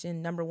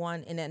position, number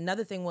one, and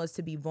another thing was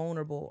to be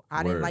vulnerable.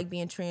 I didn't like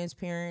being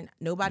transparent.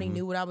 Nobody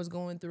knew what I was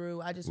going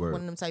through. I just was one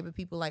of them type of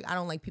people. Like, I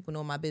don't like people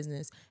knowing my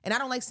business, and I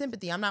don't like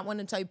sympathy. I'm not one of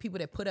them type of people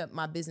that put up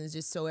my business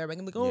just so everybody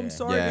can be like, oh, I'm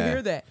sorry to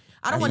hear that.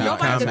 I don't want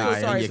nobody to feel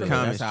sorry for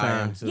me.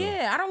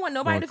 Yeah, I don't want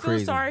nobody to feel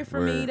sorry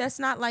for me. That's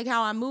not like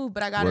how I move.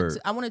 But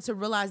I wanted to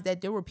realize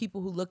that there were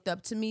people who looked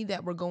up to me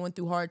that were going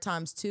through hard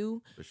times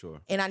too. For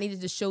sure. And I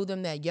needed to show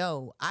them that,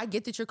 yo, I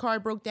get that your car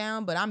broke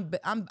down, but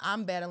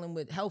I'm battling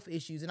with health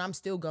issues and I'm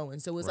still going.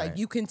 So it's like,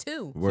 you can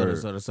too.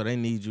 So they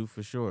need you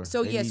for sure.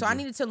 So I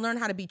needed to learn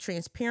how to be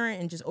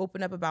transparent and just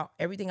open up about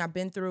everything I've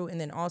been through,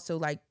 and then also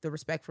like the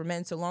respect for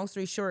men. So long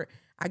story short,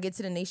 I get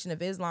to the Nation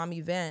of Islam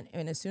event,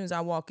 and as soon as I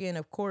walk in,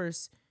 of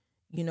course,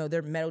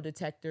 they're metal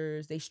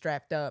detectors. They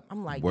strapped up.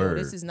 I'm like, yo,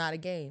 this is not a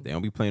game. They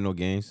don't be playing no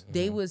games.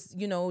 They was, this is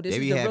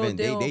the real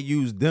deal. They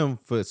use them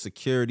for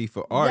security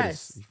for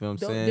artists. You feel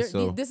what I'm saying?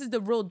 So this is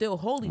the real deal.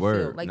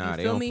 Holyfield. Like, nah, you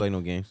they feel don't me? play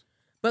no games.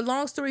 But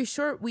long story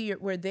short,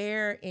 we're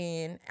there,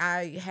 and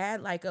I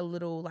had like a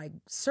little like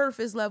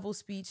surface level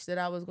speech that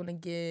I was gonna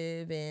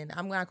give, and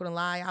I'm not gonna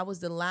lie, I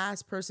was the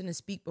last person to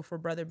speak before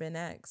Brother Ben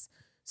X.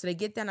 So they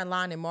get down the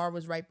line, and Mar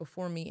was right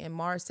before me, and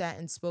Mar sat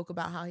and spoke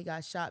about how he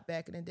got shot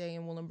back in the day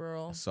in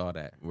Willenboro. I saw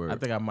that. I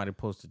think I might have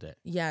posted that.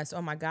 Yes,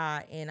 oh my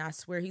God. And I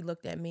swear he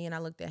looked at me and I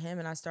looked at him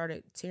and I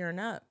started tearing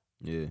up.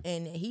 Yeah.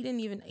 And he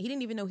didn't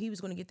even know he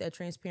was going to get that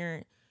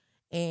transparent.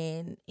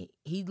 And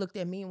he looked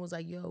at me and was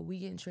like, yo, we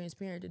getting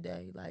transparent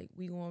today. Like,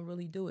 we going to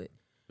really do it.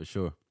 For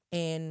sure.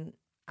 And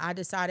I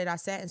sat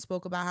and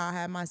spoke about how I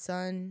had my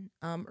son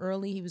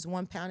early. He was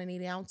 1 pound and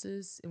 8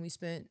 ounces. And we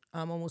spent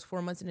almost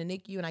 4 months in the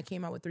NICU, and I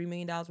came out with $3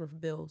 million worth of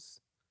bills.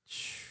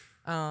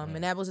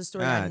 And that was a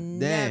story I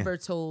never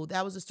told.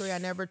 That was a story I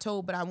never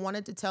told, but I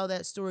wanted to tell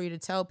that story to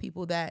tell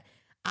people that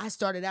I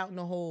started out in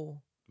the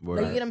hole.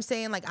 Like, you get what I'm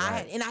saying? Like,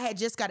 I had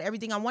just got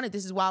everything I wanted.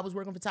 This is why I was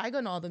working for Tiger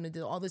and all them to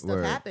do all this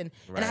stuff happen.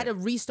 And I had to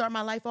restart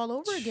my life all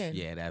over again.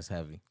 Yeah, that's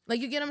heavy. Like,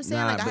 you get what I'm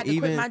saying? Like, I had to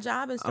quit my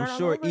job and start all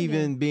over again. I'm sure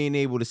even being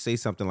able to say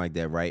something like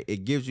that, right?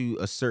 It gives you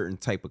a certain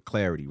type of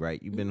clarity,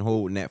 right? You've been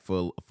holding that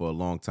for a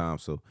long time.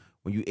 So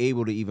when you're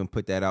able to even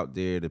put that out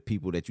there to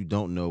people that you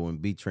don't know and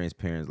be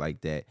transparent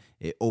like that,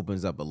 it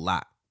opens up a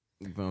lot.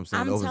 You know what I'm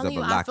saying? I'm telling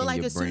you, I feel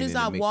like as soon as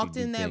I walked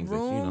in that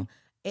room,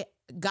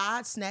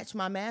 God snatched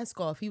my mask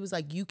off. He was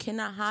like, you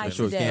cannot hide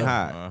today. Can't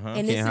hide.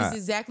 And this is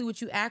exactly what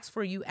you asked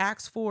for. You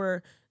asked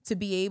for to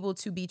be able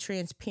to be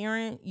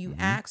transparent. You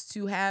asked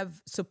to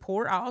have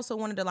support. I also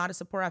wanted a lot of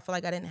support. I feel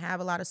like I didn't have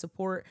a lot of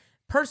support.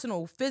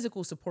 Personal,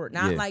 physical support,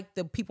 not like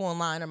the people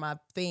online or my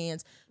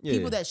fans,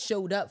 people that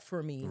showed up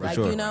for me.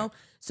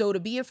 So to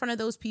be in front of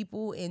those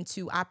people and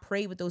I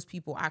prayed with those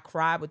people, I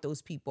cried with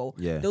those people.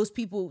 Yeah. Those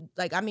people,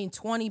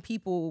 20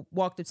 people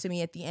walked up to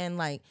me at the end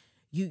like,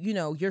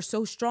 you're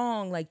so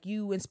strong, like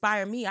you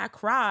inspire me. I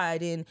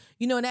cried, and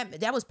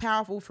that was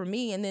powerful for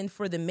me. And then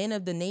for the men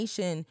of the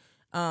nation,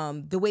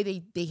 the way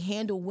they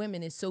handle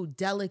women is so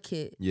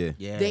delicate. Yeah,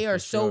 they are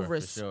so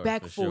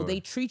respectful. They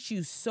treat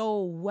you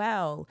so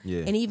well.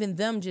 Yeah. And even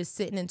them just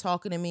sitting and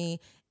talking to me.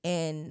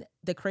 And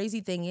the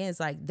crazy thing is,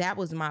 like, that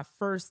was my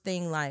first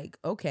thing. Like,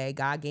 okay,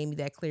 God gave me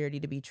that clarity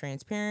to be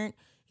transparent.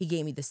 He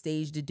gave me the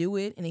stage to do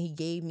it, and then he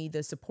gave me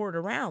the support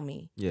around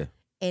me. Yeah.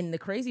 And the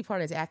crazy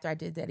part is, after I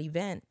did that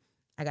event,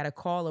 I got a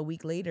call a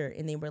week later,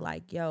 and they were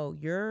like, yo,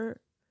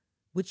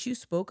 what you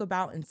spoke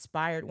about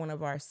inspired one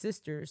of our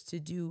sisters to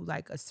do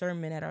like a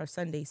sermon at our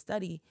Sunday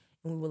study,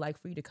 and we would like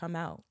for you to come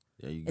out.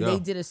 There you go. And they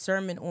did a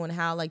sermon on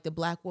how like the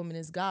Black woman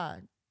is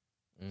God.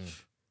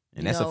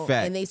 And that's a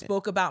fact. And they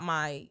spoke about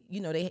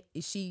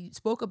she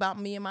spoke about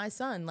me and my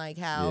son, like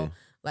how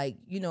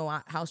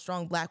how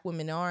strong Black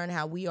women are and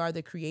how we are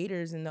the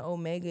creators and the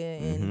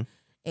Omega,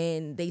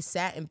 and they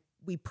sat and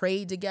we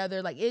prayed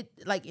together,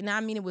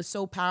 it was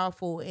so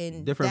powerful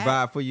and different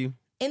vibe for you.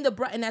 And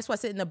that's why I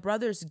said, and the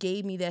brothers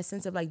gave me that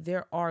sense of like,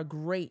 there are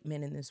great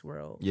men in this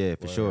world. Yeah,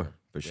 for sure.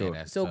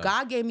 So tough.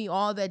 God gave me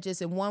all that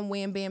just in one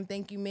wham, bam,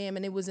 thank you, ma'am.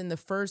 And it was in the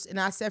first, and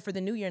I said for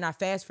the new year, and I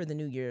fast for the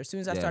new year. As soon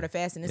as I started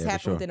fasting, this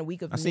happened within a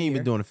week of the new year. I seen you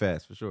been doing a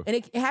fast, for sure. And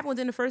it happened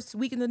within the first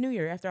week of the new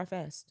year after I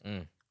fast.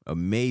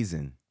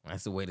 Amazing.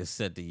 That's the way to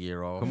set the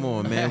year off. Come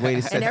on, man. Way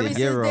to set the year off, man.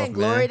 And ever since then,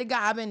 glory to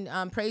God. I've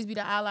been, praise be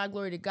to Allah,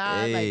 glory to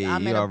God. Hey,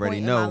 I'm at a point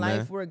in my life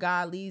man, where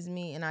God leads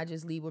me, and I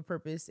just lead with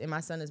purpose, and my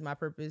son is my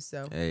purpose.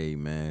 So. Hey,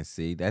 man.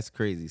 See, that's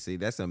crazy. See,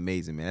 that's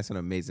amazing, man. That's an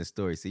amazing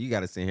story. See, you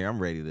got to sit here. I'm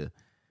ready to,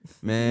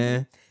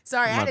 man.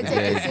 Sorry, I had to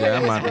take it serious.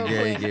 I'm about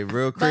to get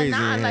real crazy.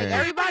 But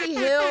everybody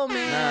heal,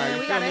 man.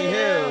 We gotta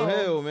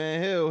heal,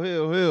 man.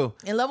 Heal.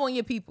 And love on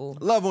your people.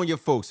 Love on your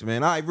folks,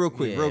 man. All right, real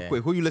quick.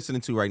 Who you listening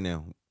to right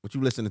now? What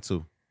you listening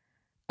to?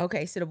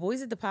 Okay, so the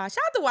boys at the pod. Shout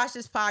out to watch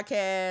this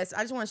podcast.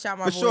 I just want to shout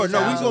my boys sure. No,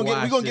 out.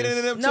 we gonna get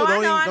into them too. No,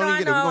 I know. Don't even get it.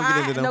 We gonna get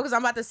into them. No, because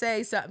I'm about to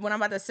say when I'm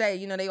about to say,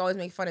 you know, they always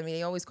make fun of me.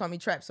 They always call me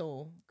Trap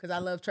Soul because I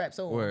love Trap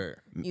Soul. Word.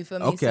 You feel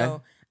me? Okay.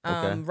 So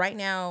right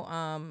now,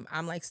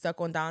 I'm like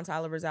stuck on Don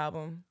Toliver's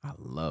album. I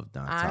love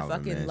Don I Toliver,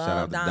 fucking man.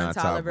 love Shout out to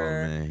Don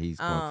Toliver. man. He's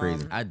going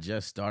crazy. I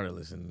just started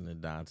listening to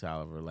Don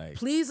Toliver. Like,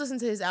 Please listen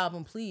to his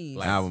album, please.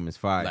 The album is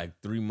fire. like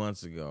 3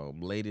 months ago,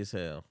 late as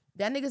hell.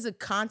 That nigga's a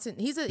content.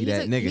 He's that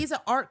nigga. he's an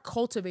art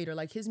cultivator.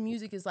 Like his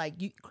music is like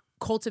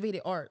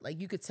cultivated art. Like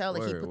you could tell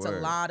like he puts a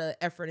lot of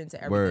effort into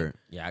everything. Word.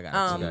 Yeah, I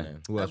got to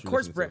Who else Of you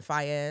course, listen Brett to?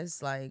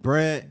 Fayez. Like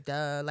Brett.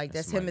 duh. Like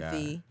that's my guy.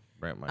 Timothy.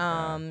 Brett, my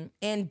guy.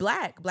 And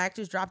Black. Black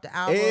just dropped the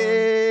album.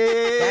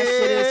 Hey, That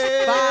shit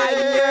is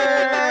fire.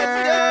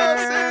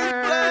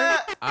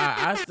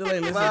 I still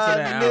ain't listening to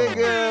that album.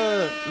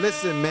 Nigga.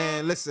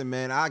 Listen,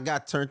 man. I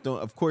got turned on.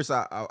 Of course,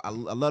 I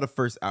love the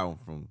first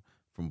album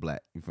from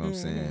Black. You feel what I'm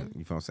saying?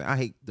 You feel what I'm saying? I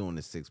hate doing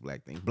the 6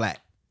 Black thing. Black.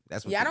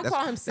 That's what Yeah, I don't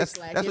call him Six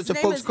Black. That's His what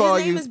your name folks is- call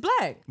his you. name is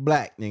Black.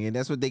 Black, nigga.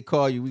 That's what they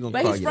call you. We gonna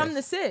But call he's you from that.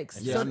 the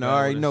 6. Yeah, So, I no, I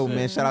already know, shit.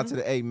 man. Shout out to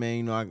the A, man.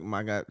 You know,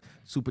 I got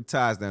super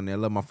ties down there. I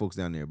love my folks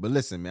down there. But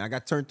listen, man, I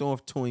got turned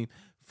off to him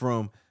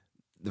from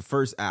the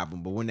first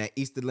album. But when that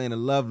East Atlanta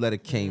Love Letter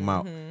came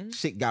out,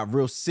 shit got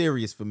real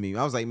serious for me.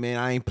 I was like, man,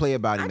 I ain't play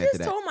about him I after just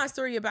that. told my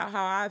story about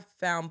how I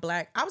found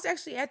Black. I was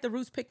actually at the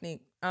Roots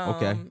picnic.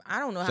 Okay. I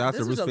don't know Shout how out to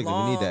this was Roots a Picnic.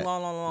 We need that.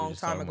 long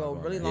just time talking ago.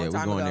 about Really that. long Yeah, we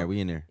time going ago. there.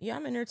 We in there. Yeah,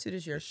 I'm in there too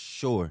this year.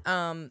 Sure.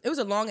 It was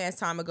a long ass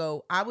time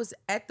ago. I was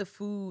at the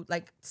food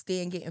like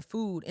stand getting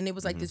food, and it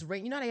was like this.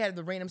 You know, they had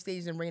the random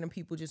stages and random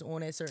people just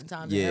on at certain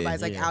times. Yeah, and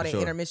everybody's like yeah, out for at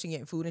sure. intermission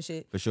getting food and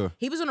shit. For sure.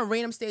 He was on a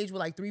random stage with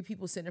like 3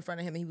 people sitting in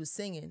front of him, and he was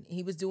singing.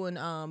 He was doing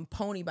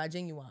 "Pony" by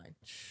Genuine,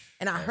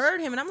 and I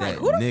heard him, and I'm like, that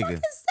 "Who the nigga. fuck is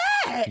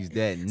that?" He's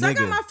that So I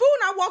got nigga. my food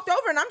and I walked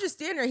over and I'm just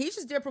standing there. He's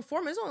just there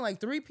performing. It's only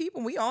like 3 people.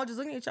 And we all just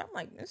looking at each other. I'm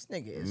like, this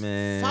nigga is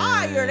Man,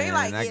 fire. They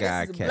like, that yeah,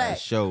 guy this is cat Black.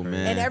 show,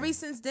 man. And ever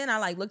since then, I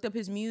like looked up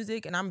his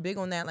music and I'm big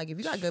on that. Like, if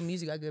you got good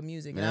music, you got good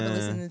music. And I've been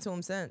Man. listening to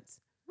him since.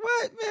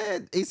 What,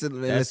 man? East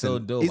Atlanta. That's Listen, so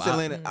dope. East I-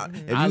 Atlanta.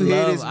 If I you hear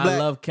love, this Black, I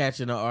love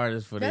catching the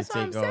artists for That's they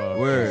what I'm take off. saying.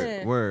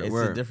 word, Word, It's a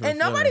word. different And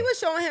nobody feeling. was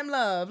showing him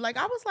love. Like,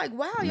 I was like,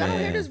 wow, y'all don't hear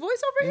Man. this voice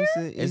over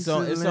here? It's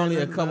only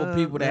a couple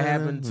people that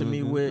happened to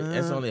me with.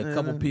 It's only a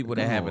couple people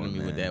that happened to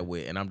me with that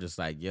with, and I'm just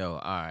like, yo, all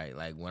right.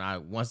 Like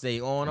once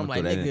they on, I'm like,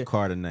 in the nigga,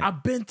 car tonight.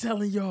 I've been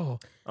telling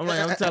y'all. I'm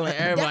telling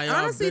everybody. That,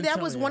 I've honestly, been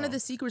that was telling one of y'all. the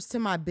secrets to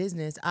my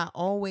business. I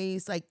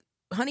always like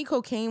Honey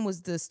Cocaine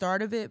was the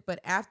start of it, but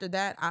after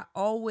that, I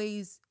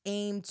always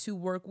aimed to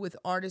work with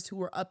artists who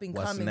were up and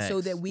What's coming, so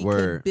next? that we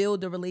Word. could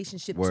build a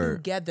relationship Word.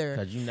 together.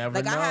 'Cause you never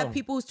like know. I have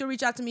people who still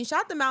reach out to me.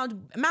 Shout out to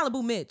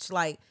Malibu Mitch,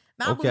 like.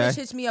 Malibu Okay. Mitch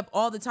hits me up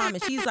all the time,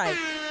 and she's like,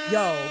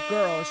 "Yo,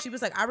 girl," she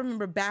was like, "I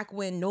remember back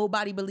when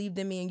nobody believed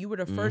in me, and you were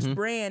the first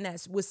brand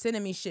that was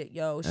sending me shit,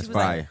 yo." She That's was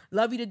like, fire.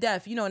 "Love you to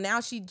death," you know.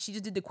 Now she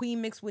just did the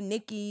Queen mix with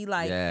Nicki,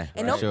 like, Yeah,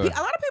 and for no, sure. a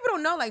lot of people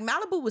don't know, like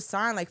Malibu was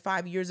signed like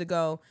 5 years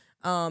ago.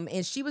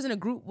 And she was in a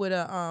group with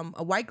a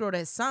white girl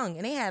that sung,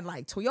 and they had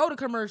like Toyota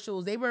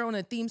commercials. They were on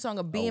a theme song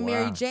of Being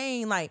Mary wow.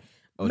 Jane. Like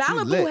Oh, she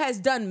Malibu lit. has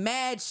done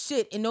mad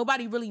shit, and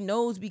nobody really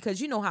knows because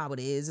you know how it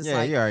is. It's Yeah,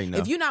 like you already know.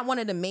 if you're not one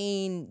of the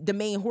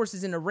main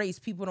horses in the race,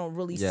 people don't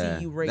really Yeah,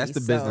 see you race. that's the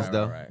So- business,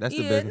 though. Right. That's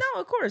the yeah, business.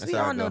 no, of course That's we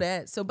how all it know go.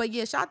 that. So, but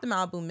yeah, shout out to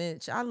Malibu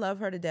Mitch. I love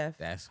her to death.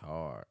 That's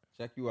hard.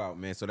 Check you out,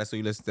 man. So that's what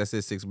you listen. That's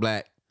it. 6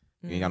 Black.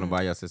 You ain't got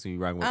nobody else. That's who you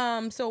rocking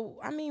with. So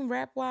I mean,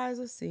 rap wise,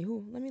 let's see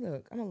who. Let me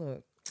look. I'm gonna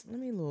look. Let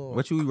me look.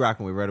 What you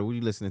rocking with, Redder? What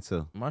you listening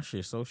to? My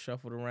shit so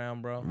shuffled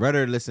around, bro.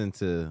 Redder listen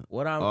to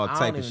What all I type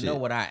don't of even shit. know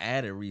what I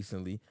added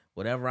recently.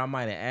 Whatever I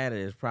might have added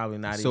is probably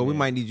not even. So we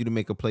might need you to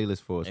make a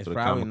playlist for us It's for the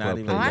probably Common not Club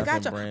even- Oh, I playlist. got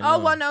Nothing you. brand Oh,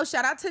 new. well, no.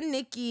 Shout out to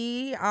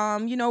Nikki.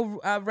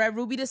 Red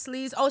Ruby the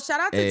Sleeves. Oh, shout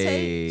out to Hey.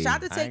 Tay. Shout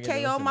out to I Tay ain't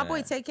gonna KO. listen My to boy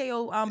that. Tay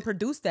KO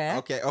produced that.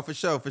 Okay. Oh, for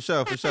sure. He for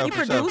sure,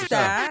 produced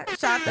that.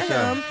 Shout out to For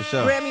sure, him. for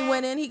sure. Grammy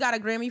winning. He got a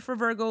Grammy for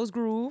Virgo's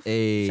Groove.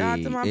 Hey, Shout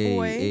out to my hey,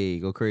 boy. Hey,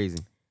 go crazy.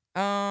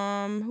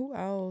 Who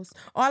else?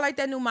 Oh, I like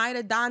that new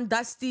Mida, Don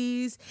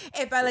Dusty's.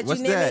 If I let What's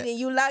you name that? it, then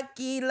you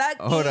lucky.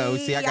 Hold on,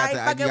 see, I got ain't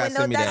that. fucking You gotta with no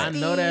send me that. I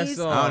know that Dusties.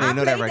 song. I don't even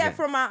know that played record. that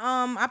for my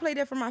I played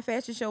that for my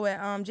fashion show at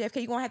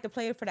JFK. You gonna have to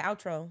play it for the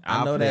outro.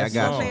 I know play, that I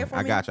got song. you. for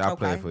I me? got you. I'll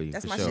play it Okay. for you.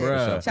 That's for my sure, shit. for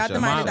Bruh. sure, Shout out for to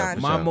sure, Mighty for Don.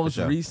 sure, My for most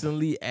sure.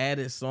 recently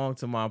added song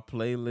to my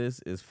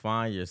playlist is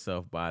 "Find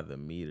Yourself" by The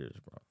Meters,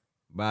 bro.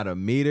 By the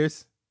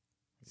meters.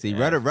 See,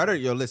 Yeah. Redder,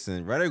 yo,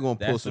 listen, Redder gonna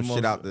pull That's some the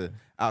shit most-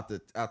 out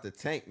the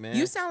tank, man.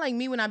 You sound like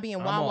me when I be in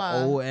I'm Wawa.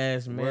 an old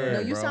ass man. No,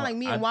 you bro. sound like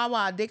me I- in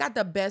Wawa. They got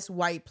the best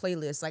white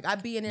playlist. Like I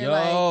be in there Yo,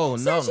 like, no.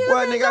 since you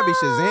Well, been nigga, I be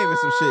gone, Shazamming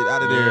some shit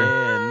out of there.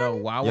 Yeah, no,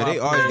 Wawa. Yeah, they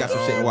always got some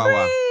shit in I'm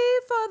Wawa. free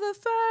for the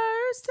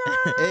first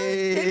time.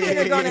 Hey. They be in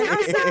there going,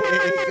 outside.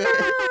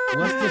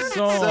 What's the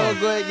song? So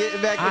go ahead,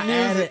 getting back to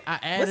music. I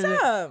added What's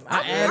it. up? I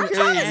added, I'm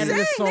trying I to added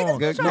sing. a song. Niggas Go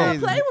been trying crazy.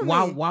 to play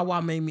with me.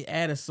 Wawa made me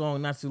add a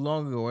song not too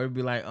long ago. It'd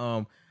be like,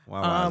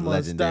 I'm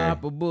legendary.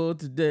 unstoppable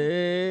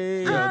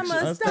today. I'm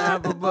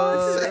unstoppable.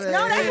 No,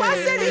 that's why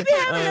I said he be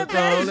having the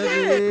best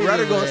shit.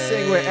 Brother gonna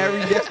sing with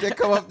every guest that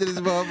come up to this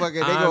motherfucker.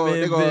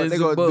 They gonna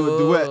do a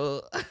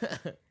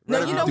duet.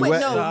 No, you know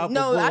Duet. what?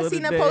 No. I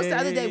seen that post the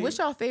other day. today. What's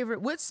your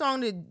favorite? Which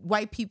song did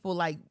white people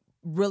like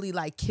really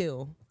like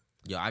kill?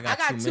 Yo, I I got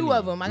got too two many.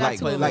 of them. I got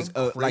two of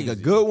them. Like a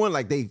good one.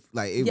 Like it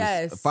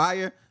Yes. was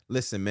fire.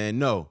 Listen, man.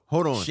 No,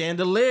 hold on.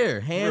 Chandelier,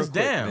 hands Real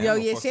quick, down. man. Yo, I'm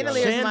yeah, gonna fuck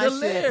Chandelier is my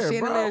Chandelier, shit. bro.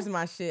 Chandelier is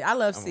my shit. I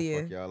love I'm gonna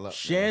seeing. fuck y'all up, man.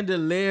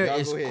 Chandelier Y'all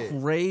is go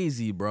ahead.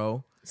 crazy,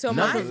 bro. So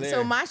Number-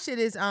 my shit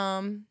is in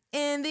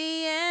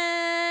the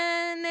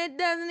end it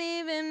doesn't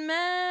even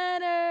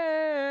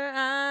matter.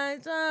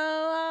 I'm so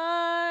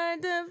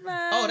hard to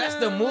find. Oh, that's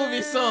the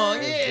movie song.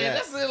 Yeah, Yeah.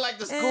 that's it, like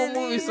the school In the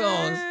movie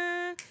songs.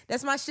 end.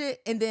 That's my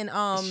shit. And then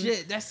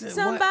Shit, that's it. What?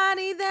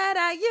 somebody that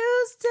I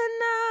used to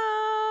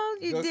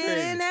know. You Go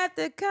didn't crazy. have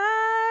to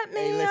cut me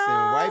Hey, listen,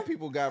 off. white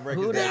people got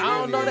records. Who that? that I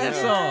don't know that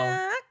really- song.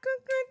 I could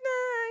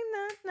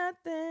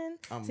nothing.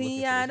 I'm See,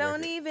 looking for I this don't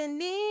record. even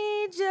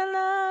need your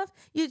love.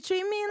 You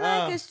treat me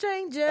like a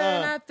stranger,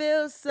 and I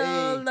feel so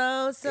hey,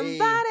 low.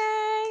 Somebody.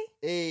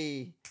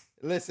 Hey,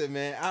 listen,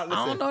 man. I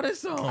don't know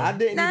this song. I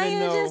didn't Now even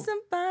you're know. just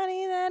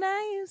somebody that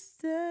I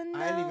used to know.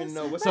 I didn't even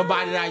know what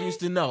Somebody that I used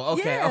to know.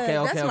 Okay, Yeah, okay,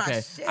 that's my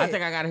okay. shit. I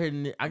think I gotta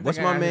hear. What's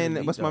my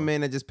man? What's my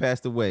man that just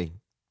passed away?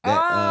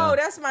 Oh,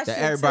 that's my that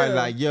shit everybody too.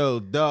 like, yo,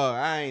 dog.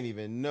 I ain't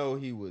even know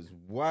he was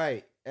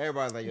white.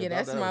 Everybody's like, yo, Yeah, dog,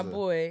 that's that my was a-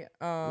 boy.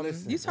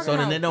 Listen. You talking So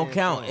about? then it don't Damn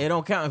count. song. It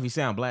don't count if you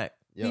sound black.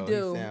 Yo, You he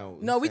do.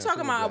 sound- No, he we sound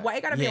talking super about black. white.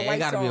 It gotta be Yeah, a it white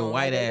gotta song. be a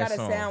white It ass gotta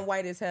song. sound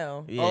white as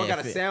hell. Yeah, Oh, it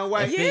gotta if sound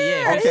white. if Yeah,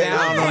 if Okay, he I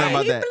don't know nothing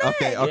about black, that. he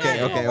Okay, black. okay,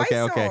 Yeah, okay, white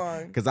okay.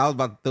 song. Because I was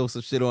about to throw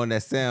some shit on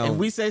that sound. If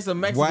we say some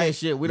Mexican White-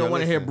 shit, we Yo, don't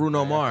want to hear listen.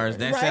 Bruno Mars.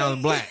 That Right.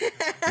 sounds black.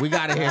 We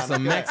gotta hear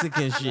some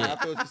Mexican I shit.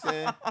 feel what you're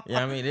saying.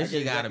 Yeah, I mean this I get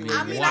shit gotta be exactly I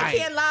what mean, white. I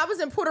can't lie. I was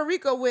in Puerto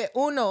Rico with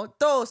uno,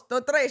 dos,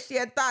 tres,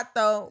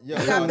 sietato. Yo,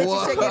 We got bitches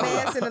what? shaking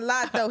ass in the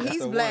lot though.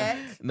 He's a one. black.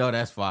 No,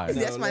 that's fire.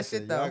 That's my listen,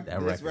 shit, though. y'all- That this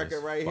record is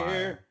record right fire.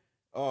 here.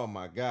 Oh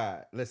my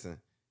God. Listen.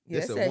 Yeah,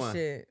 This that's a that one.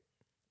 shit.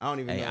 I don't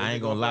even Hey, know. I Is ain't it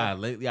gonna go lie. for-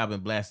 Lately, I've been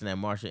blasting that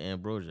Marsha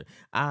Ambrosia.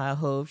 I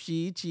hope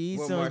she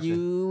cheats What on Marsha?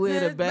 you with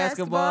a Good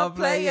basketball basketball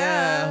player.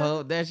 player.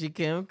 Hope that she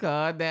Kim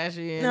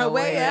Kardashian in No the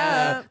way way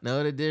up. up.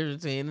 Know the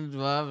difference between the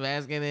 12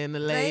 basket and the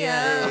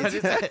Layup.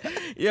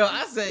 layup. Yo,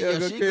 I said, Yo, yo,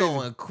 go she crazy.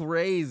 going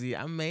crazy.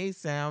 I may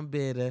sound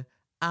bitter.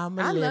 I'm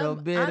a little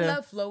bitter. I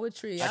love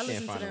Flowetry. I I can't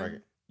listen find to the them.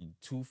 record.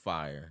 Too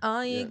fire.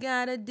 All you Yeah.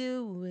 gotta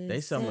do is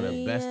They some of the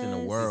say best in the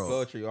yes. world.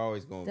 Poetry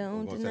always going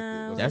Don't to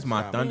deny That's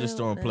my Feel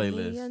thunderstorm the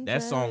playlist.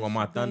 That song on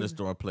my undressed, baby.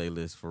 thunderstorm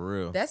playlist for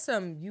real. That's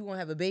you gonna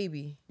have a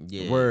baby.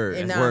 Yeah. Word.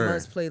 In that's 9 word.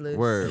 months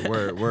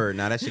playlist. Word.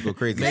 Now that shit go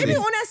crazy. Maybe See?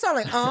 on that song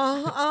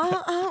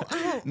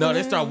like No,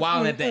 they start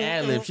wilding at the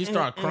ad lib. She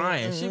start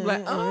crying. She be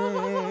like,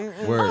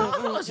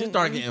 Word. She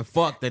started getting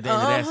fucked at the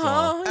end of that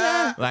song.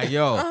 yeah. Like,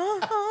 yo,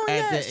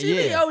 at the she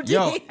be OG.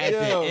 yo, at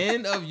Yo. the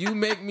end of You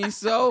Make Me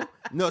So,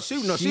 No, she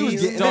was she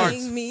getting starts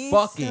Make me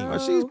fucking. so- Well,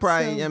 she's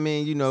probably, so- I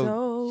mean, you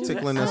know, so-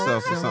 tickling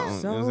herself or something.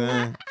 You know what I'm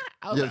saying?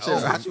 I was Yo, like, chill. oh,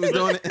 How she was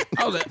doing it?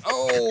 I was like,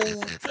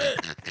 oh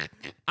shit.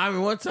 I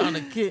mean, one time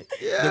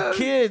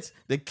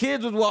the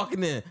kids was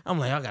walking in. I'm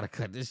like, I gotta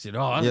cut this shit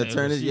off. Yeah,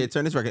 turn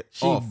this record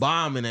She off.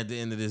 bombing at the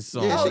end of this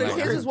song. Yeah, Oh, she the like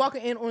kids crazy. was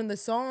walking in on the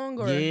song,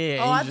 or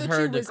Yeah, oh, you I just thought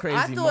heard you the was. crazy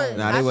I thought. moment.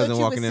 Nah, I they thought wasn't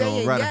you walking was in on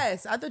saying Rudder.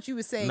 yes. I thought you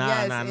was saying Nah,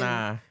 yes.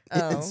 nah. Oh.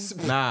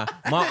 Nah,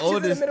 my She was in the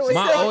oldest, middle of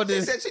my saying- She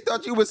oldest, said she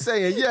thought you was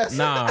saying yes.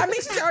 nah. I mean,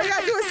 she said all you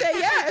gotta do is say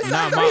yes. Nah,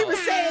 I thought my- he was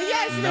saying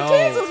yes, and No. the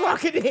kids was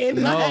walking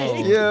in. No.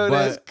 Like, Yo,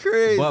 But- that's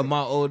crazy. But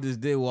my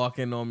oldest did walk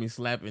in on me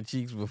slapping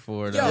cheeks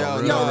before. yo, though. Yo,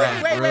 Real no,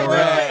 rap, wait, real wait.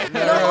 rap. No,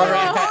 hold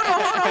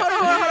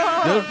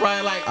on. It was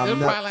probably like I'm it was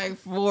not- probably like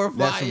 4 or 5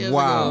 That's years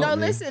wild. ago. No,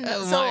 listen.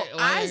 That's So why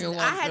I ain't had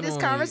walking this on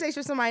conversation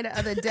with somebody the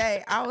other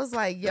day. I was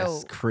like, yo,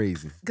 That's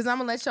crazy. because I'm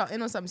gonna let y'all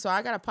in on something. So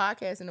I got a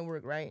podcast in the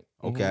work, right?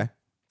 Okay.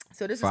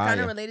 So this is Fire. kind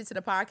of related to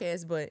the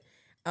podcast, but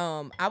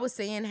I was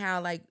saying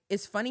how like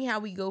it's funny how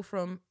we go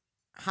from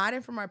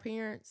hiding from our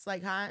parents, to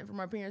hiding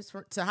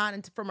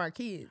from our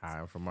kids.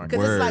 Hiding from our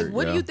Because it's like, Word,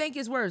 what do yo. you think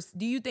is worse?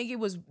 Do you think it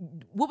was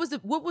what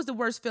was the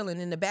worst feeling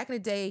in the back of the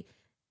day?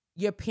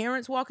 Your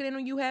parents walking in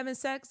on you having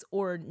sex,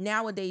 or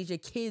nowadays your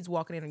kids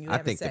walking in on you I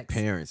having think sex? the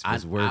parents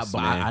was worse,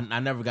 but man. I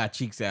never got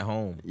cheeks at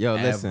home. Yo,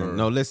 Ever.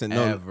 listen.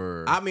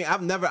 Ever. I mean,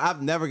 I've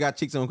never got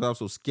cheeks on because I was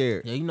so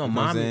scared. Yeah, you know, what I'm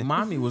mommy, saying?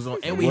 mommy was on,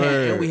 and we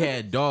Word.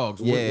 had dogs.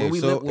 Yeah, when we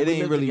so lived, when it we ain't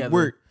lived really together,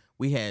 work.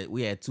 We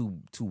had two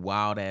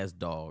wild ass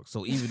dogs.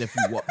 So even if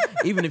you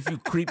even if you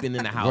creeping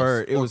in the house,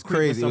 Word, it or was creeping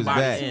crazy. It was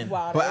somebody bad. in,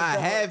 Wild But ass I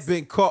dogs. have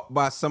been caught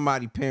by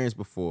somebody's parents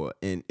before,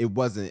 and it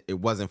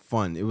wasn't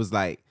fun. It was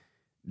like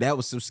that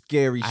was some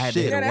scary I had to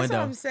shit. hit Yeah, a that's window.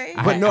 what I'm saying.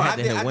 I But had- no, I had I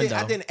to hit a didn't. window.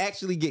 I didn't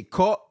actually get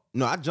caught.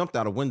 No, I jumped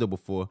out a window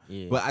before,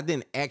 Yeah. but I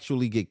didn't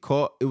actually get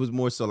caught. It was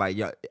more so like,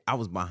 yo, I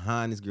was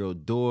behind this girl's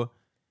door.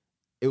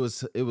 It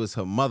was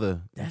her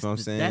mother. You know what I'm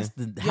saying? That's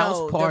the Yo, house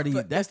the party.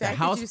 fact That's the that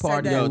house you said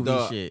party that- Yo, movie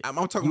dog, shit. I'm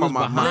talking You about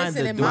was behind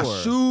Listen, the in my door.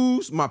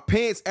 shoes, my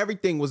pants,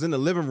 everything was in the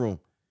living room.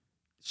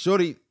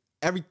 Shorty,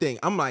 everything.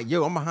 I'm like,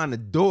 yo, I'm behind the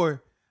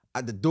door.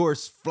 The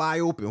doors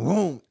fly open.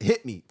 Boom,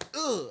 hit me.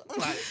 Ugh. ugh. I'm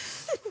like,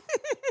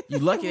 you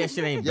lucky that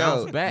shit ain't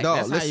bounced back. No,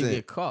 That's listen, how you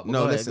get caught. But no,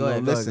 go ahead, listen, go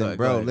ahead, no, listen, go ahead,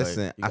 bro, go ahead,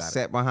 listen. I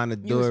sat behind the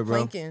You was door, bro.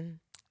 planking.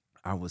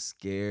 I was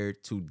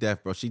scared to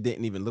death, bro. She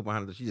didn't even look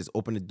behind her. She just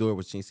opened the door,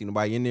 but she didn't see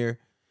nobody in there.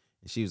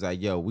 And she was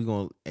like, "Yo, we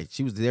gonna." And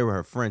she was there with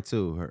her friend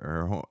too,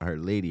 her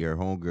lady, her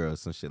homegirl,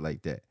 some shit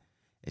like that.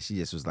 And she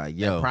just was like,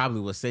 "Yo," that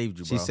probably what saved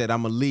you, bro. she said,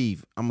 "I'm gonna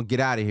leave. I'm gonna get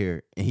out of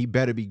here, and he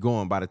better be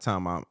gone by the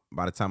time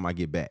I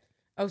get back."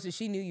 Oh, so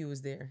she knew you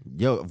was there.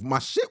 Yo, my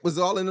shit was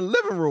all in the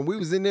living room. We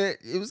was in there.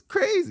 It was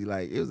crazy.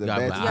 Like it was a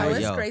bad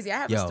situation. Yo, it's crazy. I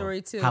have a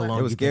story too. How long?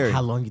 It was scary.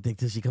 How long you think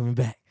till she coming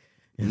back?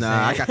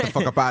 Nah, I got the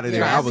fuck up out of there.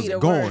 Yeah, I was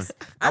going.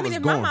 I mean,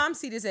 if my going. mom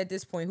see this at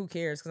this point, who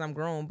cares? Because I'm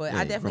grown. But Yeah,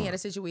 I definitely grown. had a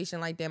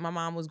situation like that. My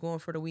mom was going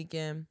for the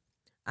weekend.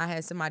 I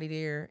had somebody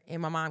there, and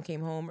my mom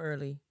came home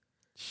early.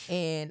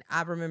 And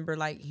I remember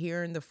like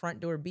hearing the front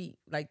door beep,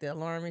 like the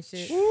alarm and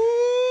shit.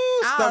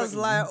 I was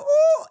like, ooh.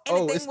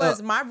 And the thing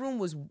was,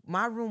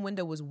 my room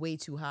window was way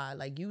too high.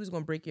 Like you was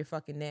gonna break your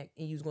fucking neck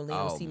and you was gonna lay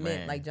on cement,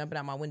 man. like jumping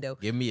out my window.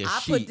 Give me a I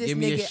sheet. put this Give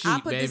me a nigga, sheet, I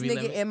put this baby.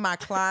 nigga in my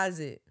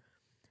closet.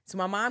 So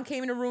my mom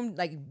came in the room,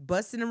 like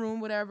bust in the room,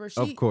 whatever.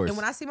 Of course. And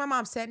when I see my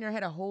mom sat in there,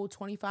 had a whole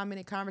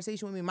 25-minute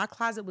conversation with me. My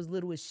closet was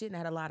little as shit and I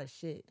had a lot of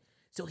shit.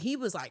 So he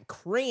was like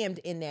crammed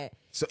in that.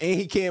 So and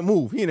he can't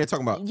move. He in there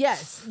talking about.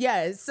 Yes.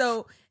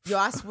 So yo,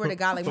 I swear to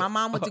God, like my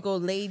mom went to go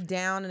lay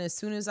down, and as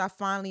soon as I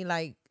finally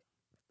like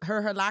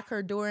heard her lock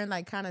her door and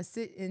like kind of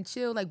sit and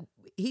chill, like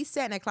he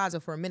sat in that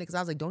closet for a minute because I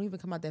was like, don't even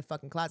come out that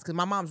fucking closet, because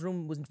my mom's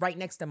room was right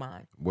next to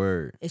mine.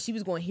 Word. And she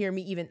was going to hear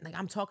me even like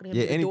I'm talking to him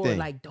Yeah, at the door, anything.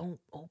 like don't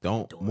open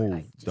Don't the door, move.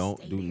 like, just Don't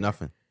stay do there.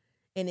 nothing.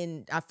 And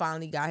then I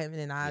finally got him, and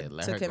then I Yeah,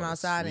 let took her him go to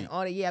outside and sleep.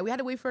 all that. Yeah, we had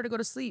to wait for her to go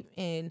to sleep,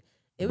 and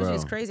it was Bro,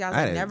 just crazy. I was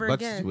had like, a never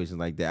bunch of again. situations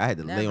like that. I had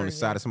to lay on Never the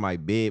side again. of somebody's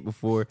bed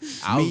before.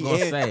 I was gonna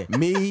say.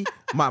 me,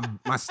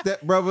 my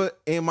stepbrother,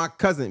 and my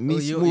cousin. Me, Oh,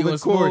 you Smooth and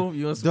and Corey. Smooth?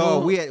 You and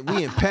Dog, Smooth?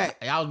 we in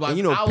pack. I was about And to-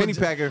 you know, I was Penny just-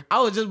 Packer.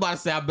 I was just about to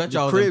say, I bet The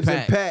y'all was cribs in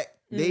and pack. pack.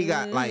 They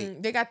got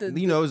like they got the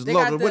you know, it's they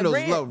low. got The windows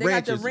ran- low. they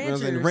got the Ranches. You know what I'm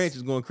saying? The ranchers. ranch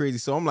is going crazy.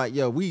 So I'm like,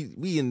 yo, we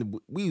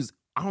was.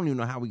 I don't even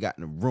know how we got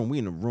in the room. We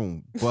in the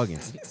room bugging.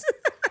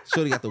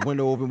 Shorty got the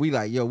window open. We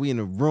like, yo, we in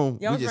the room.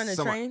 Y'all we was running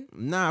train?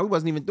 Nah, we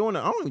wasn't even doing it.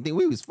 I don't even think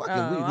we was fucking.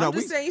 I'm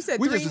just saying, you said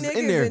we 3 just was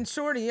niggas and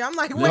Shorty. I'm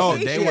like, wait. No,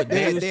 They shit, would. they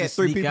They had- used they to had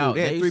 3 sneak people. out.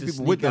 They had They 3 used to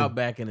people with sneak out them.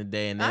 back in the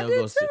day, and I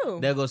they'll did go. too.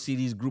 They'll go see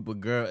these group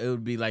of girls. It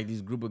would be like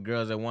these group of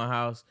girls at one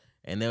house,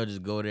 and they'll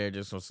just go there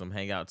just on some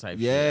hangout type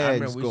shit. I Yeah,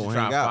 remember just we go used to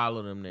try hang to out.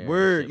 follow them there. and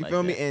Word, shit you like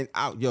feel me? that.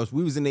 And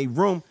we was in a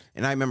room,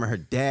 and I remember her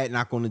dad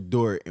knock on the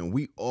door, and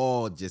we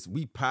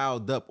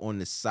piled up on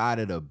the side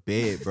of the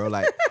bed, bro.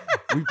 Like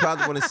we piled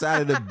up on the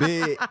side of the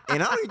bed,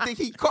 and I don't even think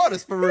he caught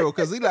us for real,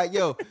 because he like,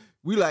 yo,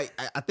 we like,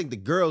 I think the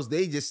girls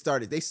they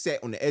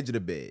sat on the edge of the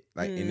bed,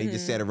 like, and they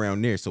just sat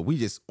around there. So we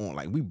just on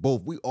like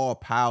we all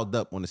piled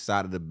up on the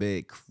side of the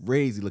bed,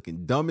 crazy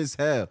looking, dumb as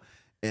hell.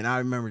 And I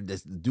remember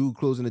this dude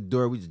closing the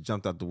door. We just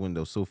jumped out the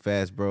window so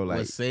fast, bro. Like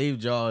What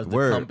saved y'all is the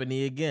word.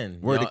 company again.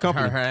 Word, the Y'all-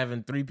 company. Her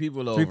having 3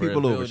 people over. 3 people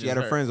If it over. was She had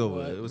her just friends over.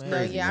 What, It was man?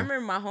 crazy. Yeah, I man.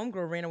 remember my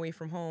homegirl ran away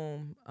from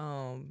home.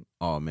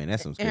 Oh man,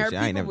 that's some And her scary shit.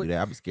 I ain't people never would- do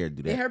that. I'd be scared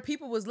to do And that. her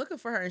people was looking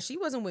for her, and she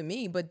wasn't with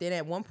me. But then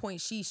at one point,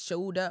 she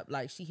showed up.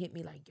 Like she hit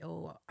me, like,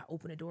 "Yo," I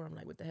opened the door. I'm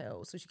like, "What the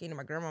hell?" So she came to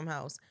my grandma's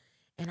house,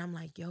 and I'm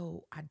like,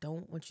 "Yo, I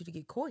don't want you to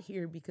get caught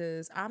here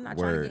because I'm not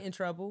trying to Word. get in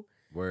trouble."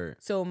 Word.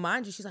 So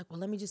mind you, she's like, "Well,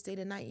 let me just stay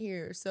the night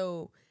here."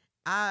 So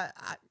I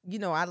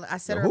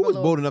set Yo, her who up a was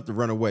little. bold enough to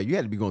run away? You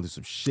had to be going through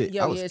some shit. I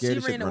Yo, was yeah, scared she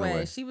as shit ran to run away.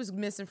 away. She was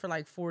missing for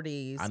like 4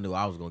 days. I knew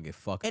I was gonna get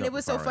fucked And up. it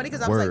was if so I funny ran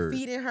because I away. was like Word.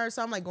 feeding her,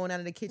 so I'm like going out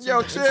of the kitchen. Yo,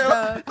 and chill.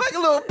 stuff. Like a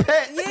little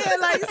pet. Yeah,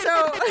 like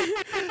so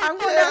I'm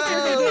going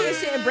downstairs and getting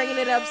shit and bringing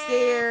it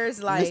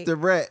upstairs. Like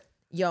Mr. Rat.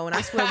 yo, and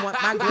I swear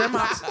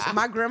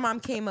my grandma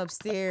came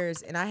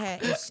upstairs and I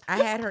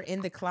had her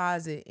in the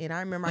closet, and I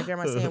remember my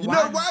grandma saying, You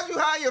know, why'd you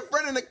hire your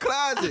friend in the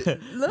closet?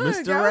 Look, Mr. that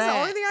was the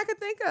Rat. only thing I could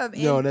think of.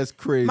 And Yo, that's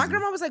crazy. my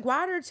grandma was like, "Why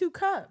are there 2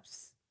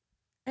 cups?"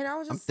 And I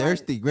was I'm just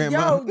thirsty, like,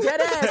 Grandma. Yo, dead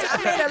ass.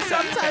 I made up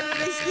some type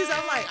of excuse.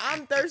 I'm like,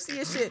 I'm thirsty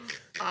as shit.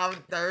 I'm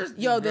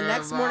thirsty. Yo, the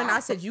next morning I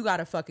said, "You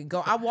gotta fucking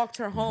go." I walked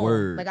her home.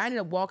 Word. Like I ended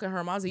up walking her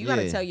home. I was like, "You Yeah.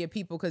 gotta tell your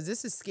people because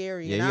this is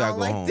scary." Yeah, and you I gotta don't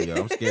go like home, this. yo.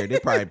 I'm scared. They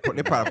probably put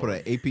an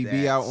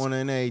APB out on her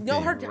and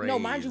everything. No,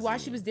 mind you, while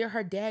she Crazy. was there,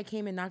 her dad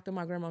came and knocked on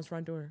my grandma's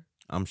front door.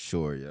 I'm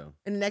sure, yo.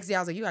 And the next day, I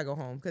was like, "You gotta go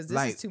home because this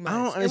Like, is too much." I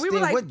don't And we were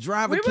understand like- what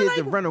drive a we were kid like-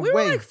 to run We were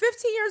away. like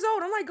 15 years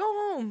old. I'm like, "Go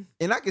home."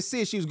 And I could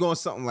see she was going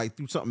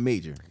through something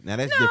major. Now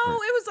that's No, different.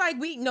 it was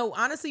like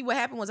honestly, what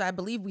happened was I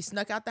believe we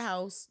snuck out the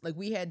house. Like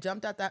we had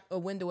jumped out a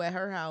window at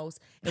her house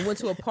and went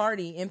to a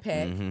party in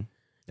Peck. Mhm.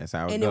 That's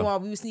how it And then goes. while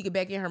we were sneaking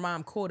back in, her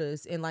mom caught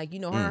us. And like, her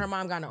and her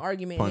mom got in an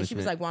argument. And then she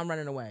was Punishment. like, "Well, I'm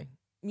running away."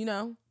 You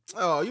know?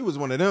 Oh, you was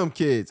one of them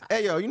kids.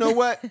 Hey, yo, you know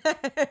what?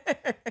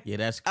 Yeah,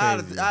 that's I'd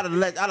crazy.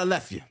 have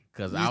left you.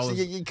 Because I was.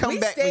 You come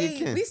back when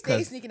you can. We stayed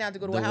 'Cause sneaking out to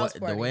go to The a house way,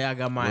 party. the way I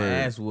got my Word.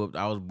 ass whooped,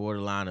 I was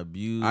borderline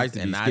abused. I used to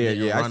be and scared. I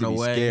didn't Yeah, I run used to be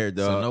away, scared,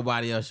 so dog.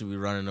 nobody else should be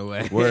running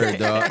away. Word,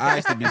 dog. I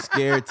used to be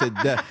scared to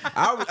death.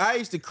 I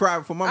used to cry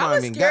before my I mom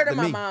was even scared got of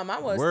to my me. mom. I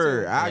was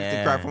Word. too. I used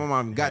to cry before my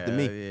mom even got to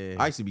me. Yeah.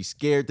 I used to be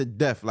scared to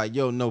death. Like,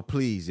 yo, no,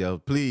 please, yo,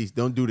 please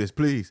don't do this,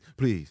 please,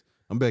 please.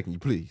 I'm begging you,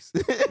 please.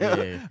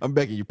 Yeah. I'm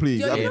begging you,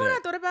 please. Yo, you know that. what I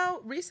thought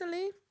about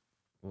recently?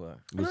 What?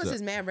 I know this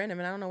is mad random,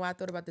 and I don't know why I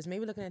thought about this.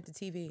 Maybe looking at the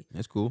TV.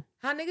 That's cool.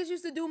 How niggas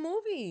used to do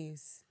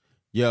movies.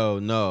 Yo,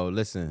 no,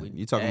 listen.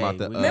 You talking about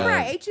the... Remember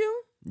I ate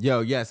you?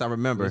 Yo, yes, I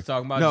remember. We was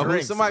talking about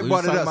drinks. Somebody We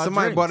brought was it up. talking about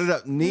Somebody drinks. brought it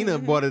up. Nina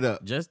brought it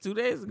up. Just 2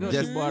 days ago,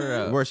 Just she brought it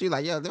up. Where she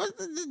like, yo, what's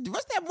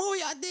that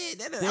movie I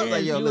did? I Yeah, was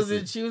like, yo,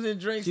 listen. she was in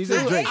drinks. She's too.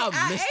 in drinks.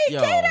 I missed- ate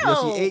yo, Kato.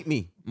 Yo, she ate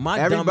me. My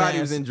Everybody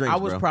dumb was ass, in drinks, I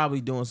was bro.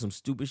 probably doing some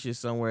stupid shit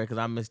somewhere because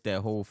I missed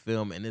that whole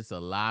film, and it's a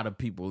lot of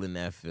people in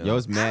that film. Yo,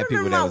 it's I mad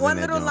people remember that my was one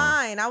in that little joint.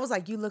 line. I was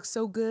like, you look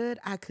so good,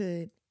 I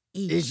could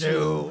eat Eat you.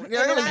 you. And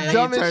Yeah, then that I- was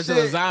dumb turned as to a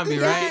shit. zombie,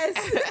 right?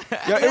 Yes.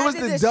 Yo, And it I was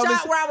did the this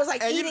dumbest. shot where I was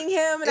like and you- eating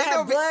him, and I it had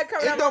don't be- blood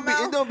coming it out don't my be-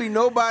 mouth. It don't be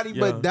nobody Yo.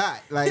 but Dot.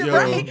 Like, Yo.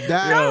 Right?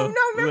 Dot. No,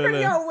 remember,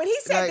 look. yo, when he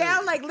sat Like-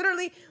 down, like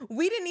literally,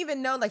 we didn't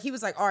even know. Like he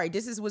was like, "All right,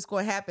 this is what's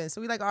going to happen."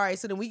 So we like, "All right."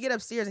 So then we get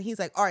upstairs, and he's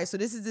like, "All right, so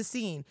this is the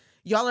scene.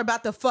 Y'all are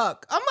about to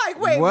fuck." I'm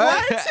like, "Wait,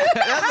 what?"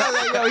 That's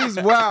like, yo,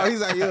 he's wild. He's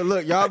like, yo,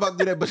 look, y'all about to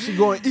do that, but she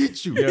going to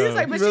eat you. He's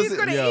like, "But You know she's what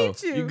I'm gonna saying?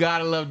 eat you." You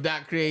gotta love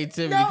Doc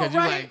creativity No, because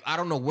you're right? like, I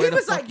don't know where He the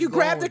was fuck like, "You going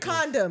grabbed the with this."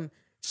 condom."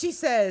 She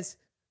says,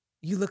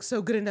 "You look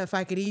so good enough,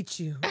 I could eat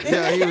you."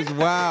 Yeah, he was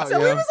wild. So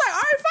yo. we was like,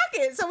 "All right,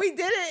 fuck it." So we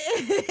did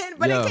it,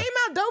 but Yo. it came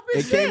out dope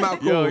as It shit. came out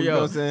cool. Yo, You know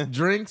what I'm saying?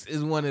 Drinks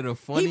is one of the He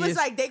funniest. was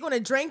like, they gonna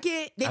drink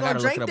it. They I gonna gotta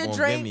look drink it the up on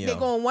drink. Vimeo. They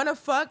gonna want to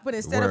fuck, but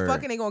instead Word. of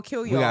fucking, they gonna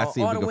kill We y'all. gotta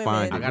see if all we the can women.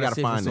 find it. I I gotta gotta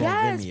see if find it's it. on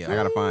Yes, Vimeo. I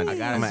gotta find it.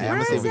 please. I'm gonna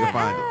Where see if is we can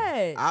find that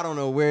it. at? I don't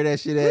know where that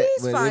shit at.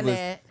 Please but find it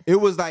that. It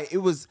was like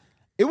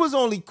it was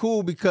only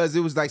cool because it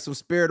was like some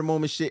spare of the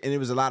moment shit, and it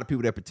was a lot of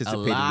people that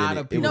participated lot in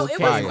of it. people No, was it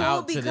came was fire. cool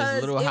out to this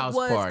because little it house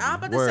was. party. I'm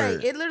about to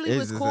Word. say it literally It's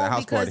was just a cool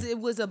house because party. it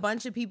was a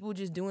bunch of people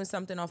just doing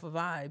something off of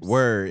vibes.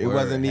 Word. It Word.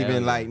 wasn't Hell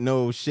even yeah. like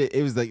no shit.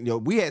 It was like,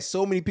 we had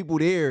so many people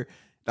there,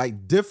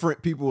 like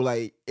different people.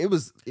 Like you'd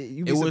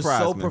be it was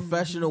surprised, so man.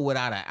 professional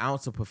without an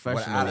ounce of Out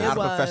professionalism. It of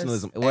was.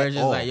 professionalism. Where at it's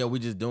just all. like, yo, we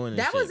just doing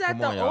this That shit. was at Come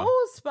the on, y'all.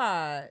 old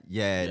spot.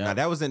 Yeah, Yeah. no,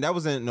 that wasn't at That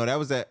was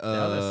at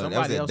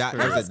somebody else Dot,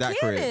 crib. that That was was at Dot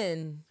crib.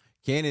 Cannon.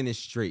 Cannon is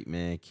straight,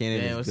 man.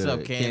 Cannon Yeah, is what's good.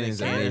 up, Cannon? Cannon's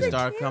Cannon amazing.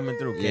 start coming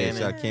through, Yeah,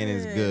 Cannon. shout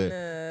Cannon's good.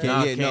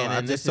 Nah, Yeah, no, I Cannon,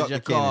 just this is talked your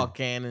to call, Cannon.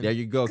 Cannon. There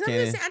you go, 'Cause I'm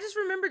Cannon. just saying, I just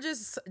remember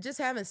just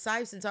having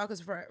Sipes and talking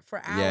for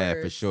hours.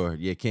 Yeah, for sure.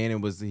 Yeah,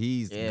 Cannon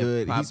he's Yeah,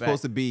 good. pop He's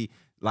supposed back. to be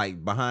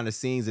like behind the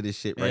scenes of this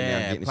shit right now, Yeah,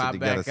 getting this pop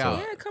shit together. back So out.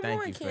 Yeah, come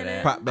Thank on, you for Cannon.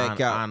 that. pop back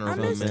out.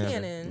 Honorable I miss mention.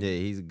 Cannon. Yeah,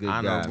 he's a good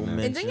Honorable guy, man.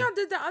 mention. And then y'all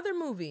did the other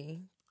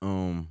movie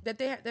Um. that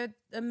they had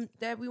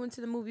that we went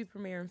to the movie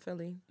premiere in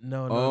Philly.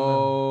 No, no, no.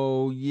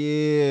 Oh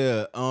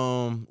yeah.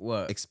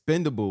 What?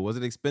 Expendable. Was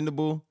it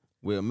Expendable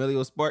with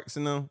Emilio Sparks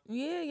and them?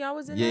 Yeah, y'all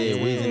was in Yeah,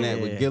 that. we was in too.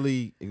 that with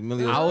Gilly,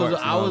 Emilio I Sparks.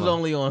 was and all them.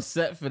 only on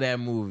set for that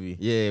movie.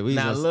 Yeah, we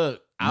Now was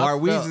look, I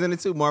Marweez felt- is in it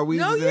too. Marweez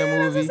No, was in yeah, that that's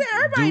what movie. I'm saying.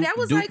 Everybody, that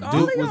was like all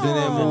Duke of was in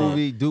that y'all.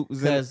 movie. Duke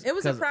was in it. 'Cause- It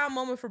was a 'cause- proud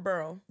moment for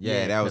Burrow.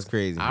 Yeah, that was 'cause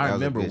crazy. I That was a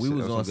remember good we shit.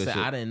 was That on some good set.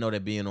 shit. I didn't know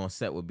that being on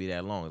set would be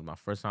that long. It was my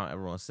first time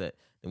ever on set.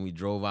 Then we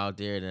drove out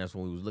there. Then that's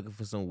when we was looking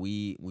for some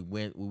weed. We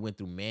went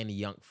through Manny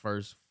Young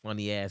first,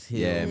 funny ass hill.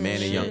 Yeah,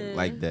 Manny shit. Young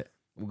like that.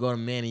 We go to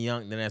Manny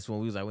Young. Then that's when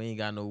we was like, we ain't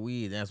got no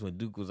weed. Then that's when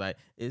Duke was like,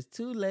 it's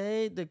too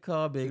late to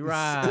call Big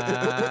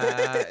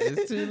Ride.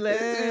 It's too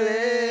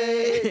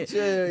late.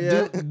 Chill,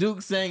 yeah.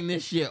 Duke sang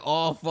this shit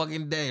all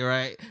fucking day,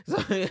 right? So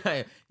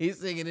he's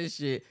singing this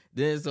shit.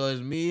 Then so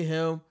it's me,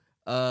 him,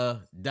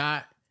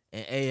 Dot,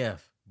 and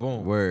AF.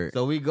 Boom. Word.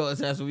 So we go.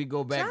 So that's when we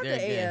go back Shout out there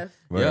to again. AF.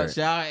 Yeah, Word.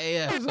 shout out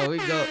AF. So we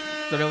go.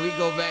 So then we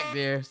go back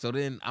there. So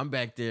then I'm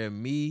back there.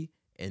 Me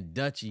and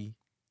Dutchy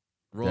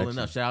rolling Dutchy.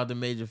 up. Shout out to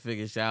Major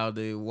Figure. Shout out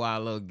to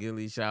Wallow,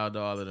 Gilly. Shout out to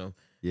all of them.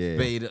 Yeah.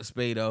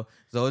 Spado.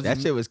 So it's That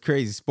shit was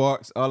crazy.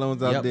 Sparks, all of them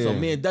was out Yep. there. So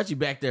me and Dutchy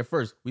back there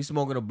first. We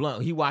smoking a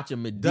blunt. He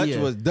watching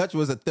Medea. Dutch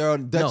was a thorough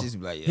Dutch. No, is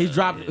like, he yeah,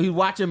 dropped. yeah. He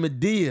watching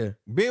Medea.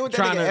 Being with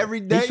that nigga every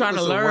day. He's trying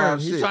to was some learn.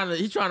 wild He's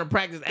shit. trying to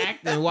practice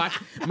acting. Watch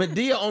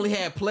Medea only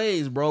had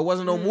plays, bro. It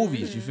wasn't no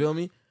movies. You feel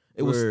me?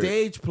 It was Word.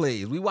 stage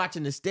plays. We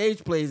watching the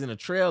stage plays in a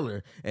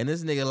trailer, and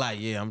this nigga like,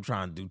 yeah, I'm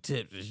trying to do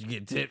tips. And you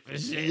get tips and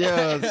shit.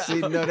 Yeah, see,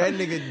 no, that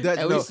nigga Dutch.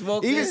 And we No.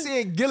 smoked Even in.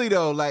 seeing Gilly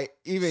though, like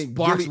even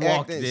Sparks Gilly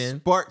walked acting, in.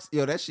 Sparks,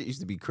 yo, that shit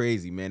used to be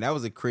crazy, man. That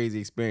was a crazy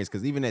experience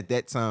because even at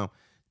that time,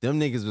 them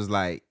niggas was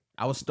like,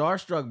 I was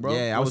starstruck, bro.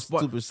 Yeah, I When was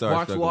super starstruck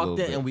Sparks a walked little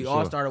in, bit, and we for all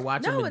sure. started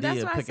watching No, but Medea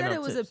that's why I picking said up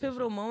it was a tips and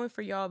pivotal moment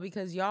for y'all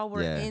because y'all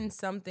were Yeah. in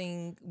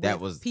something with That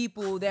was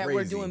people that were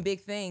crazy. doing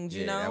big things.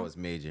 You yeah, know, that was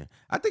major.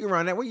 I think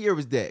around that, what year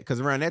was that? Because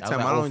around that That was time,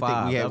 like I don't think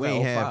 05. we had, That we was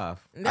ain't like have. 05.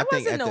 that I think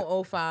wasn't at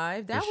no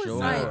 05. That For was sure.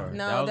 like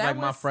no, that was like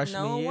my was,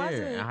 freshman no, it year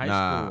wasn't. in high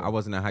Nah, school. I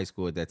wasn't in high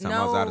school at that time.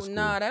 I was out of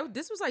school.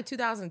 This was like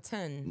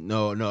 2010.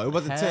 No, it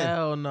wasn't 10.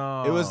 Hell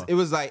no. It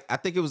was like, I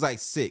think it was like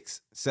 6,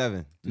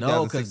 7. No,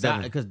 2006,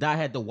 because 7. Dot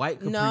had the white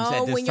Caprice No,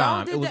 at this when y'all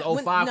time. did It was that-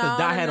 when- 05 because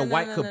no, Dot had no, a no,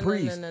 white no, no, no,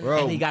 Caprice. no, no, Bro,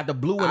 And he got the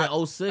blue one I- in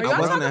 06. Are y'all I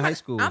wasn't talking in high about-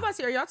 school. I'm about to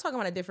say, are y'all talking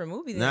about a different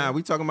movie? Then? Nah,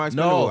 we talking about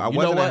No, I you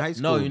wasn't know what? in high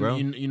school, no, bro.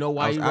 you know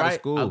why I was you out of right?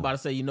 school. I was about to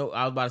say, you know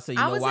I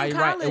was why in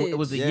you right? It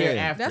was the college. year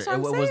Yeah. after. That's what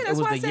I'm it saying. was, That's it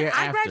was why I the said year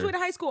I after. graduated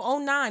high school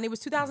 09. It was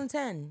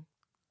 2010.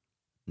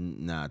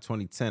 Nah,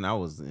 2010. I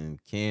was in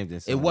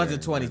Camden. It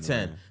wasn't somewhere.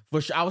 2010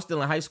 for sure. I was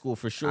still in high school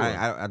for sure.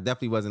 I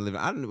definitely wasn't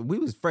living. We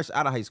was fresh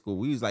out of high school.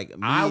 We was like,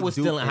 I was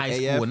still in high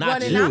school.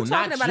 Not you. I'm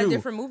talking not about you. a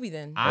different movie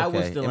then. I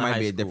was still in high school. It might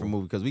be a different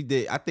movie because we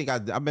did. I think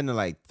I've been to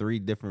like 3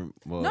 different.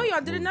 Well, no,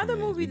 y'all did another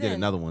premieres. movie We then. did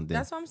another one then.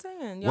 That's what I'm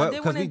saying. Y'all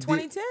did one in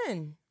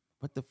 2010.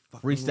 What the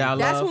fuck? Freestyle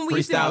That's Love. when we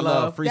Freestyle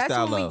Love.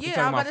 Freestyle Love.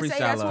 Yeah, I'm about to say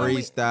that's when we.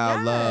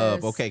 Freestyle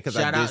Love. Okay, because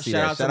I did see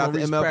that. Shout out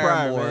to Maurice ML Pryor,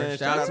 Paramore. man.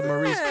 Shout out to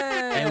Maurice.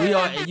 And we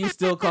all. And you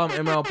still call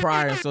him ML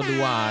Pryor, and so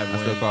do I.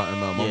 I still call him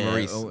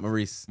ML.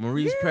 Maurice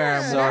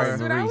Paramore. Sorry,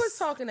 That's what I was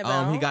talking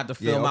about. He got the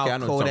film out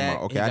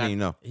Kodak. Okay, I didn't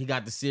know. He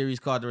got the series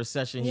called The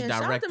Recession. He shout out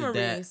to directed that.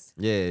 Maurice.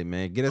 Yeah,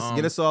 man. Get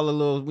us all a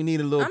little. We need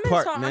a little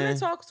part, man. I'm in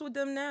talks with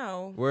them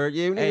now. Word.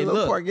 Yeah, we need a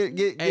little part.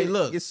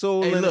 Get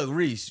soul in it.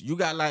 Reese, you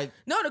got like.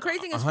 No, the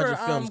crazy thing is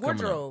for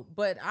wardrobe,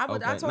 but I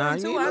told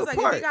him too. I was like,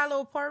 if he got a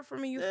little part for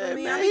me, you feel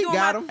me? Man, he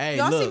got him.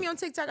 Y'all see me on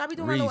TikTok. I be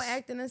doing my little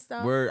acting and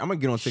stuff. Word. I'm gonna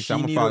get on TikTok.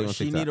 I'm gonna follow you on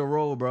TikTok. She need a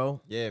role,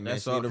 bro. Yeah, man.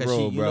 That's she all. need a role,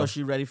 bro. You know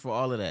she ready for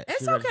all of that.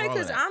 It's okay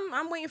because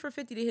I'm waiting for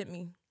 50 to hit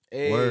me.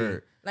 Hey.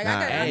 Word. Like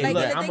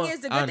the thing is,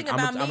 the good thing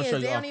about me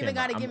is they don't even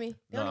gotta give me.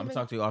 No, I'm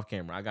talking to you off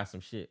camera. I got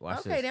some shit.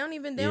 Watch this. They don't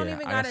even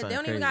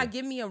gotta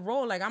give me a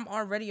role. Like I'm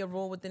already a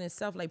role within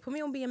itself. Like put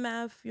me on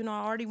BMF. You know,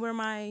 I already wear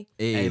my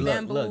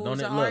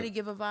bamboos. I already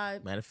give a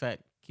vibe. Matter of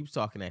fact, keep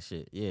talking that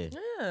shit. Yeah.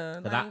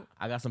 Like,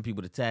 I got some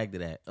people to tag to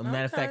that.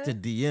 Matter of fact, to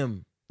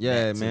DM.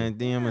 Yeah, man,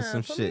 DM us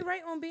some put shit. Me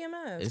right on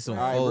BMF. It's some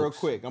all right, folks. real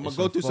quick. I'm gonna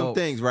go through some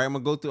things, right? I'm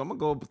gonna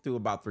go through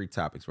about 3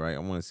 topics, right? I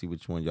want to see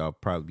which one y'all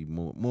probably be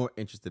more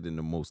interested in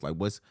the most. Like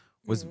what's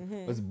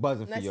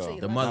buzzing for y'all?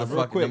 The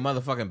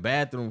motherfucking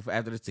bathroom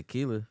after the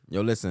tequila.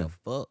 Yo, listen. The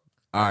fuck.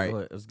 All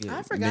right. Let's get it.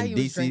 I forgot you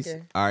was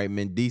drinking. All right,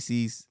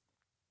 Mendices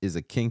is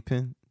a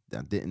kingpin.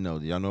 I didn't know.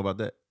 Did y'all know about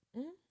that?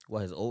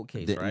 Well, his old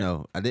case, didn't right?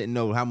 know. I didn't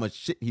know how much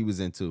shit he was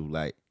into.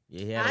 Like,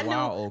 yeah, he had a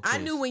wild old case. I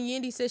knew when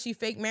Yendi said she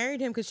fake married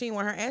him because she didn't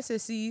want her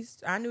assets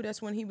seized. I knew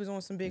that's when he was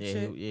on some big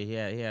shit. He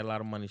had a lot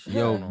of money.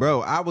 Yo,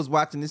 bro, I was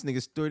watching this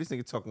nigga's story. This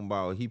nigga talking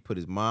about he put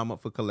his mom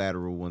up for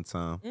collateral one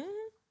time,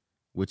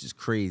 which is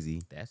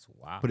crazy. That's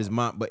wild. Put his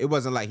mom, but it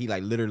wasn't like he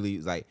like literally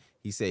was like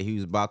he said he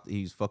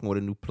was fucking with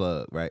a new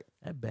plug, right?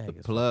 That bag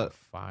is plug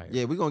fire.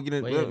 Yeah, we gonna get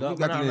in. We got to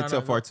get into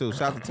Telfar too.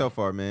 Shout out to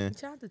Telfar, man.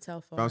 Shout out to Telfar. You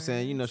know what I'm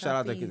saying, shout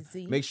out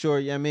to make sure.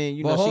 Yeah, I mean,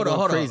 she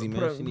going crazy,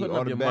 man. She need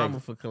all the bags. Mama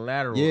for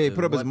collateral. Yeah,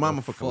 put up his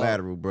mama for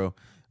collateral, bro.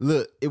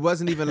 Look, it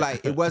wasn't even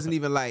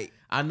like.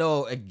 I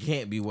know it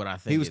can't be what I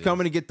think. He was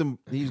coming to get them.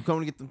 He was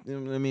coming to get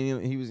them. I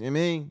mean, he was.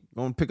 Going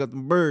to pick up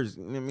them birds.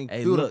 I mean,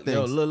 hey, look.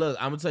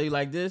 I'm gonna tell you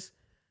like this.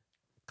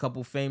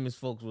 Couple famous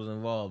folks was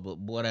involved, but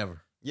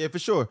whatever. Yeah, for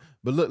sure.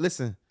 But look,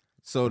 listen.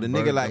 So the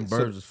nigga like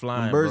birds is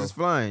flying. Birds is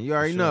flying. You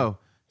already know.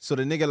 So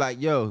the nigga like,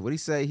 yo, what he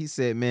say? He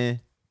said, man,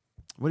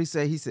 what he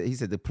say? He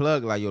said the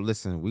plug like, yo,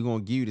 listen, we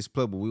gonna give you this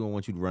plug, but we don't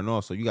want you to run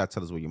off. So you gotta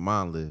tell us where your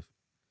mom live.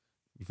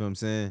 You feel what I'm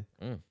saying?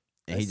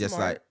 And he just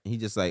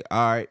like,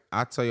 all right,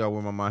 I'll tell y'all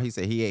where my mom. He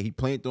said he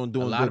planned on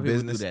doing good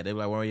business. Do that. They be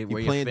like, where he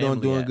planned on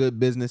doing good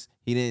business.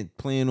 He didn't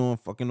plan on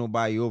fucking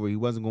nobody over. He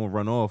wasn't gonna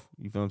run off.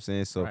 You feel what I'm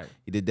saying? So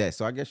he did that.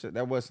 So I guess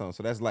that was something.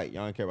 So that's light.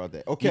 Y'all don't care about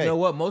that. Okay. You know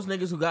what? Most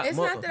niggas who got it's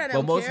not that I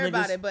don't care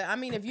about it, but I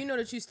mean, if you know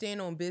that you stand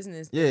on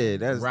business, yeah,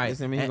 that's right.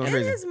 And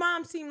his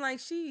mom seemed like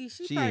she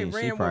probably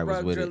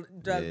ran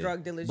with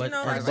drug dealers. But, you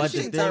know, like but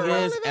the thing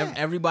is,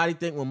 everybody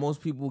think when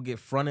most people get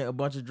fronted a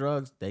bunch of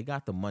drugs, they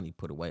got the money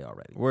put away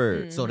already.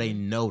 Word. So they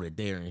know that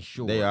they're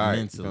insured. They are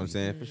mentally. You know what I'm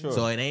saying? For sure.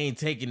 So it ain't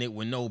taking it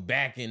with no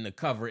backing to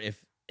cover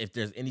if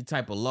there's any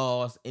type of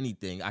loss,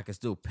 anything, I can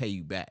still pay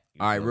you back.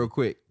 All right, real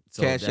quick.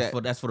 So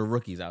that's for the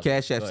rookies out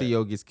there. Cash App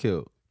CEO gets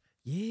killed.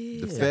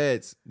 Yeah.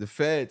 The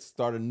feds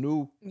start a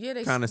new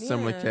kind of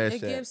similar Cash App.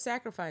 It gives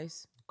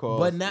sacrifice.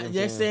 But now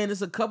they're saying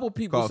it's a couple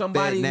people,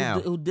 somebody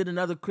who did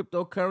another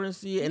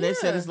cryptocurrency, and they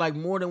said it's like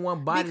more than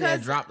one body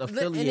that dropped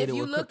affiliated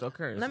with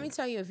cryptocurrency. Let me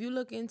tell you, if you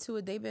look into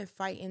it, they've been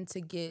fighting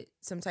to get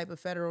some type of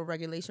federal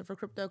regulation for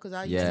crypto because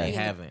I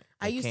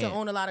used to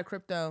own a lot of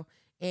crypto.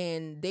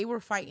 And they were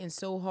fighting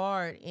so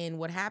hard. And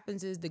what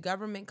happens is the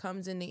government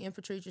comes in, they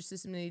infiltrate your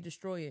system, and they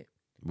destroy it.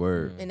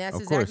 Word. And that's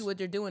exactly what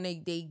they're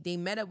doing. They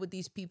met up with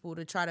these people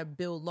to try to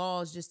build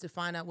laws just to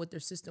find out what their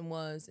system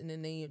was, and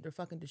then they're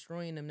fucking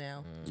destroying them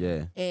now.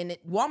 Yeah. And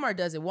Walmart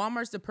does it.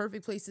 Walmart's the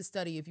perfect place to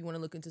study if you want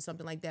to look into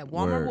something like that.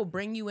 Walmart will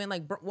bring you in,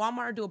 like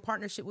Walmart do a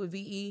partnership with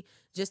VE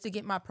just to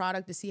get my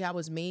product to see how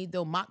it's made.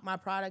 They'll mock my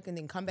product and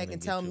then come back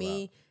and tell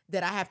me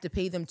that I have to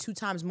pay them 2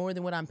 times more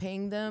than what I'm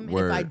paying them. And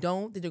if I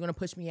don't, then they're gonna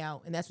push me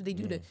out. And that's what they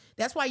do.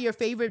 That's why your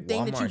favorite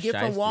thing that you get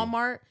from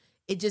Walmart,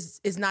 it just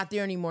is not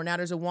there anymore. Now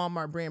there's a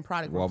Walmart brand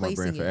product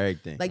replacing for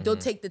everything. Like they'll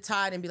take the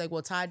Tide and be like,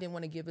 well, Tide didn't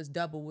want to give us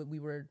double what we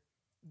were,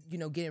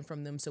 getting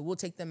from them, so we'll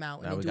take them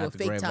out and then do a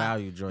fake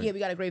Tide. Yeah, we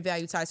got a great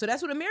value Tide. So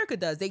that's what America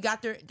does. They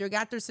got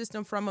their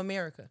system from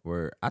America.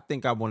 Where I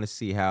think I want to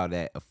see how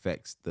that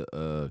affects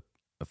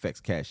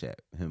Cash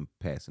App, him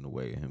passing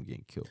away and him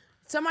getting killed.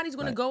 Somebody's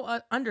gonna go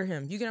under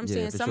him. You get what I'm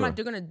saying?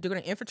 Somebody they're gonna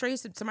infiltrate.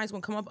 Somebody's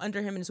gonna come up under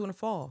him and it's gonna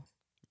fall.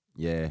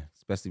 Yeah,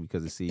 especially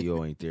because the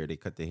CEO ain't there. They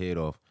cut the head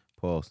off.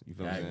 Pause. You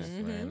feel what I'm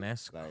saying? Man,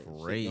 that's Like, shit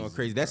crazy. going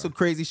crazy. That's some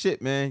crazy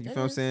shit, man. You feel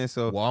what I'm saying?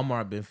 So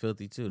Walmart been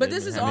filthy too. But They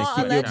this been is having all keep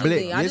your allegedly.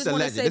 blick. I This just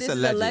want to alleged. say This this is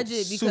alleged. alleged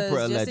Super because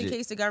just alleged. in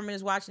case the government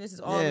is watching, this is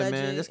all yeah, alleged.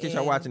 man. Just in case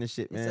y'all watching this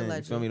shit, it's man. You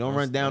alleged. feel me? Don't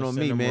run down on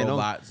me, send them man.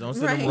 robots. Don't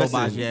send Right. them robots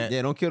Listen, yet.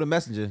 yeah, don't kill the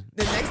messenger.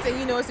 The next thing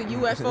you know, it's a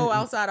UFO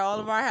outside all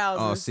of our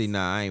houses. Oh, see,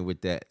 nah, I ain't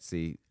with that.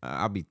 See,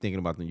 I'll be thinking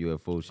about the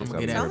UFO shit. I'm so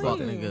gonna get I that be telling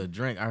fuck worried. you. nigga a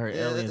drink. I heard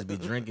aliens be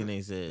drinking.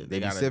 They said They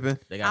be gotta,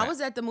 sipping? I was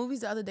at the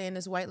movies the other day and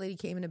this white lady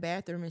came in the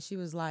bathroom and she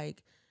was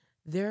like,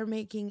 they're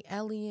making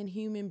alien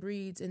human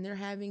breeds and they're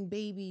having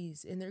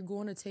babies and they're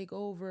going to take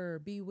over.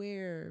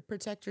 Beware,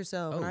 protect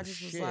yourself. And Oh, I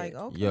just was shit. like,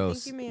 okay, Yo,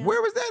 thank you, man.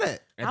 where was that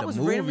at? I was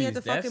randomly at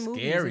the That's fucking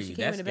movies scary. and she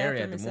came That's in the scary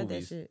bathroom at and the said that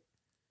movies. shit.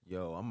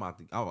 Yo, I'm about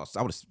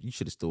to. You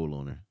should have stole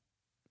on her.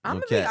 I'm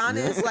No gonna be cap.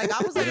 honest. Like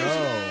I was like, Yo.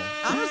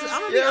 I'm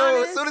gonna be Yo,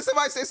 honest. as soon as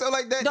somebody say something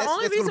like that, The that's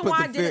only gonna reason put why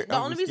I the did fear. it, the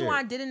I'm only reason why I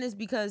scared. didn't is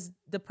because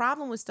the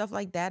problem with stuff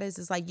like that is,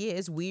 it's like, yeah,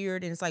 it's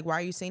weird and it's like, why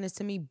are you saying this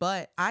to me?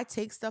 But I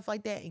take stuff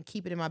like that and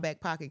keep it in my back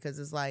pocket because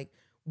it's like,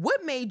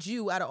 what made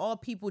you, out of all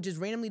people, just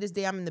randomly this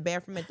day I'm in the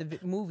bathroom at the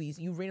movies,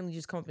 you randomly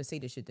just come up and say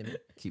this shit to me?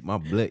 Keep my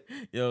blick.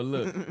 Yo,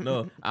 look,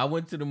 no, I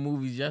went to the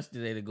movies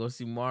yesterday to go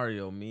see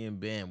Mario. Me and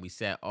Bam, we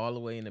sat all the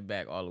way in the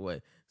back, all the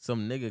way.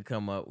 Some nigga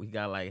come up, we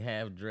got like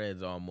half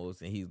dreads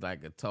almost, and he's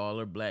like a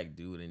taller black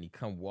dude, and he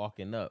come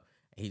walking up.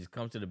 He just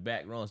comes to the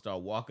back row and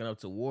start walking up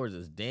towards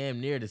us,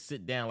 damn near to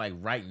sit down like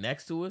right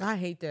next to us. I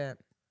hate that.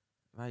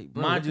 Like,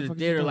 bro, Mind what you, the fuck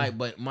theater, doing? like,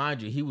 but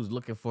mind you, he was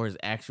looking for his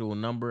actual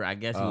number. I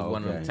guess he was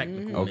one of them okay.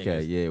 technical Okay,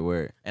 niggas. yeah,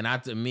 word. And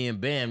me and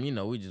Bam, you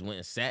know, we just went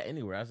and sat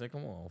anywhere. I said,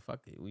 come on,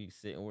 fuck it. We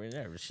sitting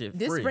wherever. Shit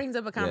This free. brings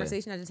up a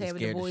conversation I just It had with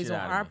the scared the boys shit on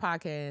out our of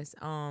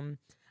podcast.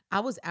 I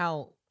was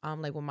out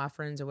like with my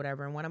friends or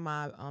whatever, and one of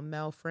my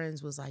male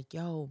friends was like,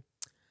 yo,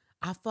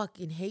 I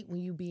fucking hate when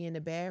you be in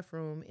the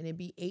bathroom and it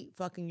be 8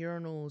 fucking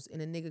urinals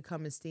and a nigga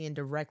come and stand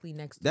directly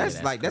next to That's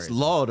you. like that's crazy.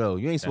 law though.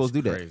 You ain't That's supposed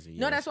to do that. crazy.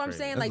 No, that's what I'm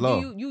saying. That's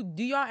Like, low.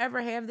 do y'all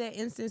ever have that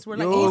instance where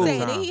like Yo. he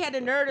said, and then he had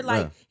the nerve to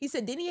like Bruh. he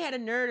said, then he had a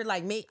nerve to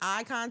like make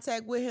eye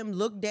contact with him,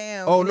 look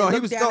down. Oh and no, then he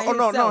look was down at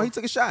no, himself. he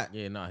took a shot.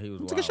 Yeah, no, he was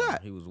He wild. took a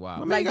shot. He was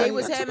wild. My Like man they got-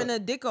 was I took having a- a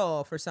dick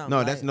off or something. No,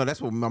 like,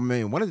 that's what my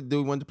man wanted to do.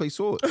 He wanted to play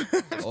sword.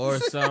 Or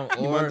some,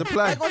 He wanted or to play.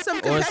 like on some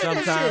or competitive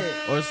sometimes,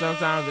 shit. or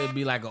sometimes it'd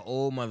be like an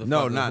old motherfucker.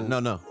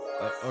 No, who-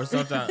 Or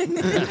sometimes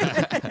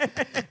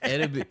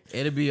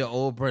it'd be an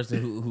old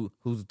person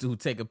who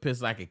take a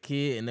piss like a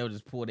kid and they'll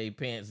just pull their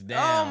pants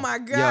down. Oh my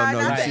Yo, god!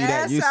 no, not you the see that?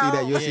 ass You see out.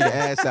 that? You'll see the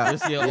ass out. You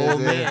see an Yes,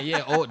 old sir. man,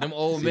 yeah, them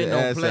old See men the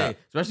don't ass play, out.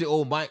 especially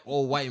old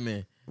white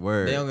men.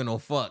 Word. They don't get no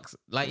fucks.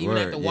 Like even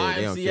at Word. the Yeah,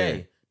 they don't YMCA,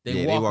 care. they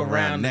Yeah, walk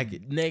around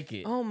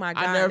naked. Oh my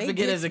god! I never they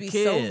forget dicks as a be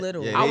kid. so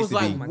little. Yeah, I they was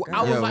used to like, be-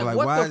 I was Yo, like, like,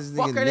 what why the is this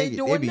fuck nigga are they naked? They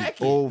doing be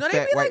naked? old, No, they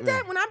fat be white like that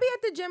man. when I be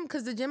at the gym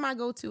because the gym I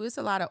go to, it's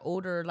a lot of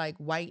older like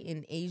white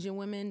and Asian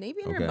women. They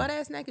be in Okay. their butt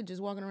ass naked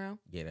just walking around.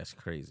 Yeah, that's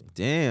crazy.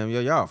 Damn,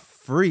 yo, y'all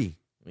free.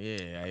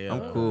 Yeah,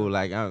 I'm cool.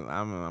 Like I'm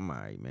all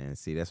right, man.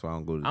 See, that's why I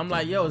don't go to. The I'm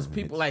like, gym, yo, man. it's Hit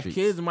people the like streets.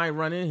 kids might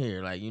run in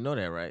here, like you know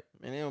that, right?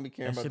 Man, they don't be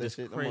caring That about shit that is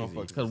shit. Them crazy.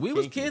 motherfuckers Because is we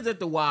was kinky. kids at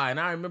the Y, and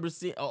I remember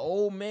seeing an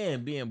old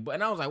man being,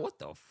 and I was like, what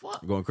the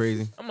fuck? Going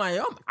crazy. I'm like,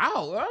 I'm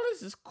out. Bro.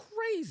 This is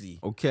crazy.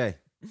 Okay,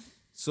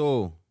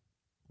 so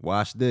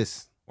watch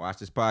this. Watch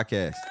this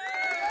podcast.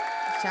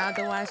 Shout out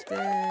to watch this.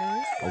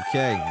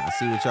 Okay, I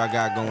see what y'all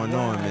got going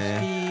on,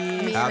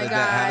 man. Me How and did the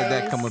that? How did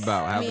that guys, come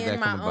about? How me did and that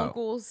my come about?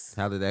 uncles.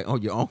 How did that? Oh,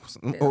 your uncles.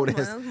 Yeah, Oh, those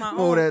that's my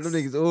oh, that unks. them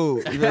niggas.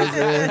 Oh, you know what I'm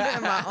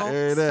saying? My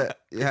Heard uncles. that.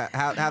 Yeah.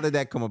 How did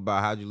that come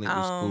about? How'd you link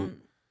with school?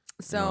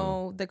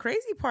 So the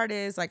crazy part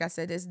is, like I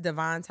said, it's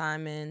divine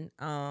timing.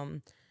 I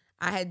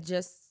had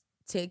just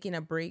taken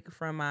a break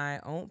from my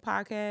own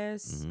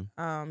podcast.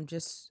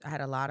 I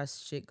had a lot of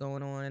shit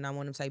going on, and I'm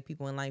one of the type of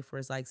people in life where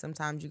it's like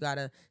sometimes you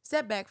gotta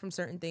step back from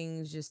certain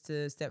things just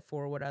to step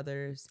forward with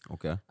others.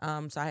 Okay.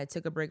 So I had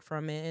took a break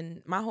from it,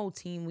 and my whole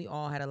team, we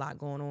all had a lot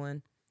going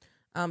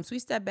on. So we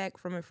stepped back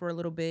from it for a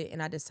little bit,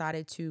 and I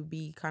decided to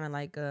be kind of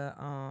like I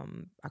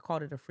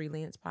called it a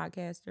freelance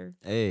podcaster.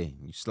 Hey,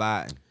 you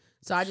sliding.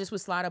 So I just would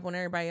slide up on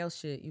everybody else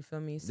shit. You feel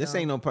me? So, This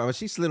ain't no problem.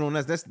 She slid on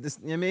us. That's this.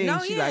 You know what I mean, No,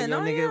 she yeah, like, yo,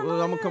 no, nigga, yeah, well, no, I'm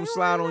gonna yeah, come you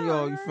slide already on know,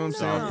 y'all. you You feel what I'm already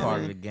saying? know.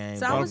 Part of the game.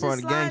 So I All was part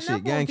just of the gang sliding shit,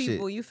 up gang on shit.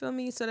 people, you feel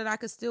me? So that I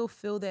could still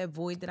fill that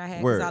void that I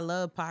had. Word. Because I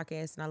love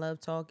podcasts and I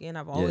love talking.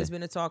 I've always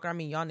been a talker. I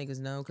mean, y'all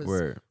niggas know because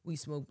Word. we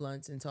smoke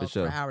blunts and talk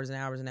sure. for hours and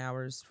hours and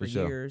hours for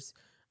sure. years.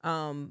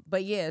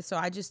 But yeah, so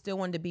I just still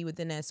wanted to be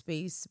within that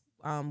space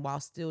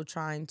while still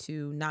trying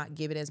to not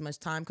give it as much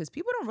time. Because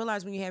people don't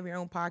realize when you have your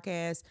own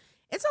podcast,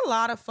 it's a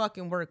lot of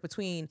fucking work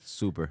between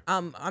Super.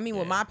 I mean,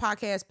 with my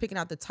podcast, picking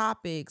out the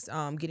topics,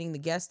 getting the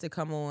guests to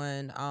come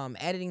on,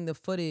 editing the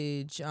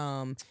footage,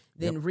 then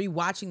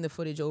rewatching the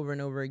footage over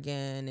and over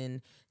again,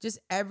 and just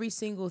every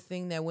single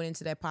thing that went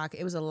into that podcast.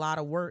 It was a lot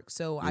of work,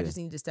 so I just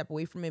needed to step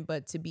away from it.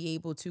 But to be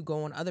able to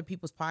go on other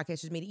people's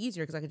podcasts just made it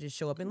easier because I could just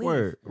show up and leave.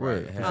 Word.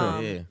 Right. For Hell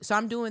sure. yeah. So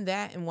I'm doing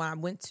that, and when I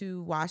went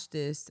to watch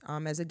this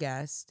as a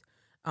guest.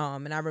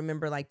 And I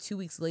remember like 2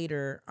 weeks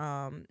later,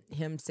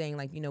 him saying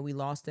like, you know, we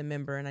lost a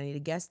member and I need a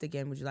guest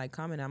again. Would you like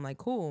come? And I'm like,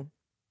 cool.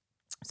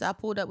 So I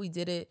pulled up, we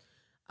did it.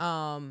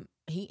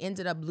 he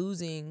ended up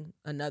losing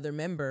another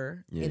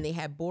member, and they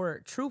had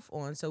brought Truth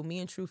on. So me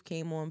and Truth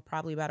came on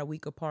probably about a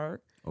week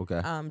apart.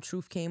 Okay.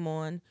 Truth came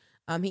on.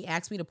 He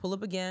asked me to pull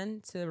up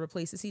again to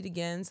replace the seat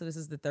again. So this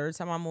is the third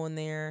time I'm on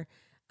there.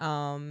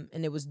 And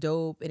it was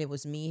dope. And it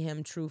was me,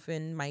 him, Truth,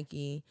 and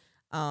Mikey.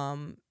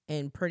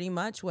 And pretty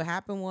much what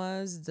happened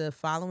was the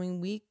following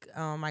week,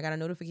 I got a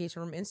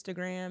notification from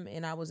Instagram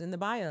and I was in the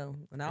bio.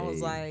 And I was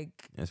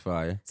like, that's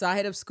fire. So I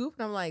hit up Scoop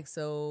and I'm like,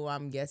 so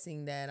I'm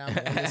guessing that I'm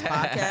on this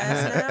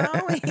podcast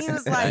now. And he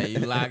was like, you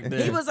locked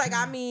in. He was like,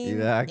 I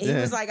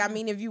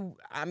mean,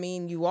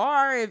 you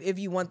are if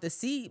you want the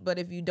seat, but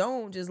if you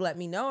don't, just let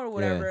me know or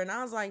whatever. And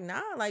I was like,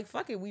 nah, like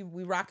fuck it, we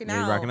rocking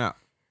out. Rocking out.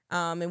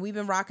 And we've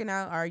been rocking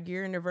out. Our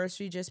year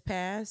anniversary just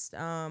passed.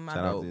 Shout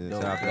out to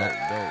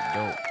that.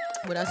 Dope.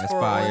 With us That's four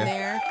fire. on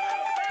there.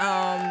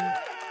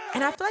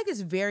 And I feel like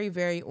it's very,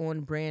 very on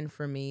brand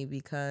for me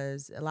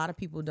because a lot of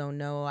people don't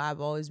know.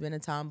 I've always been a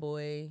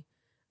tomboy,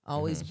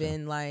 always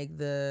been like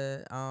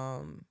the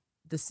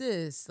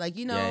sis, like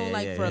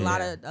for a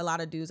lot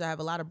of dudes. I have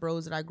a lot of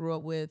bros that I grew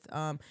up with.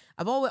 I've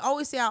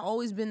always say I've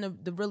always been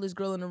the realest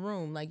girl in the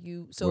room, like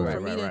you. So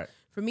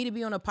for me to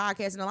be on a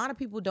podcast, and a lot of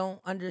people don't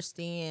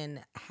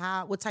understand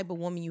what type of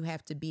woman you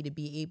have to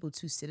be able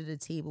to sit at a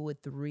table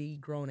with 3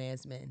 grown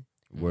ass men.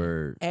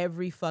 Word.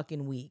 Every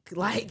fucking week.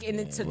 Like,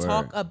 and to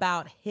talk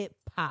about hip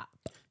hop.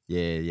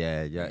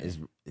 Yeah. It's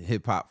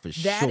hip hop for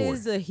sure. That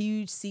is a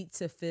huge seat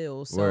to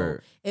fill. So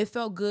it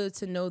felt good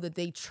to know that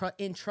they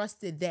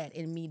entrusted that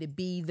in me to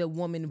be the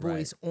woman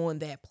voice on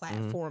that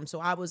platform. So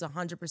I was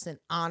 100%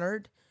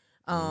 honored.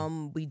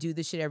 We do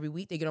this shit every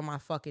week. They get on my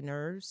fucking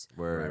nerves.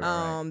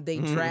 They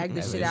drag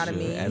the shit out of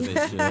me. As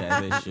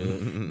they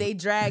should. They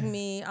drag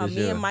me.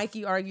 Me and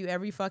Mikey argue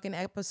every fucking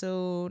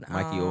episode.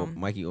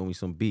 Mikey owe me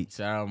some beats.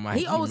 Shout out Mikey.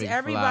 He owes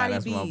everybody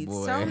That's my beats.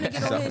 boy. Tell him to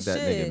get on his that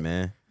shit. nigga,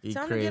 man.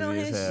 Tell him to get on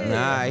his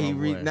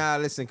shit. Nah,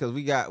 listen, cause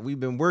we've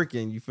been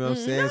working. You feel what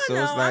I'm saying? It's like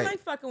I like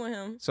fucking with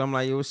him. So I'm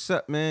like, yo, what's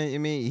up, man? I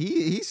mean,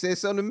 he said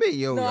something to me,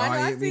 yo.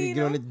 I need to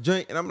get on the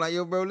joint, and I'm like,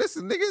 yo, bro,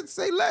 listen, nigga,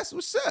 say less.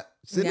 What's up?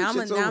 Send them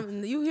shits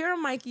over. You hear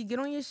him, Mikey? Get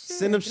on your shit.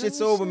 Send them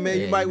shits over, man.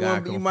 Yeah, you might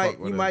want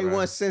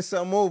to to send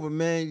something over,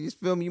 man. You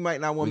feel me? You might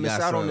not want to miss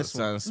out on this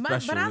one.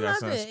 But I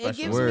love it.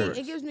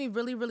 It gives me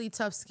really, really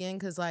tough skin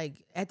because,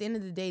 like, at the end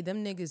of the day,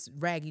 them niggas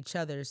rag each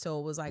other. So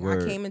it was like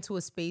I came into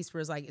a space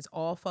where it's like it's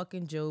all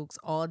fucking jokes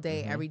all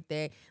day, every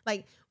day.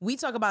 Like we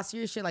talk about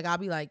serious shit. Like I'll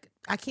be like,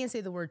 I can't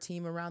say the word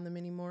team around them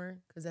anymore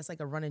because that's like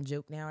a running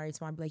joke now. Every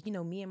time I'll be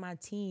like, me and my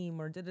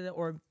team, or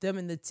or them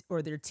and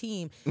or their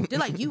team. They're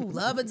like, you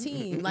love a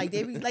team. Like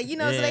they be like, so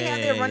they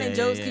have their running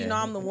jokes because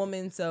I'm the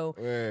woman. So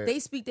they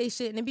speak their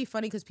shit, and it'd be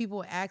funny because people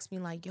would ask me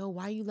like, yo,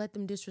 why you let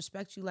them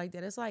disrespect you like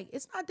that? It's like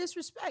it's not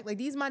disrespect. Like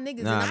these my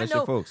niggas. Nah, and that's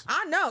your folks.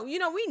 I know.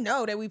 We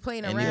know that we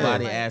playing around.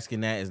 Anybody like,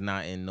 asking that is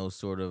not in no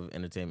sort of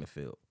entertainment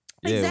field.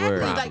 Exactly.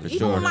 Yeah, like even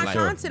sure, with my for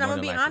content, sure. I'm gonna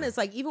More be than honest.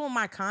 Like even with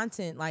my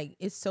content, like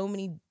it's so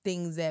many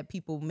things that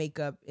people make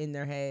up in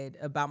their head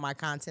about my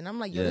content. I'm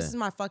like, yo, this is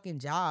my fucking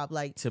job.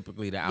 Like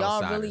typically the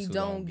y'all outsiders really who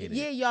don't get it.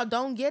 Yeah, y'all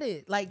don't get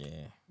it. Like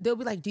they'll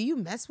be like, do you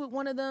mess with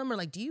one of them, or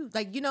like, do you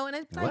like, and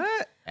it's like,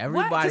 What?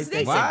 Everybody What? thinks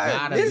it Why?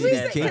 gotta This be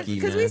is that kinky,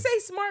 because man. we say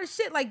smart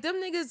shit. Like them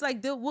niggas,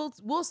 like we'll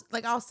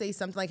like I'll say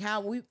something like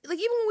how we like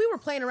even when we were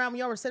playing around when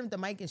y'all were setting up the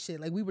mic and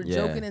shit, like we were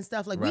joking and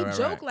stuff. Like we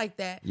joke like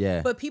that.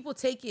 Yeah. But people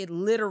take it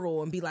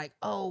literal and be like,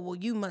 oh, well,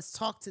 you must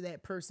talk to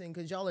that person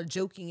because y'all are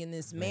joking in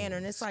this manner.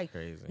 And it's like,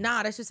 crazy.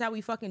 nah, that's just how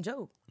we fucking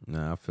joke.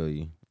 Nah, I feel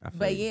you.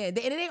 But yeah, and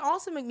they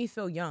also make me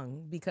feel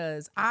young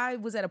because I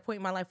was at a point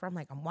in my life where I'm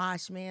like, I'm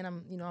washed, man.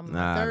 I'm in my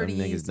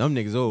 30s. Them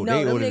niggas old. No,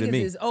 they them older niggas than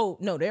me. is old.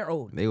 No, they're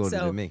old. They older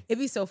so than me. It'd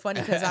be so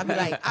funny because I'd be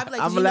like,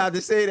 I'm allowed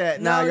to say that.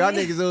 Nah, y'all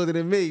niggas older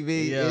than me,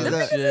 B. Yeah. Them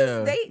niggas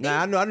is, they,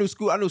 Nah, I knew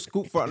Scoop.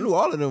 I knew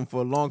all of them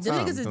for a long them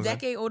time. niggas is a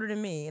decade older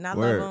than me, and I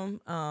love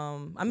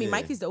them. I mean, Yeah.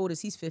 Mikey's the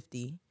oldest. He's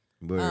 50.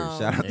 Word.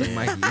 Shout out to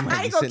Mikey.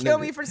 I ain't gonna kill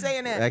me for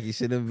saying that. Mikey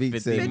should have beat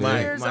 50 said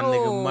Mike. years My old.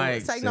 nigga Mike.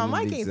 It's like, no,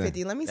 Mike ain't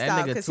 50. Let me That stop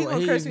nigga because he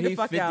gonna curse me the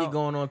fuck 50 out.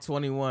 going on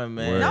 21,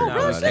 man. No, Nah,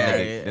 real nah,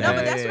 shit. nah, No,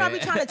 but that's yeah. what I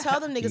be trying to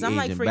tell them niggas. You I'm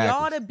like, aging for y'all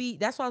backwards. to be,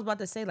 that's what I was about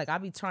to say. Like, I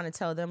be trying to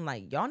tell them,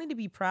 like, y'all need to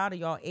be proud of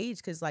y'all age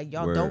because, like,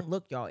 y'all Word. don't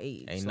look y'all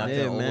age. Ain't Like,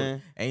 nothing old.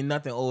 man. Ain't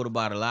nothing old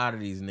about a lot of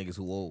these niggas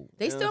who old.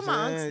 they still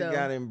my aunts, though. You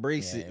gotta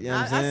embrace it. You know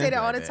I what I'm say saying? that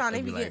all the Like time. that.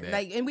 They be It be getting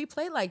like like, and we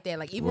play like that.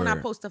 Like even when I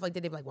Word. post stuff like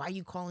that, they be like, "Why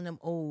you calling them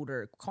old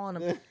or calling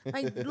them?"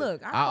 Like, look,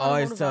 I call them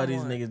always old if tell I these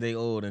want. niggas they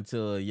old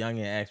until a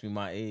youngin asks me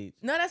my age.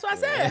 No, that's what I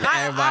said. Everybody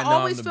I know I'm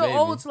always the feel baby.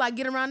 old till I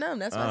get around them.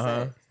 That's what I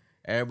said.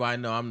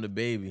 Everybody know I'm the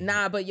baby.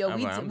 Nah, but yo,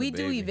 I'm we the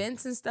do baby.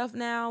 events and stuff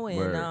now,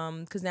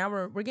 and because now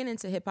we're getting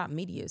into hip hop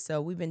media.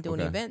 So we've been doing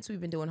events,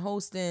 we've been doing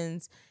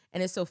hostings,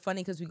 and it's so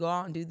funny because we go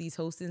out and do these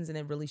hostings, and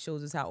it really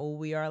shows us how old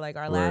we are. Like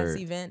our last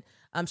event,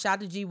 shout out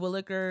to G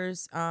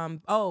Willikers.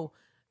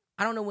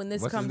 I don't know when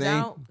this What's his comes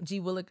name? out.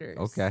 G Willikers.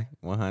 Okay,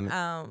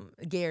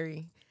 100.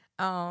 Gary.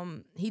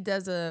 He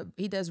does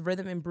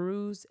rhythm and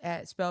brews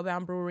at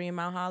Spellbound Brewery in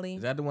Mount Holly.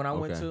 Is that the one I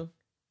went Okay. to?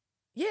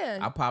 Yeah.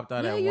 I popped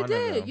out yeah, at you one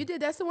did. of them. You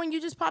did. That's the one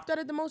you just popped out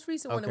at the most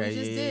recent one that we Okay,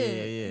 just yeah,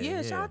 did.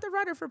 yeah. Shout out to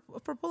Rudder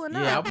for pulling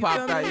up. Yeah, I you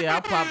popped feel out. me? Yeah, I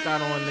popped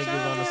out on Shout niggas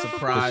out on to a him for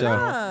surprise. pulling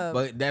sure. up.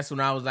 But that's when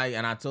I was like,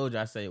 and I told you,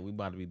 I said we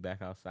about to be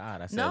back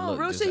outside. I said, No, look,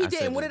 real just- shit, he I did.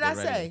 said, And what just did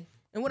I get ready. say?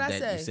 And what I That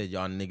say? You said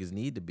y'all niggas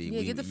need to be.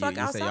 Yeah, get the fuck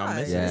you said y'all outside.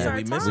 missing. It's Yeah, our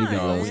we time, missing y'all.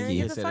 man. We Get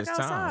you the said fuck it's time.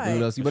 outside. You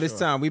know, but it's Sure.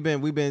 time. We've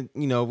been,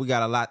 you know, we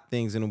got a lot of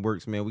things in the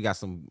works, man. We got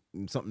something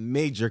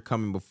major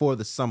coming before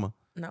the summer.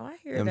 No, I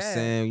hear You know what that. I'm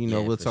saying? You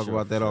know, Yeah, we'll for talk sure,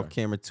 about for that sure. off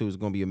camera too. It's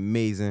gonna be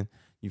amazing.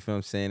 You feel what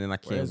I'm saying? And I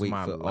can't Where's wait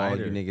my for all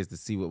lighter? you niggas to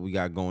see what we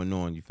got going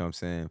on. You feel what I'm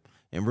saying?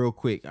 And real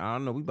quick, I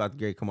don't know, we about to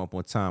get come up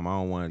on time. I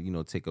don't want to, you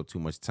know, take up too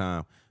much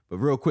time. But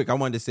real quick, I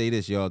wanted to say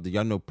this, y'all. Do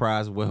y'all know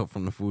Prizewell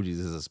from the Fugees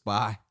is a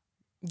spy?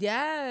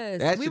 Yes,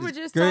 That we shit were is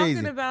just crazy.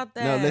 talking about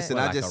that. No, listen,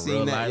 What, I like just a seen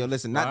real that. Yo, life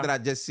listen, spy? not that I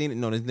just seen it.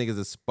 No, this nigga's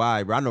a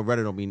spy, bro. I know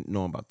Reddit don't be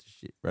knowing about this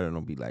shit. Reddit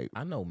don't be like,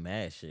 I know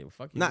mad shit.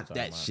 Fuck you. not talking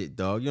that about? shit,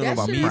 dog. You don't That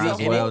know about shit, is a Prizewell, whole,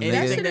 Prizewell,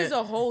 that nigga. shit is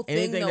a whole thing,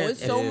 anything though. that-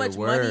 It's so yeah, much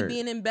word. money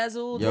being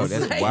embezzled. Yo, It's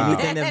that's like wild.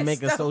 Anything that's mad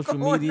making stuff social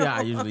going media, I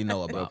on. usually know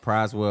Yo, about.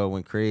 Prizewell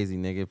went crazy,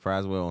 nigga.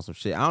 Prizewell on some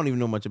shit. I don't even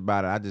know much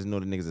about it. I just know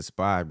the nigga's a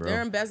spy, bro.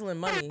 They're embezzling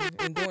money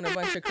and doing a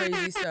bunch of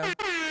crazy stuff.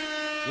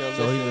 Yo,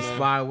 So he's listen, a man.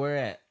 spy. Where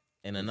at?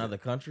 In another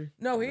country?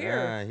 No, here.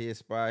 Nah, he a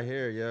spy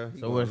here, yo. He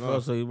So going where's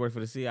on. so he worked for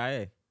the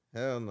CIA?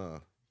 Hell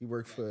no. He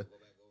worked for.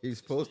 He's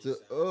supposed to.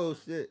 Oh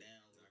shit.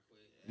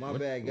 My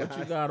bad, guys. What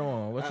you got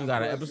on? What you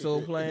got? An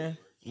episode playing?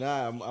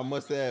 Nah, I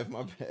must have.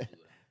 My bad.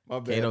 My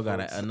bad. Kato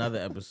got folks. another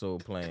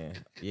episode playing.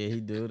 Yeah, he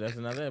do. That's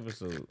another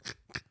episode.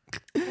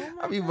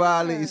 I be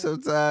violating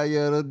sometimes,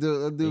 yo.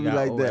 Don't do He me got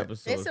like old that.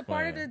 episodes It's a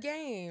part of playing.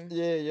 the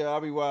game. Yeah, I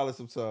be wilding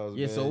sometimes.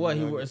 Yeah. man. So what?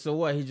 You know, So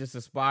what? He just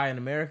a spy in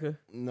America?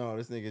 No,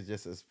 this nigga's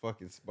just a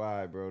fucking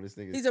spy, bro. This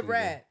nigga's He's a too-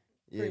 rat,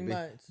 Yeah, pretty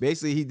much.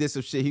 Basically, he did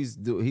some shit. He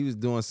was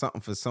doing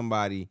something for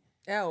somebody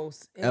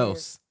Else.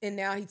 else. And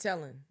now he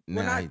telling.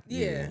 Nah, Well, not,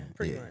 he- yeah,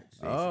 pretty yeah. much.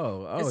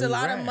 Oh, It's he a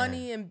lot of ran.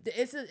 money, and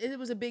it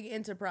was a big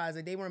enterprise.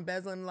 Like they were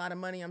embezzling a lot of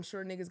money. I'm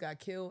sure niggas got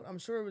killed. I'm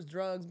sure it was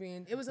drugs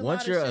being. It was a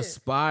Once lot you're of a shit.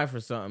 spy for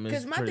something,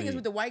 Because it's my pretty, thing is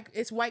with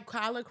it's white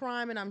collar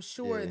crime, and I'm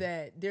sure Yeah.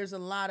 that there's a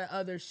lot of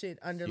other shit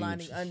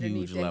underlining Huge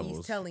underneath that levels.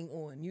 he's telling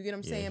on. You get what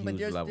I'm Yeah, saying? But huge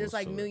there's levels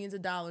like to it. millions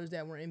of dollars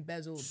that were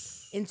embezzled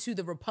into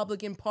the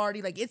Republican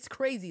Party. Like it's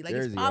crazy. Like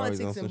Jersey it's always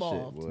on politics some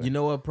involved. Shit, boy. You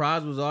know what?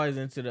 Prize was always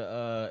into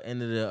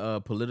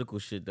the political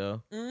shit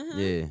though.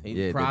 Yeah,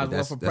 He Prize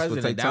that's for what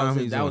president. take That time was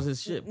he's his, that on. was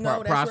his shit. No,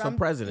 that's Prize what for I'm,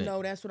 president.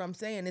 No, that's what I'm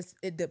saying.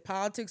 The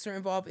politics are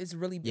involved. It's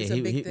really Yeah, it's a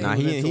he- big he- thing. Nah, was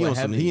he into on a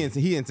some. heavy-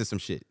 He into some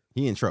shit.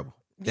 He in trouble.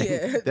 Yeah,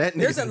 that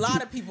there's a nigga's in lot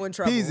deep- of people in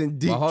trouble. He's in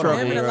deep But hold trouble.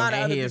 on, Him and a lot of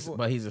and other he is, people.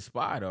 but he's a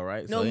spy though,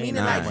 right? No, he ain't meaning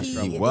got like much he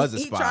trouble. was a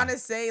he spy. trying to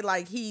say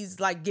like he's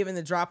like giving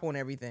the drop on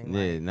everything.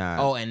 Yeah, Like, nah.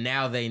 Oh, and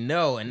now they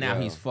know, and now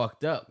Yo, he's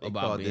fucked up they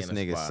about called being this a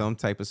nigga spy. some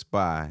type of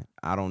spy.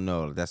 I don't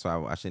know. That's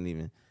why I shouldn't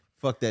even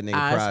fuck that nigga.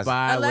 I Prize.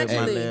 spy with my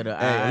Allegedly. little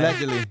Hey, eye.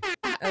 allegedly,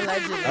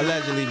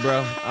 allegedly.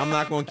 bro. I'm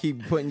not gonna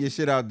keep putting your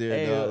shit out there,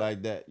 Hey, dog,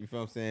 like that. You feel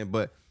what I'm saying?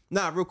 But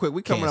nah, real quick,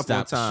 we coming Can't up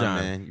on stop the time,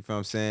 shine. man. You feel what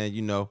I'm saying?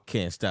 You know.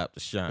 Can't stop the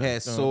shine. We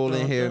had Soul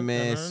in here,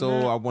 man.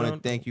 Soul, I want to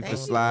thank you for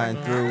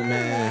sliding through,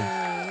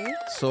 man.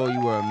 Soul,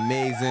 you were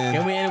amazing.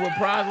 Can we end it with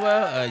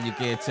Proswell? You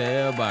can't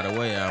tell by the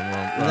way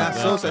I'm Nah,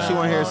 Soul said she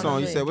want to hear a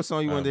song. You said what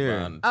song you wanted to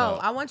hear? Oh,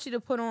 I want you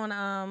to put on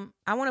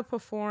I want to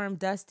perform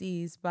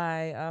Dusty's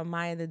by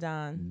Maya the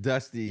Don.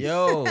 Dusty.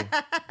 Yo,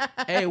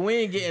 hey, we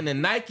ain't getting the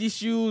Nike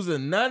shoes or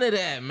none of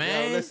that,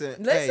 man. Yo, listen,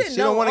 Listen, hey, she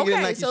no, don't want to get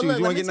okay, Nike so shoes. look,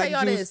 You let want me to get tell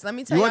Nike y'all shoes? this. Let me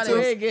You tell want y'all we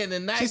this. ain't getting the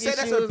Nike She said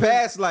that's shoes. her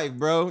past life,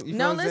 bro. You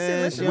No, feel what I'm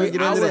saying? listen, She wanna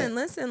get into that.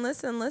 listen,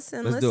 Let's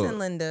do listen, it.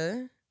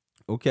 Linda.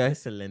 Okay.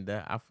 Listen,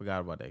 Linda, I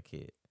forgot about that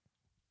kid.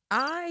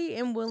 I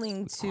am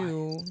willing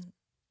to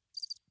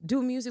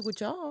do music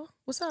with y'all.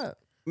 What's up?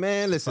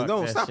 Man, listen, Fuck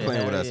don't that stop shit.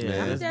 playing with Hell us, yeah,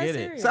 man. Let's I'm get dead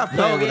it. serious. Stop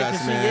playing with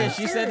us, man.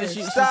 She said that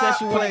she Stop said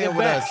she want to playing get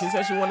with back. us. She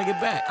said she want to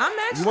get back. I'm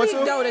want actually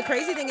to? though. The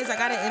crazy thing is, I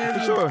got an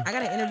interview. sure. I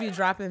got an interview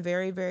dropping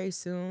very, very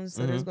soon. So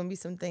Mm-hmm. there's gonna be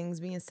some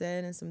things being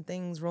said and some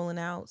things rolling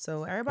out.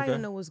 So everybody will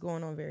know what's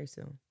going on very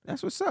soon.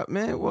 That's what's up,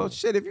 man. Well,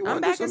 shit, if you I'm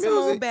want to do back in some some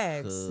old music,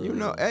 bags. you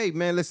know, hey,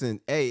 man,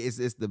 listen, hey,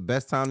 it's the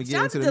best time to get Shout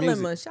out into to the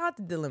Dilemma. music. Shout out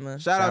to Dilemma.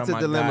 Shout out to my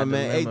Dilemma, guy,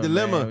 man. Hey, man.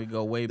 Dilemma. We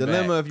go way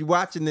Dilemma, back. if you're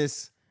watching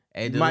this,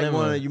 Hey, you might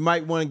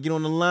Dilemma. want to get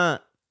on the line.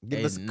 Give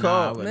Hey, us a nah,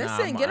 call. but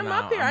Listen, get him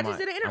up here. I just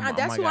did an interview.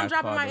 That's who I'm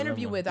dropping my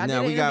interview with. I did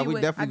an we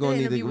interview definitely with gonna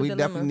need Dilemma. we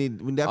definitely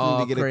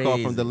need to get a call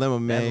from Dilemma,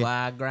 man. That's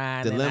why I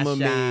grind Dilemma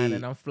and I shine made-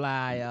 and I'm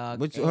fly, y'all.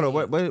 Hold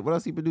on, what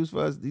else he produced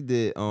for us? He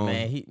did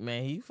Man,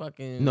 he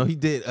fucking. no, he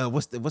did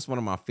what's one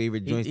of my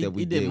favorite joints he, that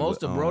we he did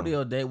most with, of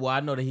Rodeo Day. Well,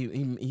 I know that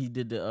he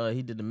did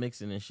the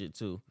mixing and shit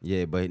too.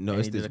 Yeah, but no, And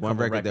it's he did this a one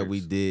couple record that we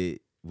records. did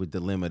with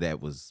Dilemma that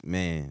was,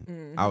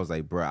 man. I was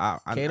like, bro, I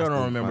Kato still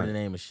don't remember find the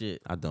it. name of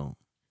shit. I don't.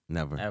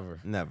 Never. Ever.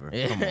 Never.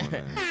 Yeah. Come on,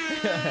 man.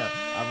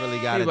 I really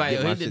He gotta like,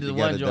 get my he shit did the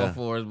one together. joint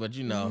for us, but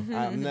you know,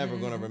 I'm never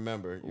gonna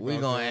remember. You we know what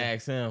I'm gonna saying?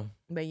 ask him.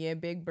 But yeah,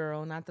 big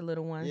Burrow, not the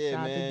little one. Yeah, Shout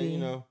out to man. D. You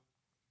know,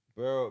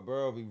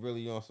 Burrow be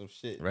really on some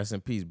shit. Rest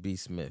in peace, B.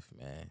 Smith,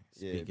 man.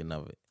 Yeah. Speaking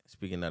of it,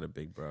 speaking of the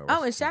big bro.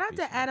 Oh, and shout out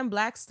to Adam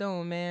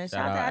Blackstone, man.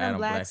 Shout out to Adam like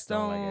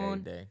Blackstone. every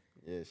day.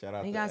 Yeah, shout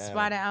out He to got Adam.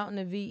 spotted out in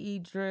the VE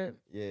drip.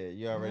 Yeah,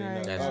 you already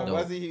know. That's Oh, dope.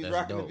 was he? He's That's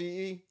rocking dope. the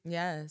VE?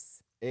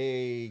 Yes.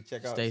 Hey,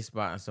 check out. Stay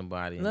spotting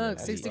somebody. in Look,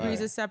 the 6 VE.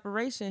 degrees of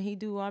separation. He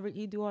do all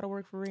the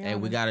work for Rihanna. Hey,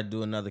 we gotta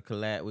do another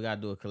collab. We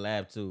gotta do a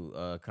collab too.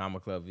 Comma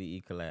Club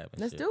VE collab. and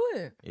Let's shit. do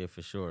it. Yeah,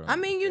 for sure. I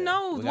mean, you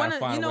know, We gotta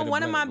find a way to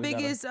one of bring- my we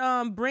gotta-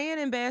 biggest brand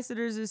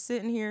ambassadors is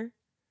sitting here,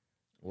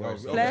 Word.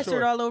 Oh, for plastered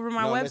sure. all over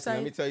my No, website. listen,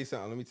 let me tell you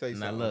something.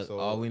 Now look, So,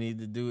 all we need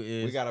to do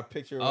is we got a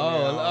picture. in there.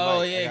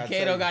 Oh, I yeah, gotta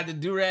Kato tell you. got the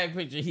do-rag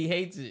picture. He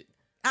hates it.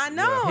 I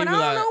know, he and be I don't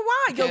like- know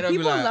why. Yo, Kato be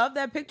people like- love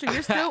that picture.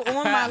 You're still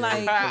on my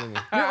like.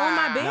 You're on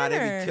my banner. Nah,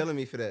 they be killing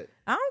me for that.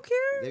 I don't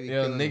care. They be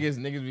Yo, killing me.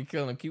 niggas be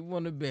killing him. Keep him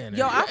on the banner.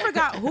 Yo, I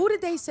forgot who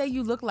did they say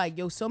you look like?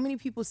 Yo, so many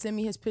people send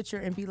me his picture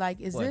and be like,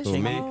 "Is What, this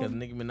Chingy? you?" Because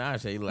Nicki Minaj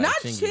say he like Not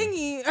Chingy.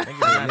 Chingy. Nicki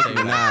Minaj Nicki say he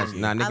like Minaj. Chingy.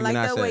 Nah, Nicki I like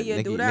Minaj the said. way you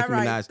Nicki, do that Nicki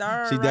right Minaj.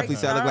 there, She definitely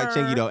right said I look like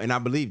there. Chingy though, and I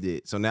believed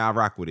it. So now I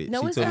rock with it.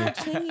 No, she it's told me. not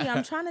Chingy.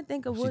 I'm trying to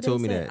think of She what told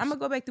they me said. that. I'm gonna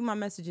go back through my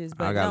messages,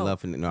 but I got no, love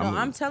for it. No,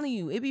 I'm telling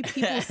you, it be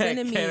people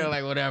sending me. Kato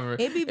like whatever.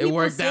 It be It people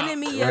worked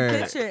sending out. me your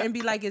Right. picture and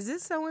be like, "Is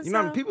this so and so?" You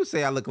know, people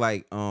say I look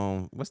like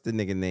what's the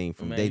nigga name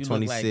from Man, Day you look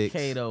 26?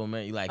 like Kato,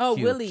 man. You like Oh,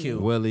 Q, Willie. Q.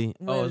 Willie.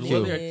 Oh, it's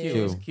Willie or Q?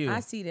 Q. It's Q. I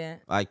see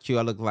that. Like Q,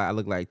 I look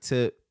like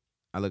Tip.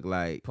 I look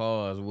like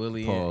Pause.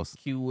 Willie. Pause. And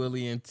Q.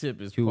 Willie and Tip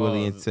is Q, pause.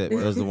 Willie, and Tip.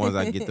 Those are the ones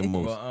I get the But,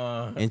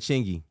 most. And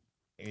Chingy.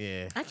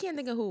 yeah. I can't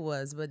think of who it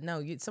was, but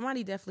no,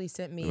 somebody definitely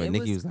sent me. But It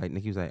Nikki was like,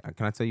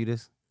 can I tell you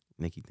this?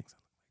 Nikki thinks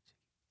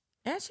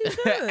and she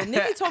should.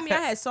 Nikki told me I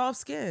had soft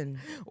skin.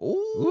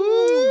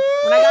 Ooh.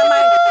 When I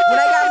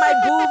got my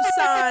boob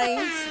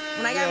signs,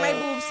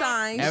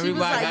 she was Everybody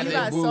like, got "You their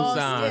got boob soft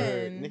sign.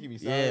 skin." Nikki be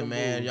Yeah, signing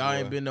man. boobs, Y'all boy.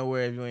 ain't been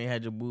nowhere if you ain't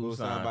had your Boob boobs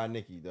signed signed. by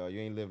Nikki, dog. You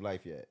ain't lived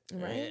life yet.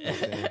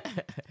 Right?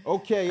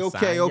 Okay,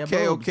 Sign your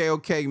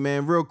boobs.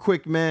 man. Real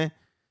quick, man.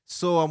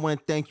 So I want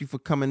to thank you for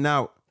coming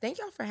out. Thank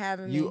y'all for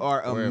having me. You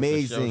are Word, for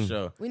amazing.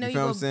 sure. We know feel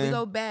what I'm we saying?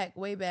 go back,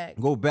 way back.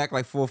 Go back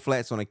like 4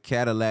 flats on a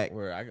Cadillac.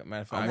 Word.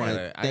 Matter of I fact,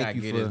 wanna I thank gotta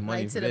you get for- his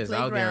money Right for to the this.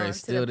 I was getting ready playground, to to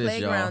steal the this,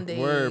 y'all. playground days.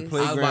 Word, I was,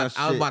 playground I was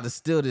shit. about to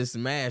steal this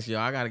smash, y'all.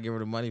 I gotta give her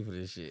the money for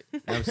this shit. You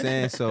know what I'm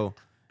saying? So,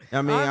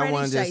 I mean, I Already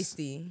want to just,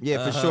 shiesty.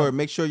 yeah, for sure.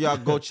 Make sure y'all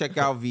go check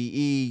out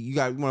VE. You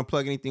want to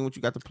plug anything? What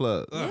you got to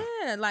plug?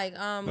 Yeah, like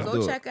Let's do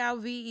go it. check out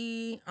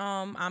VE.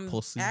 I'm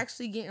Pussy.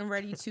 actually getting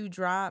ready to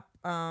drop.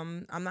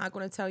 I'm not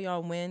gonna tell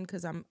y'all when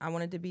because I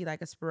want it to be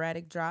like a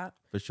sporadic drop.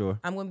 For sure.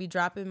 I'm gonna be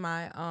dropping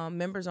my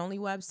members only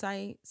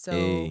website. So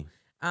Hey.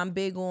 I'm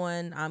big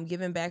on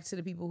giving back to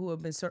the people who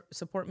have been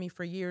support me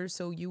for years.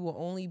 So you will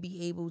only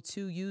be able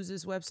to use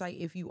this website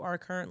if you are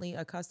currently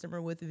a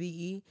customer with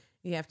VE.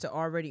 You have to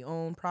already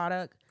own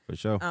product. For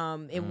sure.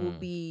 It will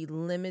be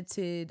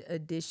limited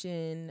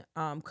edition,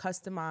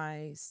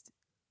 customized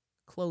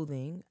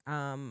clothing.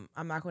 I'm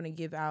not going to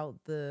give out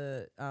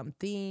the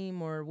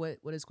theme or what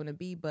it's going to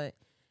be, but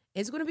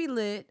it's going to be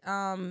lit.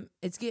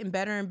 It's getting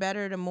better and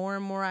better. The more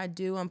and more I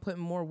do, I'm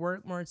putting more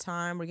work, more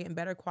time. We're getting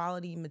better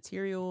quality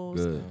materials.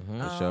 Good.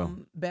 For sure.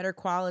 Better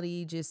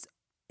quality just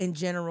in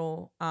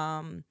general.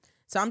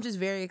 So I'm just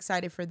very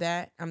excited for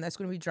that. That's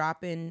going to be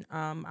dropping.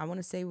 I want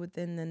to say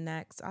within the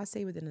next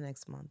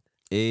month.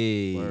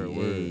 Hey, Word.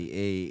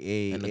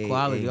 hey. And the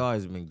quality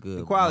always been good.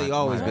 The quality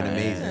always been Yeah,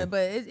 amazing.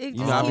 but it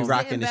You know, I be keeps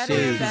rocking getting the better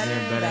shades.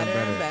 and better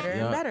and better.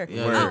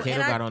 Yeah, Word. yeah. Oh, Kato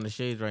and got on the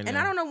shades right now. And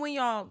I don't know when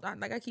y'all,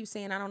 like I keep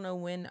saying, I don't know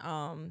when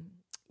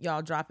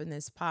y'all dropping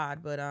this pod,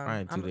 but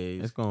Probably 2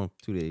 days. It's going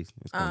 2 days.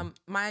 It's going.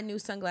 my new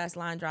sunglass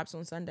line drops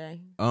on Sunday.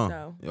 Oh,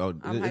 So yo,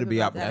 I'm it'll hype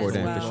be out about that before as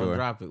then well. for We gonna sure.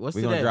 drop it. What's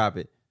We're today? gonna drop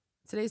it.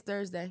 Today's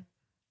Thursday.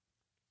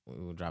 We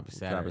will drop it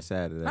Saturday. Drop it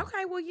Saturday.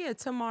 Okay, well, yeah,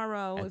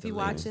 tomorrow, At if the you're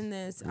latest. watching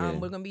this, Yeah.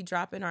 we're gonna be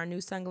dropping our new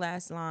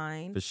sunglass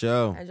line. For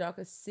sure. As y'all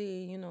can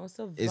see, it's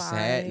a vibe. It's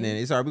happening.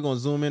 It's alright. We're gonna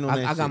zoom in on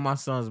that I got shit. my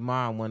son's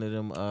mom one of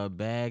them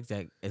bags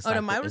that it's Oh,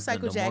 the like it's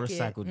motorcycle jacket.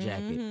 motorcycle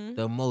jacket.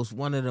 Mhm.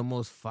 One of the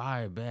most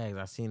fire bags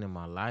I've seen in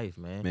my life,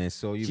 man. Man,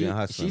 so you she, been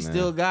hustling, she man.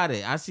 still got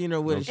it. I seen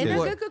her with it. She And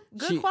Okay. they're wore-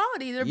 good she-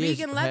 quality. They're yes,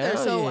 vegan leather,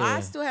 hell so yeah. I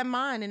still have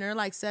mine, and they're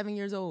like 7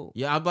 years old.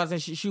 Yeah, I was about to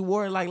say she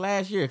wore it like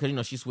last year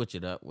because she switch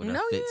it up with her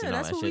No, fits yeah, and all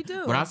that's that what we shit.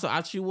 do. But also,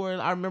 she wore it.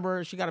 I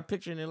remember she got a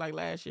picture in it like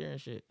last year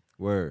and shit.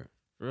 Word.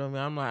 You know what I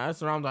mean? I'm like,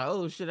 that's what I'm like.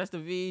 Oh shit, that's the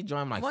V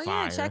joint. I'm like, Well,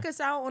 fire. yeah, check us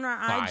out on our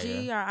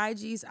IG. Fire. Our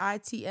IG's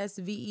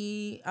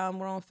ITSVE.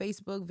 We're on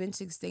Facebook,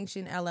 Vintage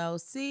Extinction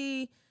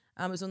LLC.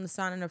 It's on the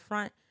sign in the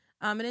front.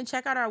 And then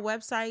check out our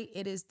website.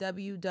 It is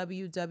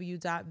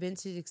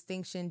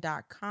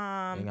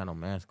www.vintageextinction.com. Ain't got no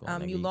mask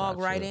on. nigga. You log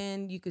gotta right chill.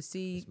 in. You can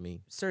see It's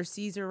me. Sir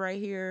Caesar right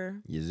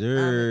here. Yes,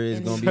 sir. It's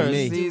and gonna Sir be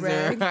me.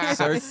 Caesar.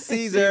 Sir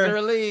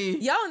Caesar. Lee.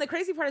 Yo, and the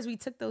crazy part is we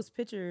took those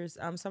pictures,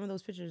 some of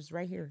those pictures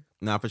right here.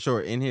 Nah, for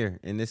sure. In here,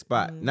 in this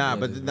spot. Nah, Yeah,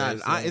 but it's nah,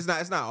 very it's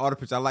not all the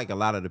pictures. I like a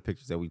lot of the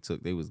pictures that we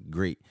took. They was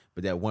great.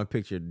 But that one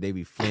picture, they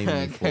be flaming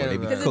me for. They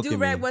be Because the cooking me.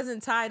 do-rag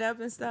wasn't tied up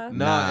and stuff.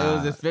 No, Nah. it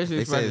was especially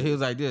They funny. said- He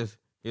was like this.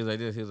 He was like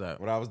this. He was like,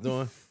 What I was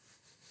doing?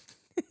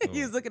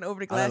 He was looking over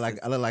the I glasses.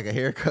 look like a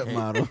haircut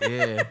model.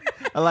 yeah,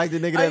 I like the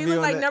nigga Oh, that you be look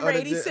on like the, number on the-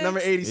 86? Number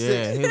 86.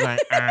 yeah. He was like,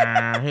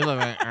 he looked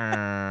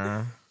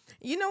like,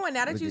 You know what?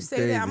 Now that Looking you say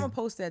crazy. that, I'm gonna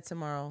post that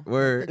tomorrow.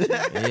 Word.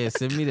 Yeah,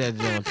 send me that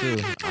joint too.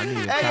 I need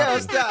a Hey, copy. yo,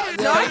 stop.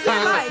 No, I can't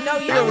lie. No,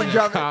 you know what?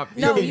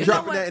 You be you know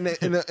dropping what?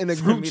 that in a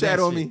Send group me chat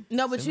that on shit. me.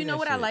 No, but Send you me know that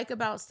what I shit. like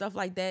about stuff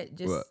like that,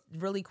 just What?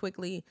 really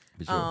quickly,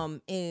 For sure.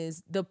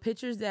 is the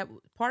pictures that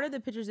part of the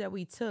pictures that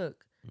we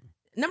took.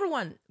 Number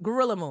one,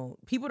 gorilla mode.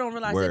 People don't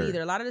realize Word. that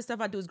either. A lot of the stuff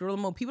I do is gorilla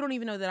mode. People don't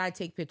even know that I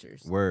take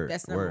pictures. Word,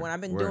 That's number word, one.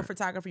 I've been word. doing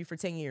photography for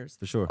 10 years.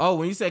 For sure. Oh,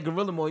 when you say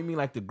gorilla mode, you mean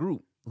like the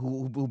group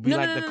who be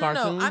like the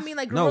cartoons? I mean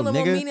like No, gorilla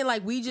mode, nigga. meaning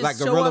like we just Like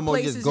show gorilla up mode,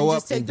 places just go and up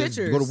just take and just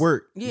pictures. go to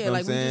work. You Yeah, know what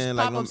like I'm we just saying?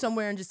 pop Like, up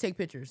somewhere and just take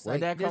pictures.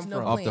 Where'd Like, that there's come no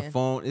from? off plan. the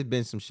phone. It's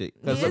been some shit.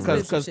 Yeah, it's been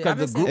Because some shit. I've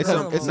the been group, saying It's some,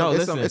 gorilla it's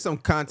mode. some, it's some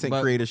content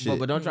creator shit.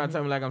 But don't try to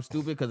tell me like I'm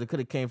stupid because it could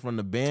have came from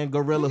the band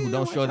gorilla who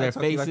don't show their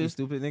Like you faces.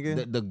 stupid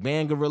nigga. The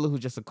band gorilla who's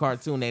just a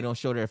cartoon, they don't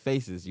show their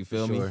faces. You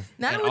feel me? Sure.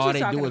 Now I know And what all you're they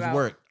talking do is about.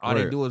 work. All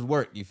they Word. do is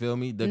work. You feel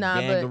me? The Nah,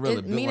 band but gorilla,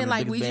 it, one meaning of the like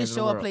biggest we bands just in the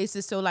show up world.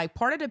 places. So like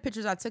part of the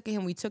pictures I took of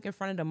him, we took in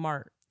front of the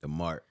Mart. The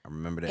Mart. I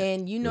remember that.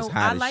 And you It was know,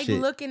 hot I as like shit.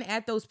 looking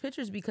at those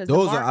pictures because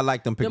Those the Mart, I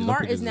like them pictures. the Them Mart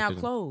pictures is now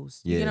pictures.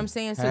 closed. Yeah. You get what I'm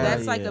saying? So Hell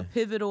that's like yeah. a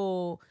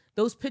pivotal.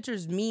 Those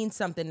pictures mean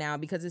something now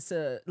because it's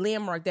a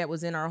landmark that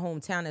was in our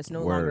hometown that's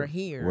no longer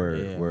here. Word,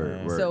 Yeah, word,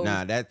 man. word. So-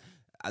 Nah, that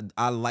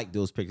I like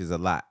those pictures a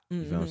lot.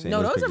 You feel what I'm saying? No,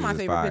 those are pictures my is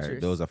favorite fire.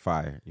 pictures. Those are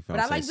fire. You feel But what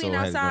I I'm like saying? being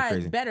Soul has gone outside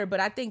crazy. better. But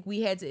I think we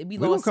We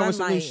gonna lost come with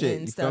some new sunlight shit.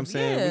 and You feel what I'm stuff.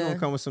 saying? Yeah. We gonna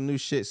come with some new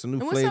shit, some new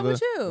And what's flavor. up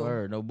with you?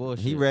 Word, no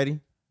bullshit. He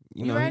ready?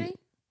 You know, ready?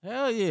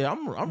 Hell yeah,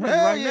 I'm ready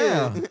Hell right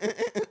yeah.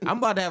 now. I'm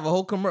about to have a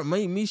whole commercial.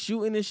 Me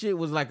shooting this shit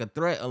was like a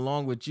threat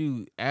along with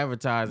you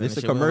advertising. This and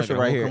a shit. We commercial making a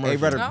right whole here. Hey,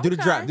 commercial. brother, do the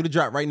Okay. drop. Do the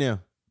drop right now.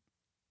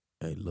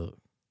 Hey, look,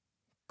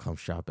 come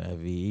shop at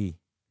VE.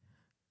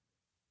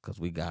 Cause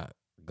we got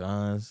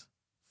guns,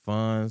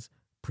 funds,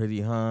 pretty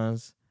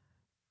huns,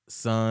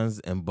 sons,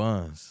 and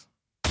buns.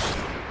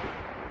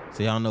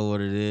 So y'all know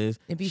what it is.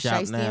 It be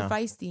Shop shiesty now. and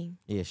feisty.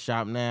 Yeah,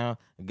 shop now.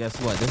 And guess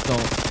what?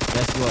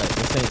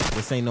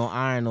 This ain't no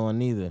iron on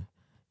neither.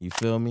 You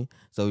feel me?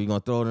 So you're gonna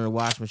throw it in the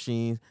wash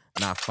machines,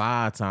 not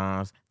 5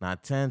 times,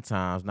 not 10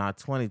 times, not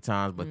 20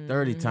 times, but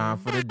 30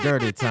 times for the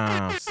dirty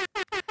times.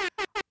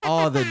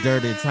 All the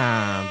dirty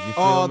times. You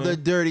feel All me? the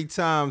dirty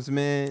times,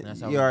 man.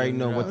 That's how You we already getting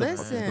know it what up, the man.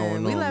 fuck is Listen,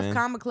 going we on, left man.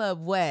 Comic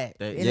Club wet,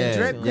 They- and Yeah, the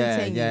drip yeah,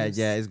 continues.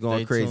 yeah. It's going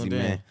Stay crazy, tuned in.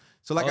 man.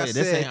 So like I this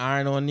said, ain't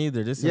iron on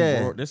neither. This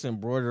Yeah. this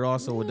embroidered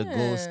also with the Yeah.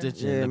 gold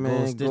stitching. Yeah, the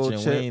man, gold gold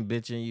stitching. chip. We ain't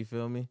bitching. You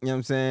feel me? you know what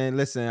I'm saying?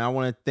 Listen, I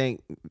want to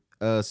thank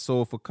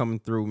Soul for coming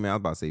through, man. I was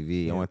about to say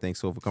V. I want to thank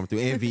Soul for coming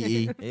through and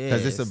VE because Yeah,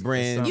 it's a it's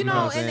brand. something You know, what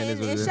I'm and, saying? and, It's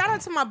what and it is. shout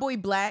out to my boy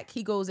Black.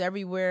 He goes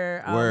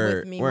everywhere Word,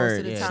 with me word. most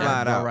of the Yeah, time.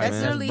 Slide out, That's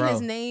man. literally Bro.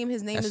 his name.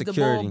 His name That's is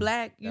security. the Bull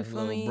Black. You That's feel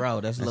little me?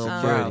 bro. That's That's little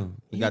security. bro.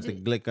 You got the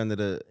just- glick under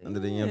the you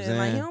know what I'm Yeah, like he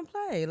saying? don't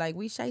play. Like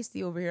we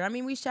shiesty over here. I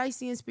mean, we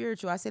shiesty and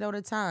spiritual. I say that all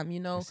the time. You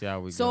know. See how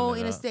we So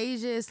getting it up.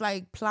 Anastasia is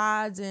like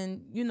plods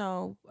and you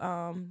know,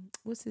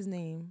 what's his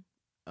name?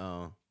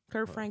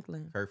 Kurt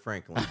Franklin. Kurt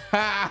Franklin.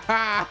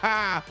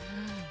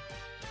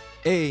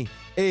 Hey,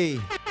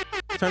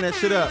 turn that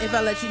shit up. If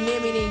I let you near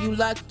me, then you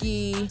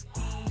lucky.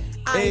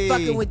 I ain't Hey.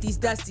 fucking with these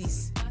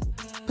dusties.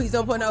 Please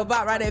don't put no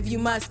bot right if you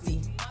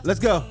musty. Let's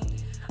go.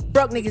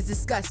 Broke niggas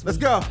disgust me. Let's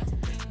go.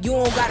 You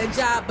don't got a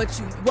job, but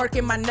you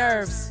working my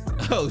nerves.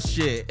 Oh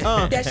shit.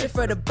 That shit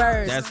for the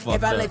birds. That's If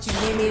fucked I up. let you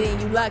near me, then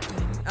you lucky.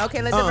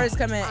 Okay, let the verse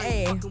come in.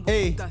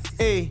 Hey.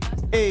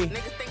 Hey.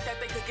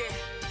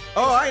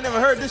 Oh, I ain't never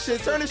heard this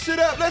shit. Turn this shit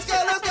up. Let's go.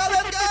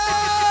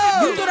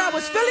 You thought I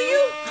was feeling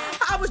you?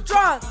 I was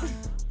drunk.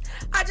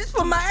 I just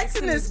put my ex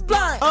in this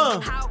blunt.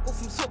 How I go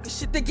from talking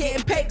shit To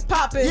getting paid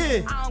popping.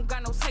 Yeah. I don't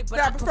got no tape, but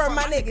I prefer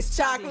my niggas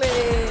chocolate.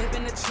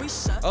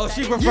 Penetration. Oh,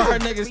 she prefer her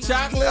niggas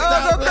chocolate. Oh,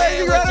 Stop go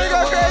crazy, playing runner, with go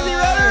your crazy, boy.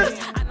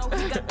 runner. I know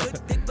he got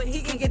good dick, but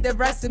He can get the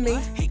rest of me,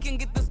 he can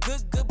get this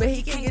good, but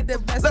he can get the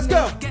best Let's of me.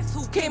 go. Guess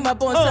who Came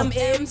up on some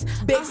M's,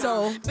 big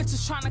soul.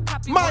 Bitches trying to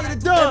copy Mind what I the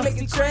do. dumb.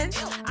 Make a trend,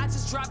 I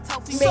just dropped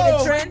healthy. made a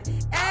Soul. trend.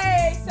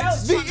 Hey,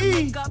 so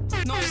VE.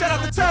 No, Shout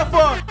out to Tough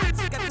Farm.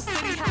 got the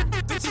city hot.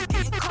 Bitches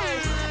getting cold.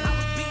 I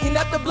was beating beating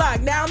up the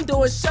block, now I'm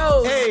doing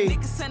shows. Hey.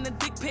 niggas sending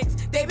dick pics.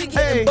 They be Hey.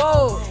 getting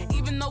bold.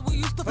 Even though we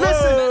used to Listen.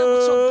 fuck better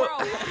with your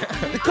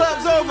bro. The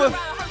club's over.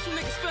 Hurt you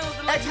niggas' feelings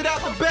and let Exit you out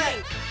the post back.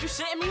 it. You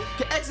shitting me?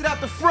 Can exit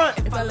out the front.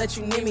 If I let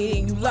you near me,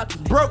 then you lucky.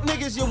 Broke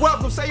niggas, you're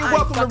welcome. Say you're I ain't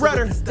welcome to fucking with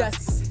Redder. these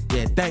dusties.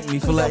 Yeah, thank me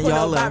for Please letting don't put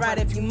y'all no lie in. right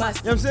if you must.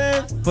 You know what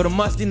I'm saying? For the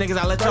musty niggas,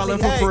 I let y'all in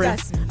for Hey. free.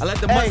 Dusty. I let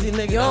the Hey. musty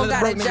niggas, You I don't let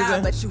got the a broke niggas job,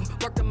 in. but you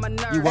Working my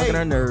nerves. You working Hey.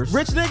 our nerves.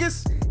 Rich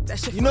niggas, That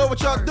shit you know what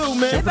y'all do,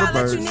 man. If I let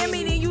birds. you near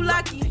me, then you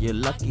lucky. You're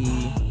lucky.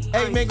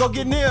 Hey, man, go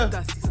get near.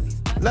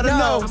 Let her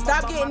No, know.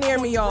 stop getting near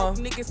me, y'all.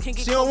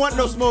 She don't want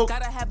no smoke.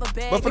 But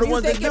for If the you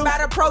ones that thinking do,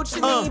 about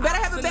approaching me, you better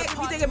have a back if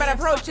you thinking about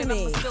approaching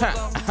me.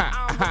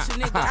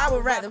 I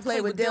would rather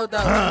play with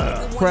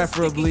dildos.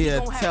 Preferably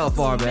a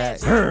Telfar bag.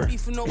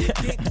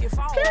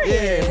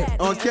 Yeah,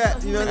 on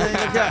cat, you know what I'm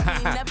saying? On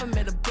cat. Never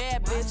met a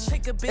bad bitch.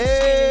 Take a bitch.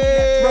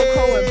 Hey.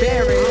 Rocco and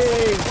Barry.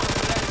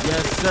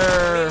 Yes,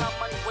 sir.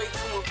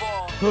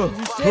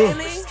 Shitting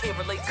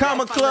me?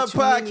 Common Club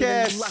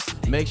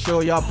Podcast. Make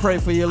sure y'all pray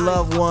for your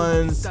loved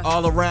ones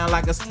all around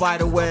like a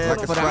spider web.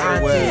 Like a for the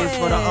spider aunties,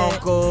 web. for the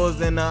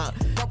uncles,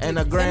 and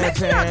the And make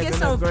sure y'all grandparents get and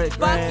some the great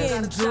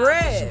fucking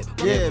drip.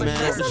 Yeah, man,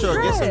 Get for some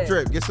sure. Get some drip.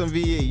 drip. Get some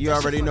VE. You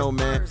already know,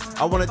 man.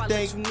 I want to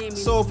thank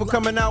Soul for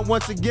coming out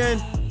once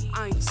again.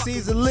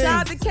 Caesar Lee.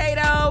 Shout out to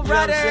Kato, what I'm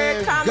Rudder,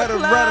 saying? Comic Gutter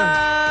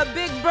Club,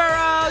 Big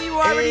Burrow. You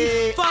already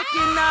Hey.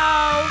 fucking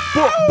know.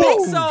 Boom, Big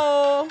boom.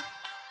 Soul.